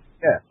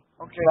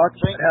 Okay. Talk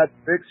about how to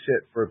fix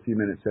shit for a few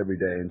minutes every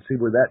day and see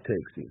where that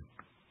takes you.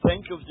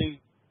 Think of these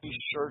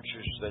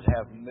churches that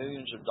have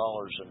millions of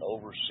dollars in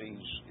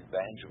overseas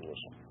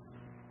evangelism.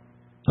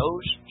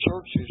 Those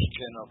churches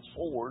can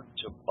afford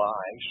to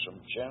buy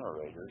some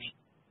generators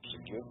to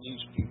give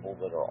these people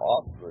that are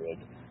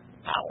off-grid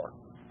power.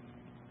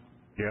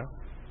 Yeah.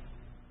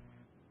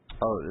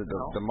 Oh,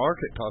 the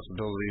market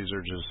possibilities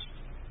are just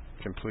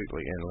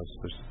completely endless.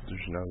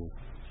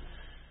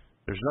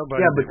 There's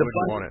nobody that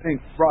wouldn't want it.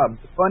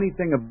 Rob, the funny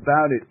thing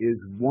about it is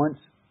once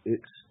it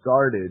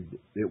started,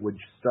 it would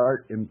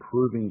start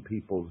improving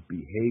people's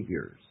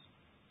behaviors.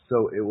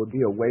 So it would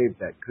be a wave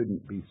that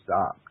couldn't be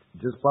stopped.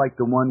 Just like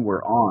the one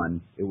we're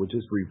on, it would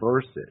just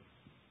reverse it.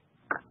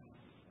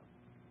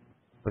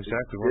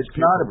 Exactly. Once it's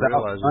people not about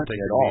realize that they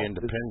can be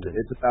independent.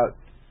 It's about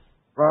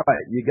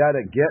Right. You got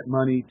to get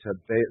money to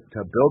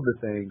build the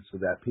thing so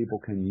that people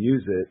can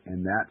use it,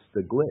 and that's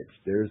the glitch.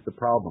 There's the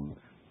problem.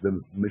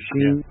 The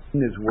machine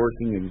is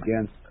working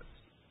against us.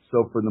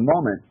 So for the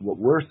moment, what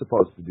we're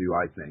supposed to do,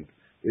 I think,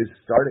 is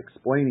start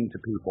explaining to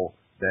people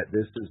that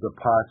this is a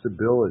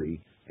possibility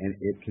and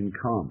it can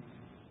come.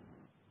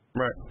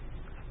 Right.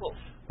 Well,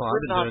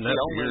 I've been doing that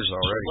for years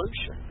already.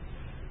 Solution.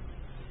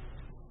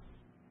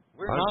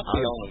 We're not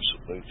the only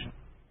solution.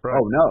 Right.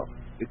 Oh, no.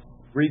 It's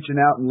reaching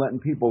out and letting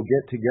people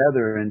get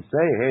together and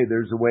say, hey,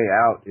 there's a way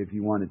out if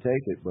you want to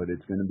take it, but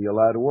it's going to be a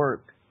lot of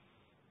work.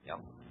 Yeah.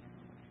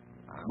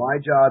 My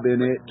job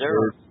in it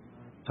is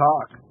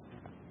talk.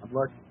 I'm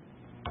lucky.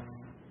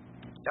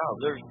 Yeah,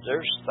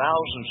 there's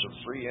thousands of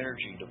free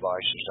energy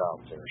devices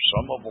out there.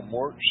 Some of them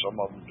work, some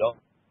of them don't.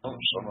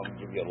 Some of them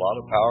give you a lot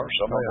of power,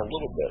 some of them a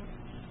little bit.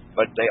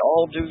 But they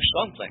all do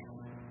something.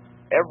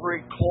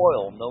 Every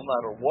coil, no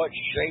matter what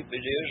shape it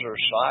is or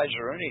size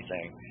or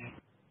anything,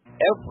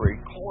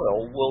 every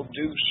coil will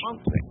do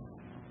something.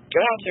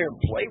 Get out there and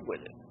play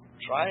with it.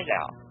 Try it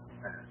out.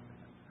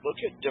 Look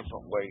at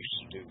different ways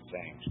to do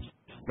things.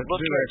 But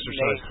Look do at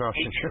exercise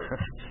caution.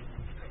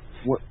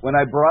 When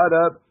I brought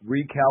up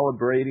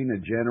recalibrating a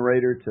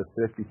generator to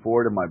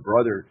 54 to my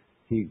brother,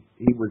 he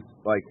was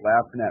like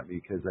laughing at me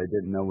because I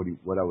didn't know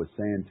what I was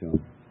saying to him.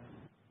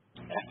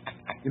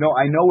 You know,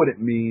 I know what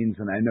it means,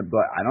 but I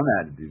don't know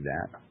how to do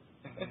that.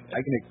 I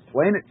can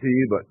explain it to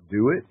you, but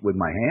do it with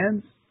my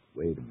hands?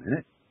 Wait a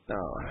minute.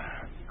 No.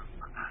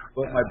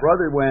 But my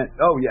brother went,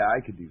 oh yeah,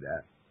 I could do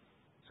that.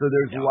 So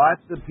there's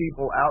lots of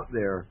people out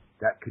there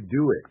that could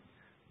do it,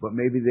 but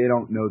maybe they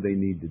don't know they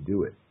need to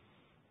do it.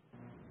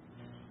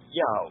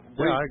 Yeah,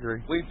 I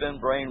agree. We've been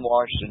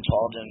brainwashed and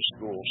taught in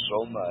school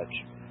so much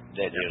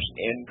that is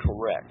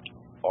incorrect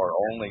or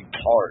only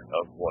part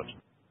of what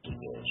it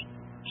is.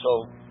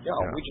 So,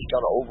 we just got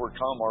to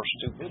overcome our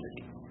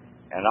stupidity.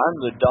 And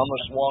I'm the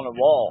dumbest one of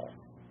all.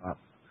 I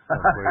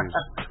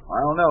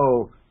don't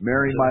know.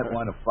 Mary might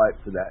want to fight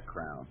for that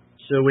crown.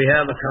 So we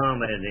have a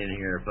comment in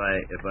here, if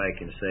I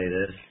can say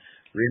this.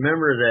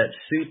 Remember that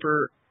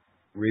super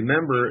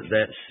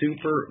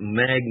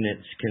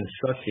magnets can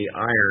suck the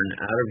iron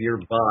out of your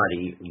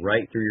body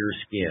right through your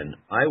skin.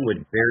 I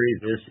would bury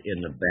this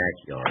in the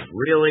backyard.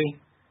 Really?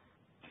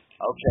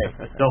 Okay.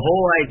 The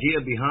whole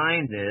idea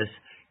behind this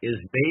is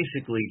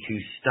basically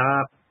to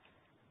stop.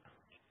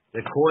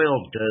 The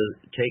coil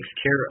takes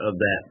care of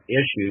that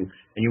issue,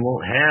 and you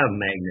won't have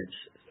magnets,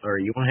 or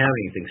you won't have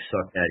anything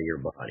sucked out of your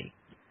body.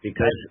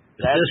 Because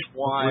that's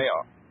why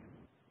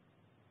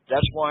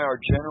our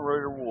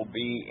generator will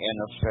be in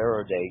a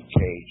Faraday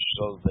cage,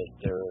 so that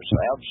there is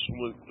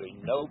absolutely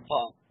no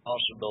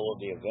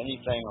possibility of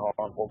anything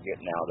harmful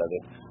getting out of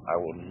it. I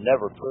will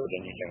never put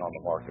anything on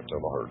the market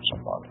that will hurt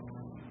somebody.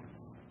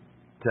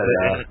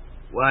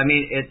 Well, I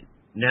mean,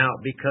 now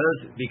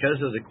because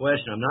of the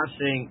question, I'm not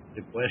saying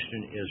the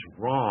question is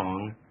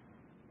wrong.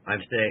 I'm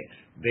saying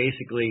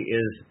basically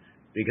is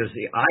because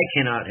I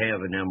cannot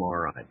have an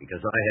MRI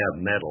because I have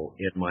metal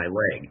in my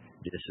leg.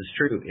 This is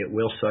true. It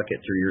will suck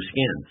it through your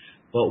skin.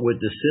 But with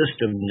the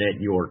system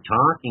that you're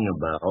talking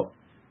about,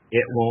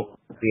 it won't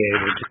be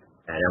able to.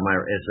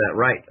 Is that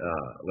right,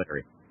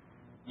 Larry?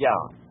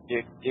 Yeah.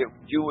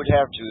 You would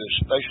have to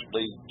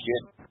especially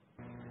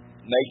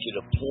make it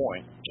a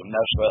point to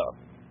mess up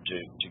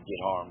to get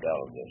harmed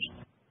out of this.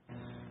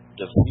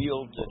 The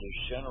field that is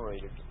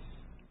generated.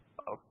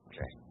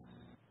 Okay.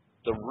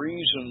 The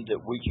reason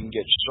that we can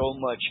get so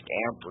much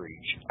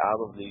amperage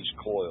out of these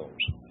coils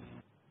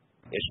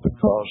is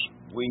because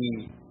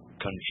we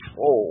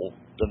control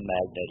the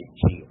magnetic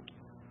field.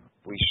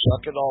 We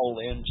suck it all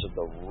into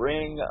the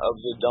ring of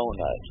the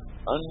donut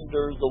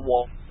under the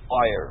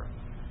wire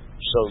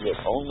so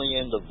that only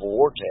in the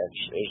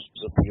vortex is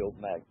the field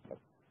magnet.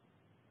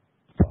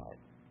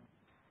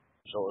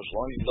 So as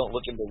long as you don't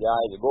look into the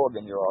eye of the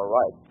Gorgon, you're all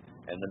right.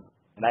 And the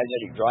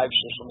magnetic drive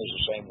system is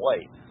the same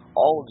way.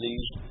 All of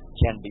these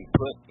can be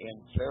put in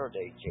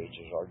Faraday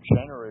cages. Our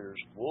generators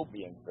will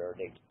be in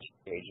Faraday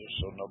cages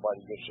so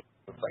nobody gets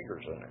their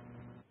fingers in it.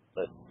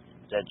 But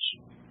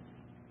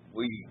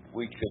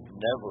we could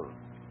never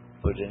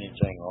put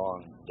anything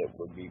on that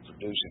would be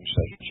producing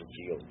such a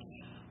field.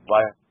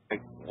 Like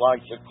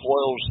the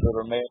coils that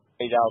are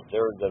made out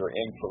there that are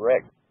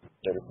incorrect,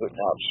 that are putting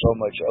out so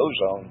much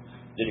ozone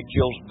that it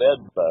kills bed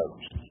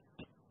bugs.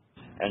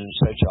 And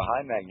such a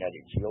high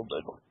magnetic field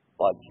that,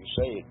 like you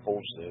say, it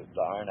pulls the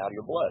iron out of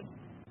your blood.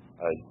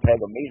 Peg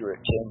a meter at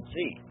 10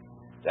 feet.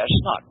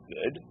 That's not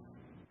good.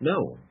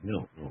 No,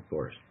 of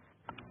course.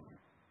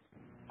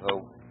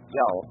 So,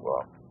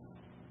 well,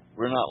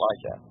 we're not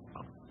like that.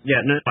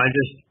 Yeah, no, I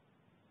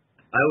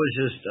was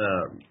just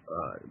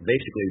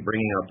basically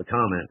bringing out the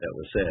comment that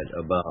was said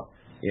about,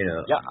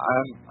 Yeah,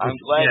 I'm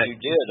glad you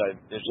did.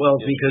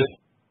 Because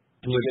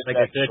like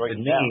I said,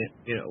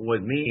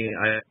 with me,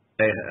 I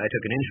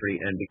took an injury,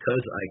 and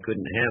because I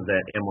couldn't have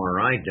that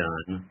MRI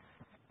done,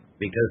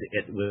 because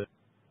it would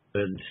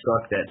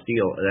suck that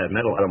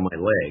metal out of my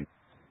leg,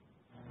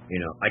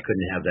 I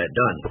couldn't have that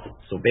done.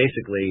 So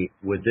basically,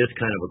 with this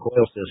kind of a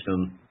coil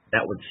system,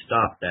 that would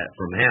stop that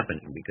from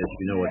happening because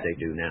you know what they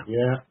do now.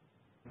 Yeah.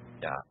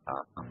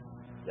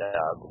 Yeah,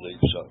 I believe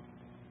so.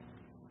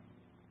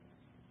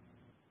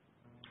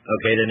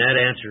 Okay, then that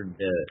answered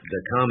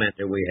the comment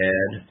that we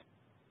had.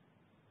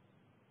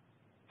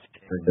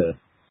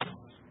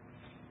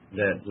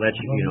 That let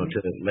you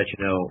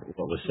know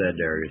what was said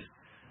there.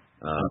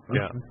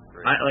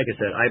 Like I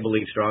said, I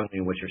believe strongly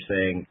in what you're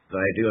saying. But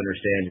I do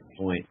understand your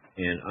point,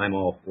 and I'm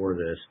all for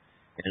this.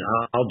 And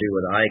I'll do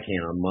what I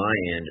can on my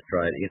end to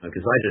try to,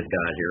 because I just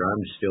got here.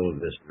 I'm still a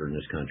visitor in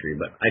this country,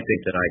 but I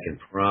think that I can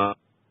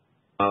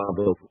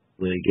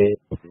probably get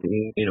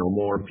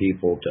more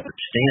people to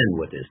understand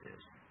what this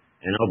is,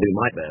 and I'll do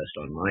my best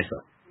on my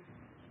side.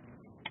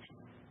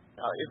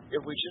 Now,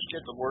 if we just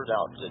get the word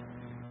out that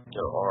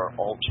there are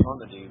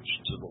alternatives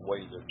to the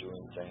way they're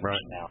doing things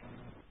now,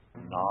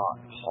 not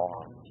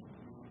harm.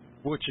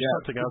 Which is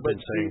something I've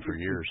been saying for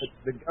years.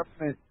 The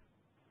government.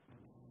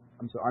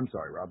 I'm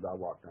sorry, Rob. I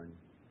walked on you.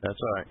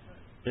 That's all right.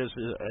 I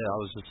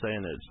was just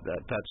saying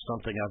that's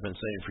something I've been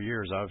saying for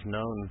years. I've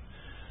known.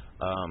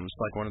 It's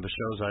like one of the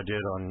shows I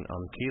did on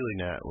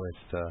KeelyNet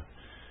with the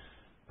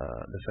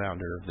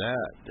founder of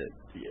that.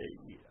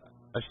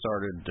 I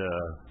started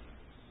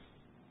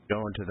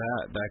going to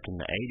that back in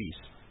the 80s,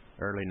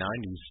 early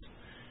 90s,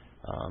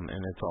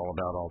 and it's all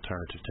about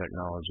alternative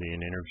technology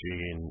and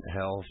energy and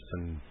health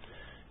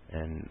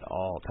and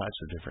all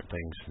types of different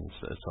things. And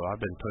so I've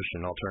been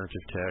pushing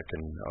alternative tech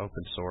and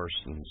open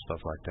source and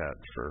stuff like that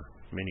for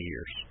many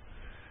years.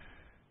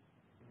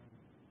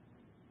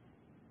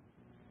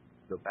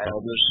 Back in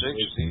the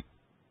 60s,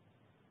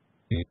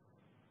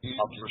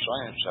 Popular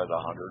Science had a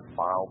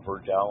 100-mile per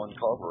gallon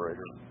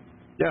carburetor.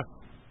 Yeah.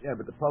 Yeah,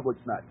 but the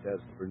public's not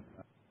desperate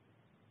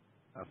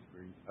enough for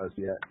us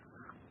yet.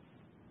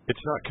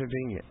 It's not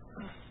convenient.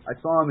 I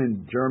saw him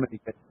in Germany.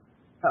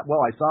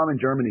 I saw him in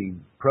Germany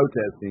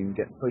protesting,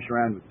 getting pushed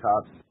around with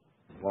cops,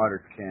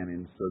 water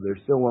cannons. So they're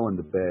still willing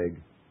to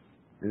beg,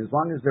 and as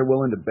long as they're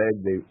willing to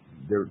beg,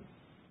 they're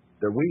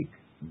weak.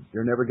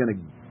 They're never going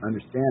to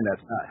understand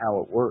that's not how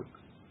it works.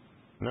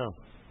 No.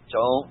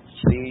 Don't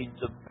feed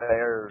the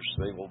bears;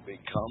 they will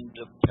become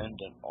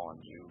dependent on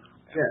you.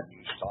 And when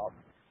you stop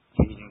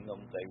feeding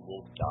them, they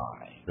will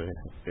die.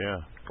 Yeah,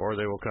 or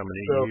they will come and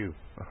eat you.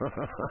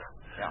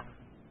 Yeah.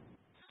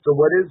 So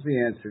what is the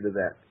answer to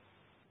that?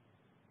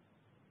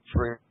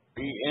 Free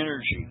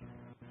energy,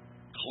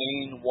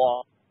 clean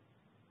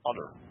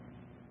water,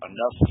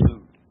 enough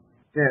food.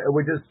 Yeah, it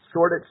would just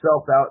sort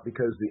itself out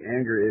because the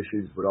anger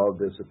issues would all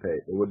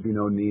dissipate. There would be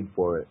no need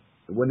for it.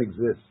 It wouldn't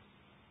exist.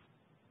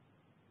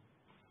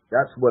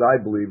 That's what I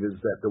believe,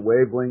 is that the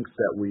wavelengths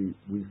that we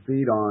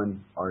feed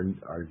on are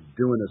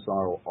doing us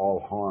all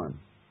harm.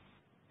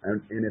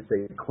 And if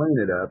they clean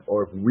it up,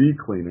 or if we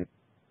clean it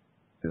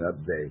up,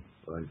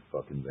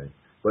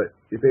 but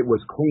if it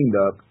was cleaned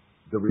up,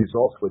 the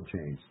results would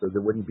change. So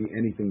there wouldn't be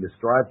anything to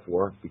strive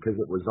for because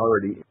it was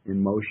already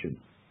in motion.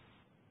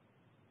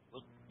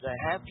 Well, the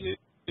happiest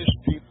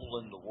people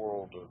in the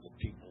world are the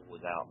people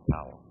without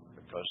power,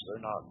 because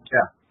they're not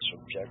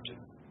subjected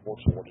to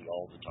 440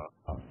 all the time.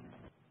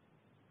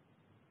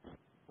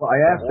 Well, I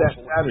asked that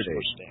Saturday.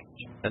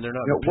 And they're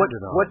not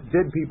what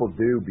did people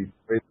do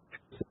before?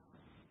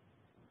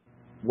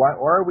 Why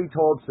are we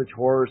told such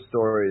horror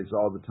stories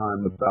all the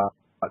time about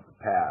the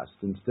past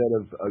instead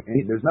of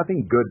there's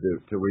nothing good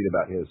to read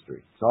about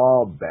history. It's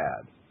all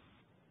bad.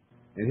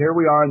 And here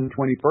we are in the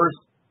 21st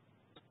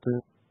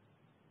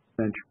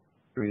century,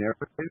 and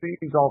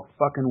everything's all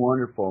fucking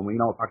wonderful, and we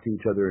can all talk to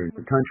each other in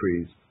different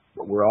countries,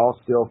 but we're all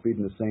still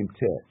feeding the same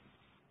tit.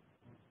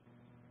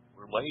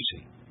 We're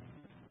lazy.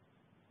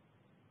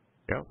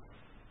 Yep.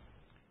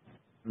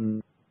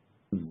 We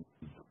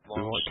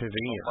want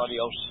convenience. Somebody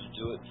else to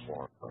do it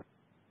for us.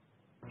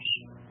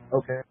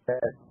 Okay.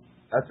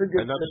 That's a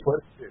good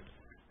put it.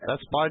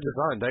 That's by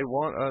design. They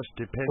want us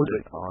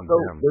dependent on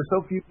them. There's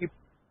so few people.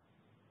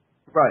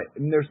 Right.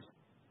 And there's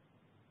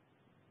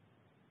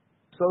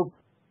so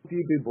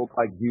few people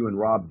like you and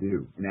Rob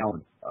do, and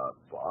Alan.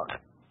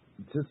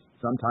 Just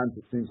sometimes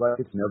it seems like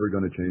it's never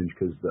going to change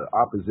because the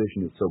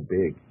opposition is so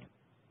big.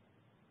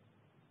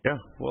 Yeah,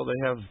 well, they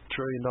have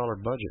trillion-dollar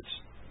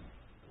budgets.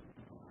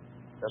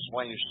 That's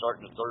why you start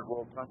in a third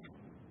world country.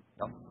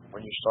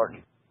 When you start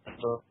in a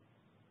third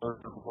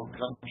world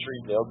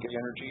country, they'll get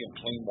energy and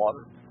clean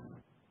water.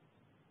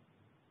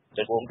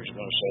 That world's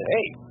going to say,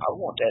 "Hey, I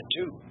want that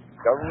too."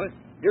 Government,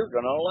 you're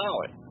going to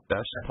allow it.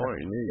 That's the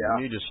point. You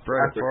need to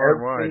spread it far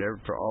and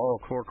wide for all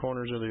four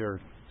corners of the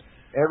earth.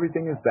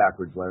 Everything is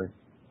backwards, Larry.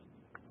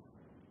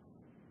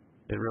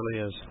 It really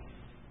is.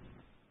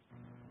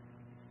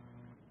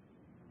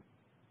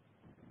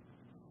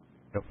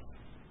 Yep.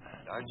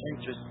 I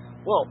think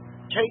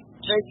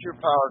take your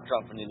power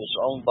company that's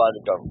owned by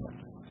the government.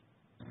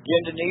 The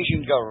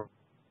Indonesian government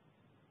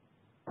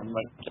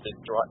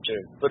to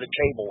put a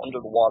cable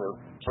under the water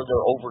for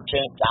their over 10,000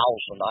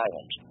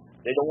 islands.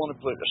 They don't want to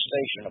put a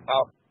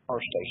power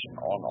station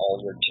on all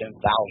their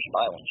 10,000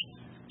 islands.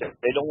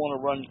 They don't want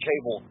to run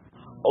cable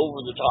over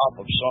the top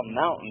of some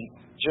mountain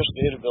just to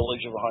hit a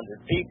village of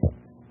 100 people.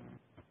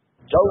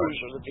 Those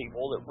are the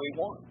people that we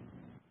want.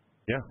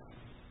 Yeah.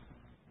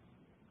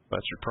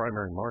 That's your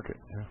primary market.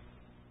 Yeah.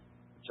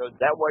 So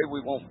that way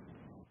we won't.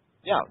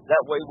 Yeah,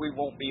 that way we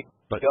won't be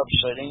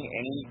upsetting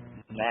any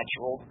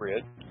natural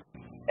grid.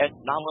 And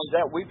not only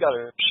that, we've got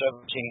a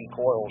 17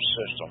 coil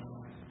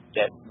system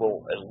that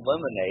will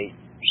eliminate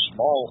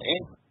small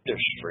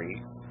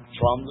industry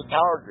from the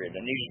power grid.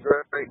 And these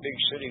very big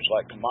cities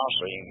like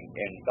Kumasi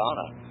in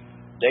Ghana,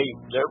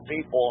 their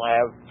people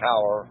have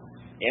power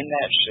in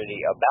that city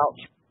about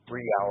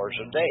 3 hours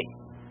a day.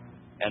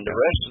 And the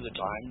rest of the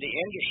time, the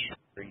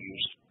industry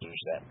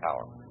uses that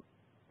power.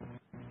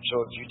 So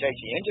if you take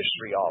the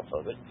industry off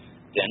of it,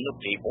 then the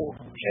people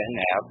can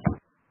have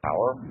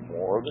power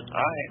more of the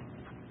time.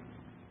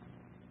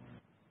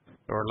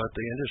 Or let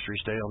the industry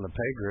stay on the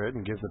pay grid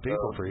and give the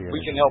people free energy.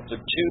 We can help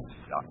them too.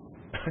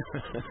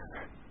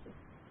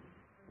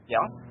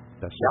 Yeah.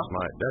 That's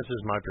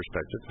just my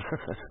perspective.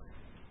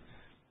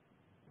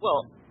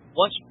 Well,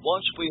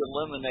 once we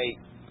eliminate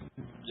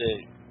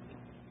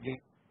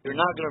you're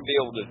not going to be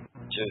able to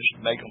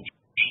make them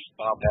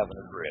stop having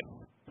a grid.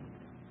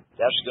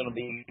 That's going to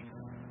be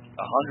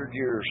 100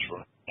 years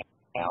from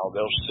now.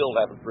 They'll still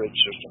have a grid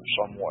system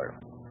somewhere.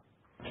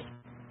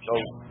 So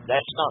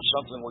that's not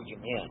something we can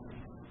end.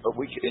 But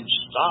we can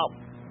stop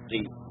the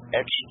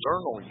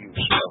external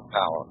use of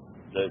power,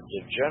 the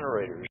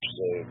generators,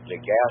 the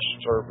gas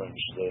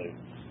turbines,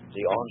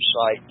 the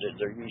on-site that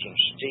they're using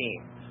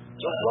steam.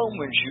 The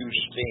Romans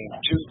used steam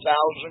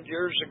 2,000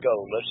 years ago.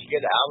 Let's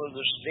get out of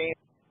the steam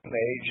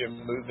age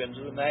and move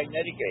into the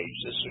magnetic age.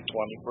 This is the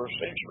 21st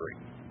century.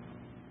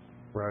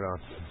 Right on.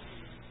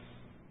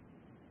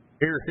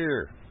 Hear,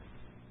 hear.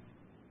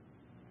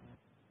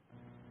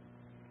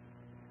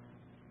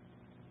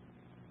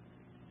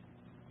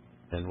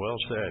 And well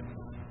said.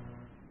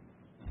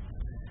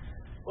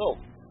 Well,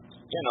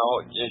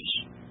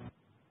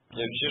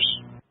 there's just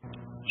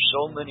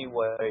so many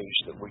ways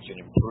that we can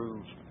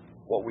improve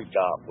what we've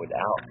got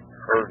without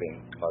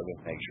hurting Mother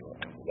Nature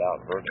and without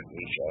hurting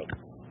each other.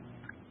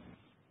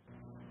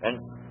 And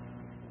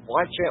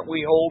why can't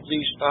we hold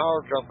these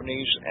power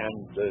companies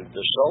and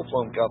the cell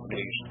phone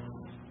companies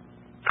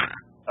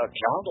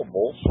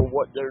accountable for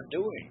what they're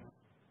doing?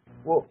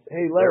 Well,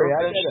 hey, Larry,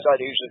 there have been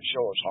studies that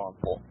show it's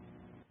harmful.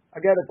 I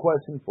got a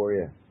question for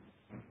you.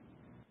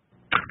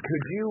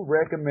 Could you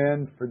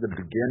recommend for the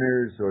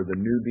beginners or the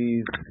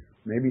newbies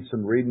maybe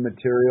some reading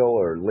material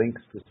or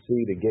links to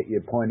see to get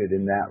you pointed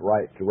in that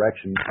right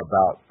direction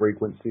about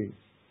frequencies?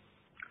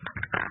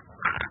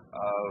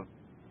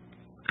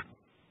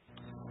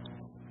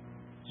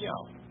 Yeah.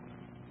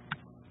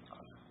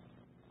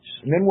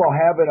 And then we'll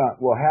have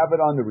it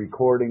on the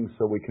recording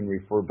so we can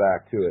refer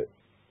back to it.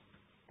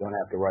 Don't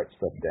have to write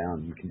stuff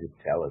down. You can just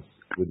tell us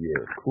with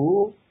your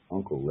cool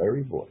Uncle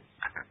Larry voice.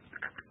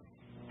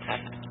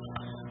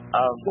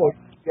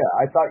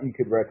 I thought you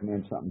could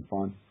recommend something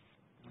fun.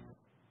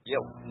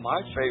 Yeah,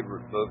 my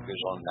favorite book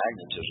is on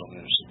magnetism,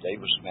 and it's the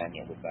Davis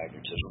Manual of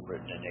Magnetism,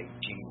 written in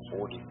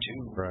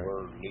 1842, right,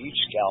 where Lee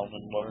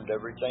Scalman learned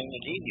everything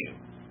that he knew.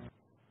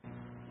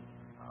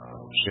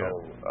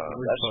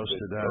 That's close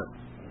to that.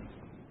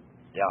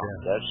 Yeah,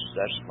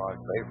 that's my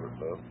favorite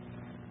book.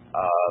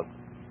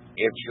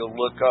 If you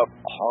look up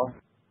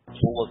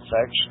harmful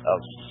effects of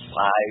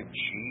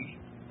 5G,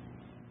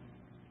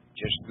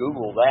 just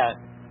Google that.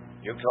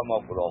 You'll come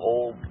up with a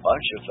whole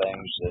bunch of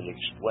things that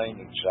explain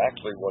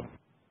exactly what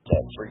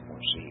that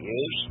frequency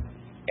is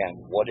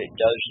and what it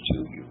does to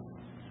you.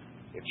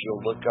 If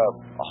you'll look up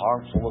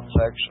harmful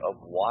effects of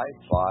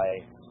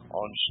Wi-Fi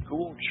on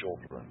school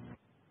children.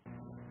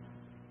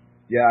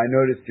 Yeah, I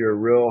noticed you're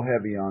real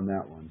heavy on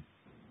that one.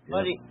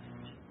 Buddy,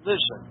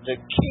 listen, the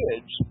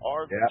kids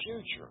are the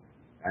future.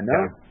 I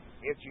know.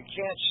 If you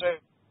can't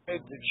save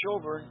the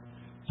children,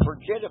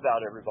 forget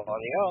about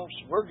everybody else.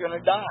 We're going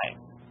to die.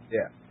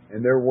 Yeah.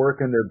 And they're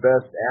working their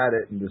best at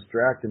it and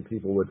distracting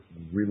people with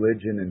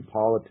religion and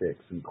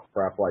politics and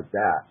crap like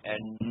that.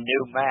 And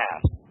new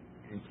math.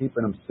 And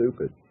keeping them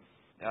stupid.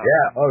 Yeah.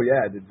 Oh,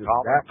 yeah.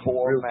 Common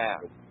core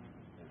math.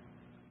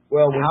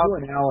 Well, when you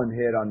and Alan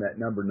hit on that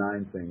number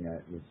 9 thing,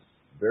 it was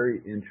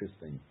very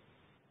interesting.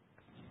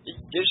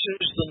 This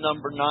is the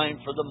number 9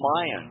 for the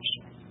Mayans.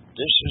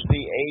 This is the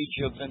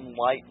age of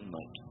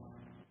enlightenment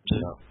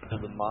to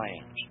the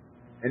Mayans.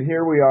 And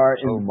here we are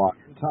in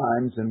modern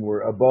times, and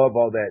we're above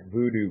all that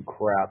voodoo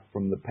crap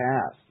from the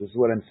past. This is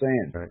what I'm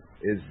saying. Right.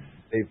 Is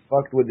they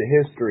fucked with the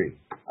history.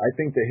 I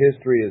think the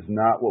history is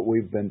not what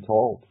we've been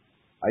told.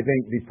 I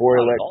think before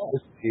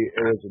electricity, it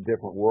was a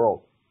different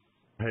world.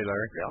 Hey,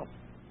 Larry. Yeah.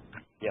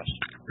 Yes.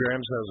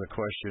 Grams has a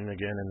question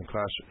again in the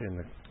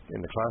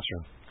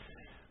classroom.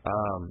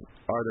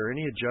 Are there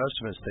any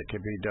adjustments that can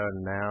be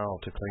done now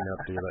to clean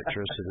up the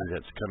electricity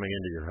that's coming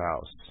into your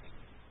house?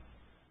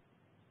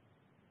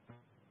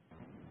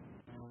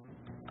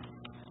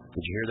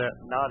 Did you hear that?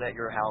 Not at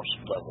your house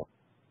level.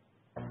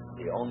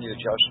 The only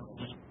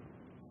adjustments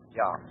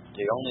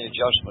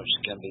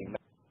can be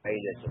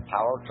made at the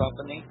power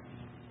company.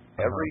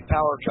 Every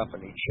power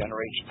company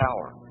generates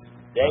power.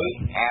 They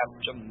have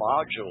to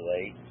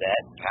modulate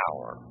that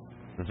power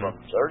from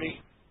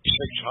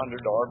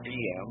 3,600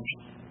 RPMs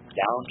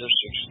down to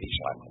 60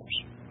 cycles.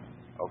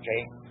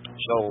 Okay?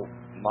 So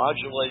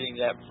modulating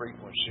that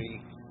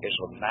frequency is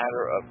a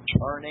matter of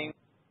turning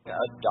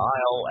a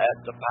dial at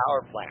the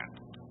power plant.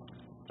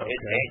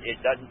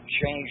 It doesn't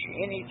change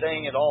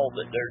anything at all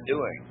that they're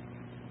doing.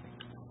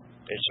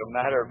 It's a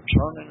matter of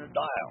turning a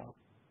dial.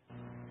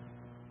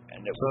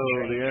 And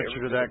so the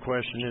answer to that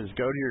question is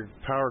go to your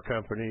power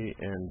company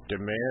and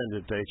demand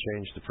that they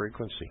change the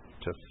frequency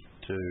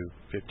to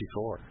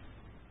 54.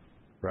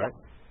 Right?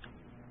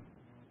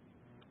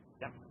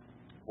 Yeah.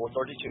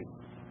 432.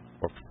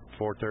 Or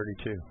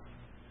 432.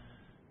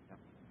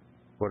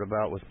 What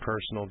about with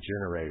personal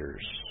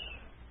generators?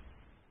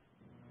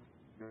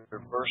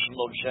 Your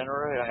personal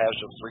generator has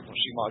a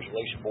frequency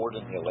modulation board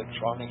in the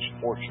electronics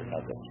portion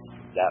of it.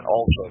 That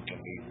also can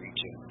be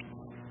retuned.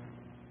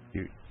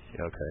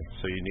 Okay,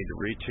 so you need to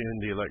retune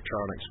the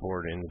electronics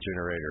board in the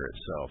generator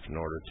itself in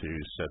order to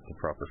set the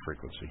proper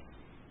frequency.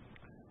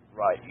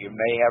 Right. You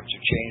may have to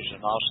change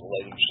an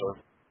oscillating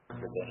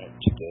circuit in it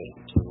to get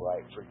it to the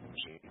right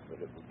frequency,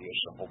 but it would be a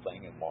simple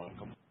thing in one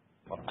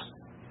component.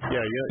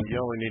 Yeah, you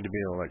only need to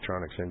be an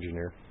electronics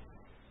engineer.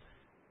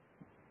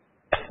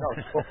 No,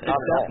 not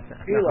at all.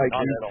 I feel like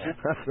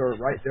you're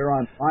right there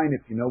on fine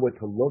if you know what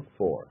to look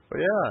for.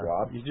 Well, yeah,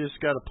 Rob. you just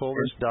got to pull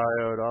this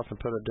diode off and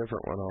put a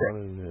different one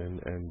on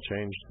and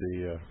change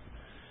the...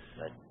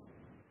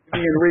 You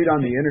can read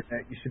on the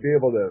internet. You should be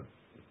able to...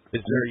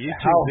 Is there a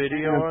YouTube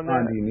video on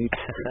that? Do you need to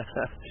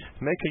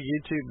Make a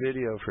YouTube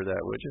video for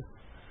that, would you?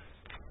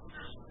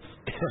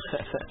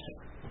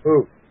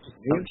 Ooh.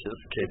 I'm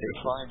just kidding. You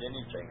can find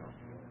anything.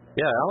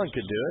 Yeah, Alan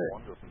could do it.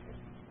 Wonderful.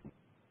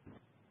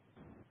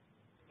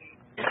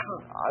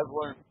 I've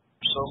learned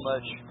so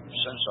much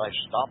since I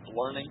stopped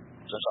learning,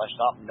 since I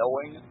stopped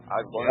knowing.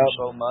 I've learned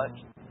so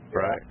much.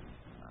 Right.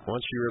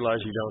 Once you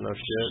realize you don't know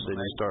shit, then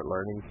you start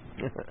learning.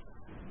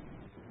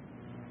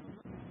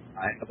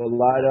 I have a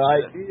lot of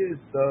ideas,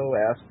 though.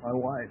 Ask my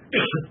wife.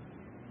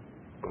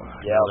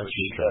 Yeah, but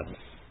she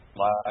doesn't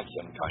like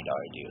them kind of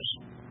ideas.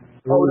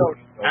 Oh, no.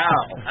 Ow.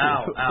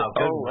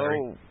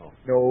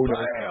 No.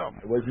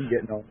 I wasn't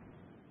getting all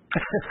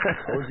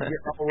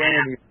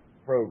around the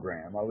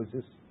program. I was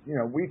just,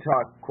 we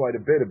talk quite a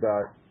bit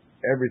about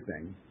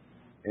everything.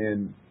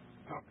 And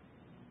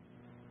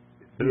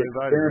the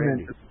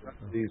experiment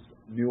of these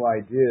new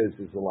ideas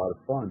is a lot of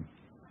fun.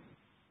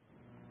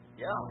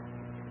 Yeah.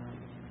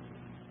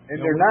 And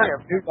they're not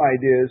new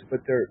ideas, but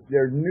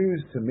they're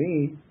news to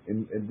me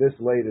in this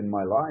late in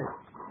my life.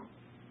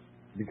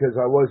 Because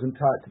I wasn't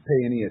taught to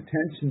pay any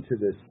attention to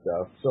this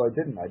stuff, so I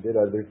didn't. I did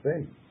other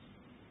things.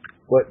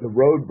 But the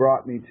road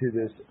brought me to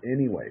this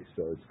anyway,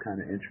 so it's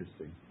kind of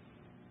interesting.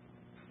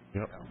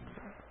 Yep.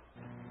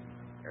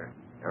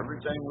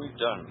 Everything we've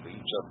done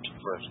leads up to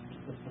present.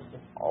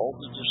 All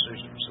the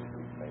decisions that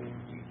we've made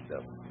lead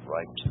up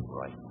right to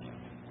right.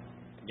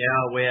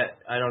 Yeah,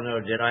 I don't know.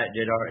 Did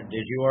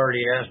you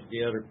already ask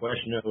the other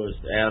question that was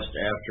asked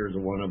after the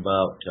one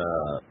about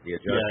the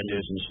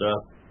adjustments and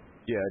stuff?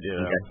 Yeah, I did.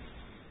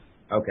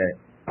 Okay.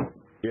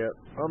 Yeah,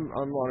 I'm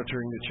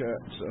monitoring the chat,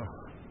 so.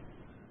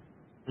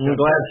 I'm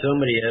glad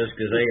somebody is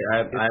because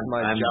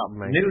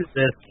I'm new to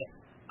this.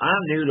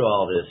 I'm new to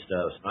all this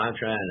stuff, so I'm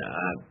trying to.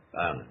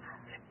 I'm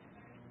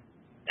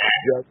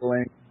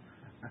juggling.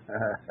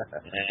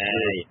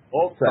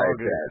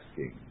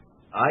 Multitasking.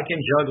 I can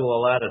juggle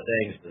a lot of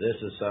things, but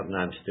this is something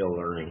I'm still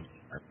learning.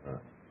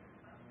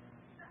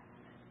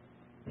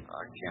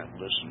 I can't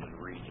listen and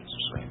read at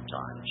the same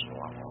time, so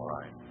I'm all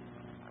right.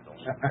 I don't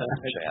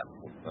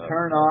chat.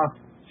 Turn off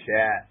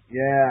chat.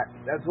 Yeah,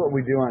 that's what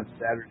we do on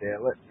Saturday. I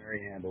let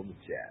Mary handle the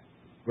chat.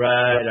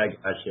 Right, I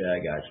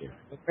got you.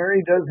 But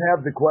Mary does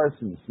have the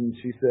questions, and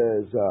she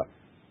says,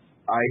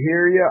 I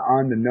hear you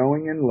on the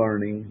knowing and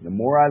learning. The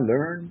more I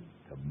learn,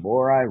 the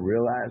more I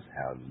realize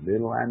how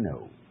little I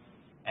know.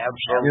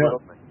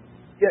 Absolutely.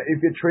 Yeah,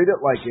 if you treat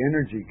it like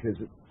energy because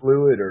it's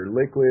fluid or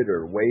liquid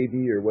or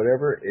wavy or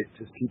whatever, it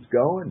just keeps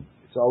going.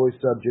 It's always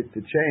subject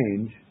to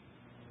change.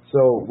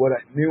 So what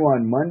I knew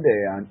on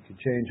Monday could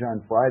change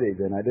on Friday,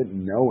 then I didn't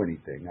know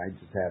anything. I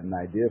just had an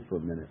idea for a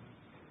minute.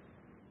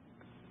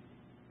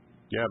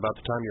 Yeah, about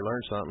the time you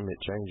learn something,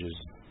 it changes.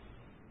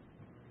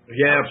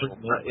 Yeah,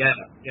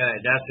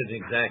 that's an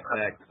exact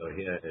fact. So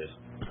yeah, it is.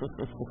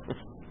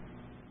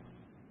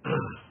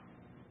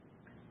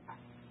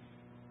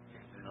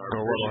 Or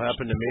what will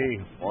happen to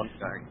me? One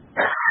thing.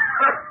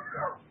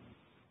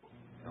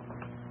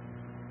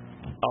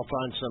 I'll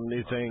find some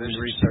new thing,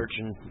 research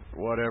and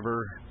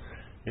whatever.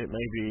 It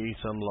may be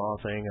some law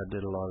thing. I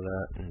did a lot of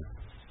that, and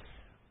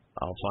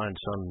I'll find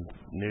some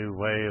new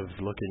way of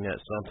looking at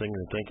something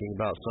and thinking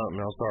about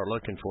something. I'll start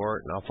looking for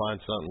it, and I'll find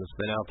something that's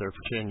been out there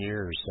for 10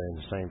 years saying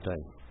the same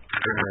thing.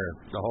 Been there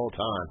the whole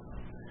time.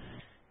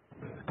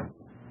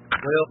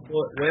 Well,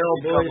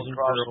 boys and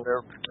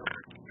girls.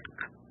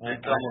 We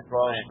come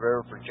across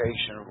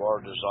verification of our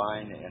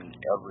design in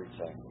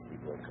everything we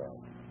look at.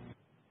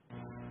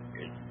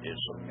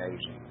 It's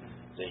amazing.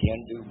 the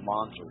Hindu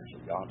mantras,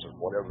 or yantras,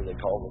 whatever they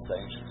call the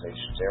things that they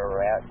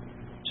stare at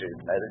to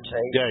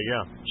meditate.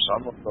 Yeah.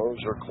 Some of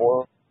those are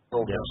coil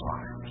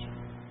designs.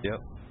 Yep.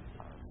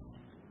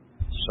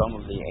 Some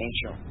of the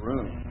ancient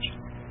runes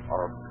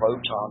are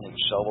proton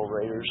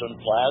accelerators and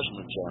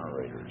plasma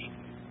generators.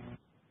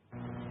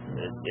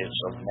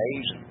 It's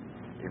amazing.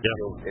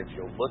 If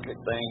you look at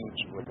things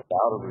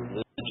without a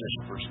religious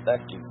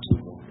perspective to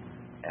them,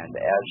 and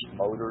as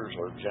motors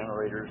or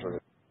generators or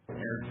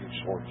energy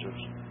sources,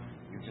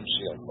 you can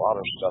see a lot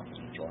of stuff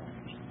in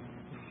drawings.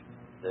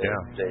 The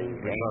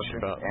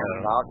ancient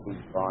Anunnaki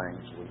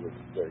drawings with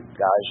the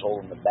guys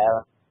holding the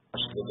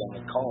basket and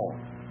the cone.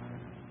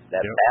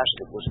 That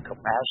basket was a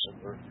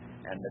capacitor,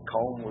 and the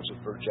cone was a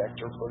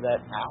projector for that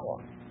power.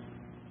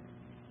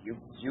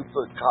 You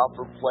put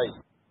copper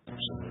plates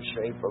in the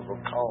shape of a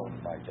cone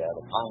like that,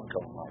 a pine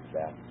cone like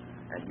that,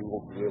 and you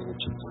will be able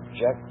to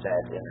project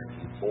that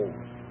energy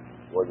forward,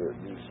 whether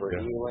it be for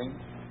healing,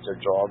 to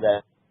draw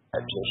that to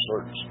a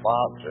certain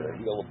spot, to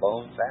heal a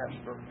bone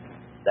faster.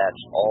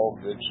 That's all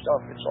good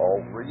stuff. It's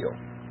all real.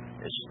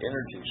 It's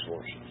energy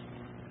sources.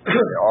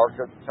 The Ark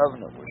of the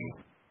Covenant was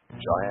a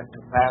giant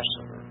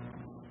capacitor.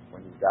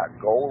 When you've got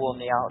gold on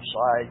the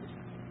outside,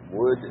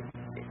 wood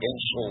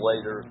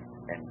insulator,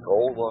 and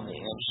gold on the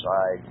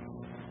inside,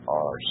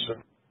 or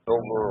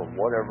silver or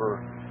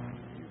whatever,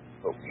 you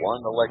put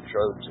one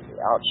electrode to the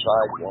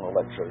outside, one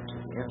electrode to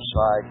the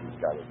inside,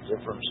 you've got a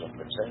difference in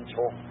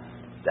potential.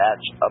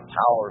 That's a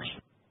power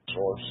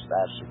source.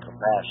 That's a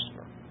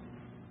capacitor.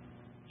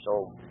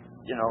 So,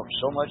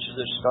 so much of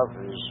this stuff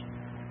is,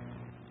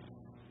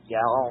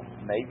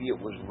 maybe it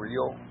was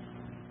real,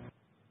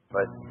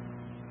 but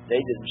they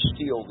didn't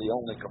steal the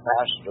only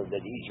capacitor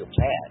that Egypt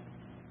had.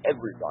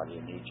 Everybody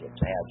in Egypt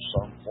had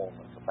some form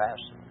of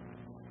capacitor.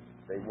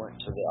 They went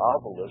to the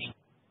obelisk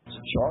to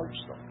charge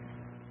them.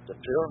 The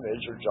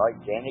pyramids are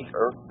gigantic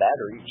earth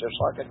batteries, just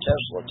like a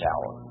Tesla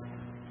tower.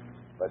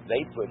 But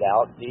they put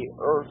out the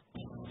earth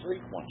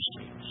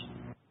frequencies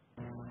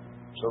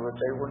so that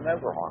they were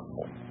never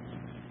harmful.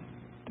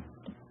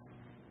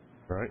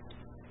 Right.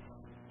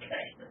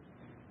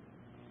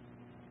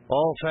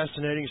 All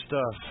fascinating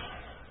stuff.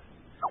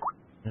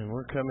 And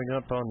we're coming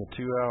up on the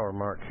 2-hour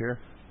mark here.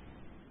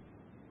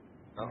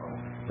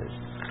 Is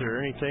there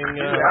anything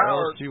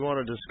else you want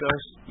to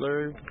discuss,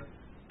 Larry?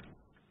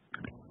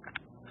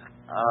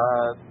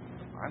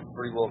 I'm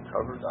pretty well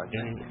covered, I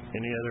think.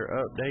 Any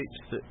other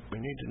updates that we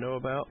need to know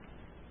about?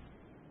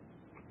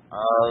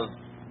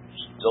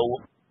 Still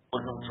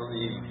looking for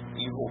the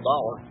evil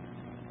dollar.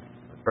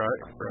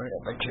 Right.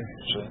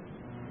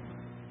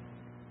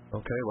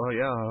 Okay, well,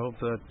 yeah, I hope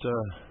that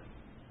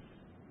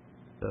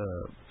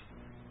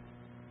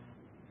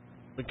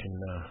we can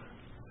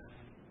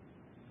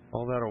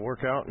all that'll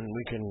work out and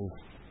we can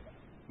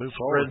move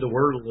forward. Spread the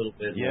word a little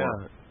bit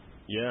more.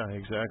 Yeah,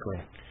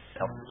 exactly.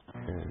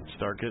 And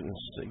start getting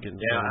some of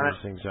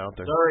these things out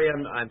there. Sorry,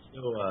 I'm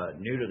still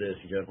new to this,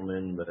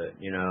 gentlemen, but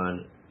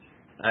and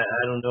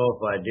I don't know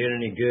if I did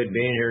any good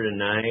being here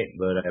tonight,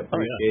 but I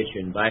appreciate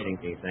you inviting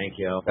me. Thank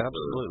you all.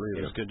 Absolutely,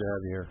 it was good to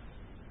have you here.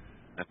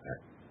 Okay.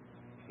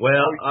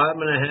 Well, I'm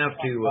gonna have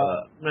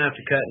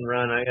to cut and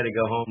run. I got to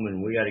go home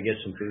and we got to get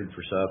some food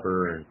for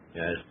supper and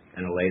it's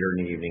kind of later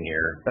in the evening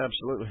here.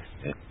 Absolutely.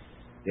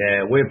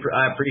 Yeah,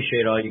 I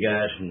appreciate all you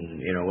guys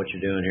and what you're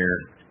doing here.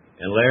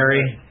 And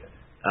Larry,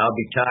 I'll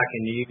be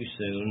talking to you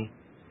soon.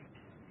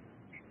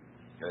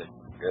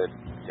 Good.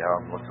 Yeah,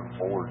 I'm looking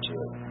forward to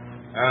it.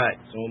 All right,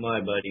 so am I,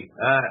 buddy.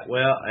 All right,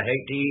 well, I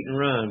hate to eat and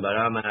run, but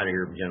I'm out of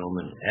here,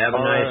 gentlemen. Have a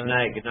nice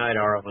night. Good night,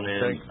 Arlen.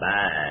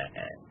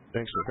 Bye.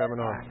 Thanks for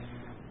coming on.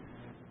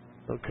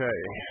 Okay.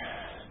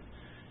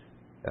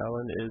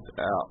 Alan is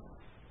out.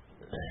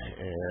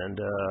 And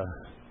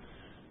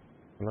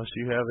unless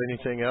you have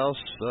anything else,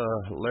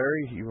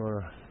 Larry, you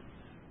want to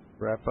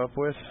wrap up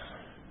with?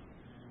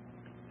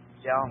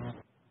 Yeah.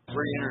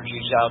 Free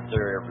energy's out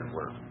there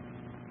everywhere.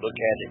 Look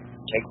at it.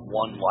 Take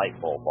one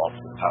light bulb off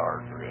the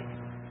power grid.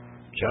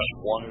 Just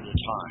one at a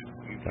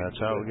time. That's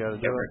how we got to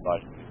do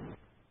everybody.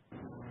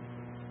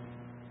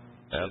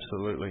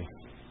 Absolutely.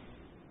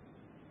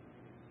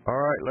 All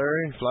right,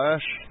 Larry,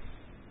 Flash.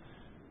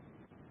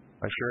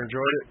 I sure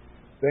enjoyed it.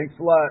 Thanks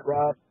a lot,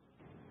 Rob.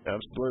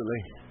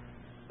 Absolutely.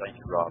 Thank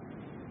you, Rob.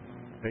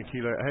 Thank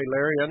you. Hey,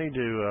 Larry, I need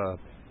to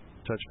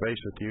touch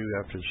base with you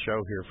after the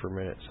show here for a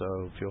minute, so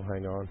if you'll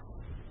hang on.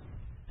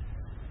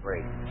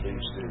 Great.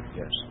 Please do,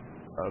 yes.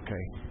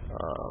 Okay.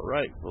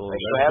 Right. Well,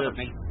 thanks for having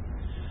me.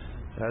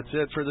 That's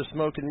it for the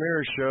Smokin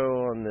Mirrors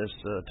Show on this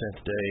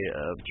 10th day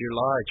of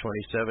July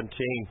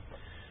 2017.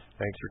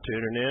 Thanks for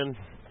tuning in,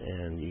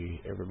 and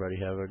everybody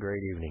have a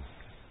great evening.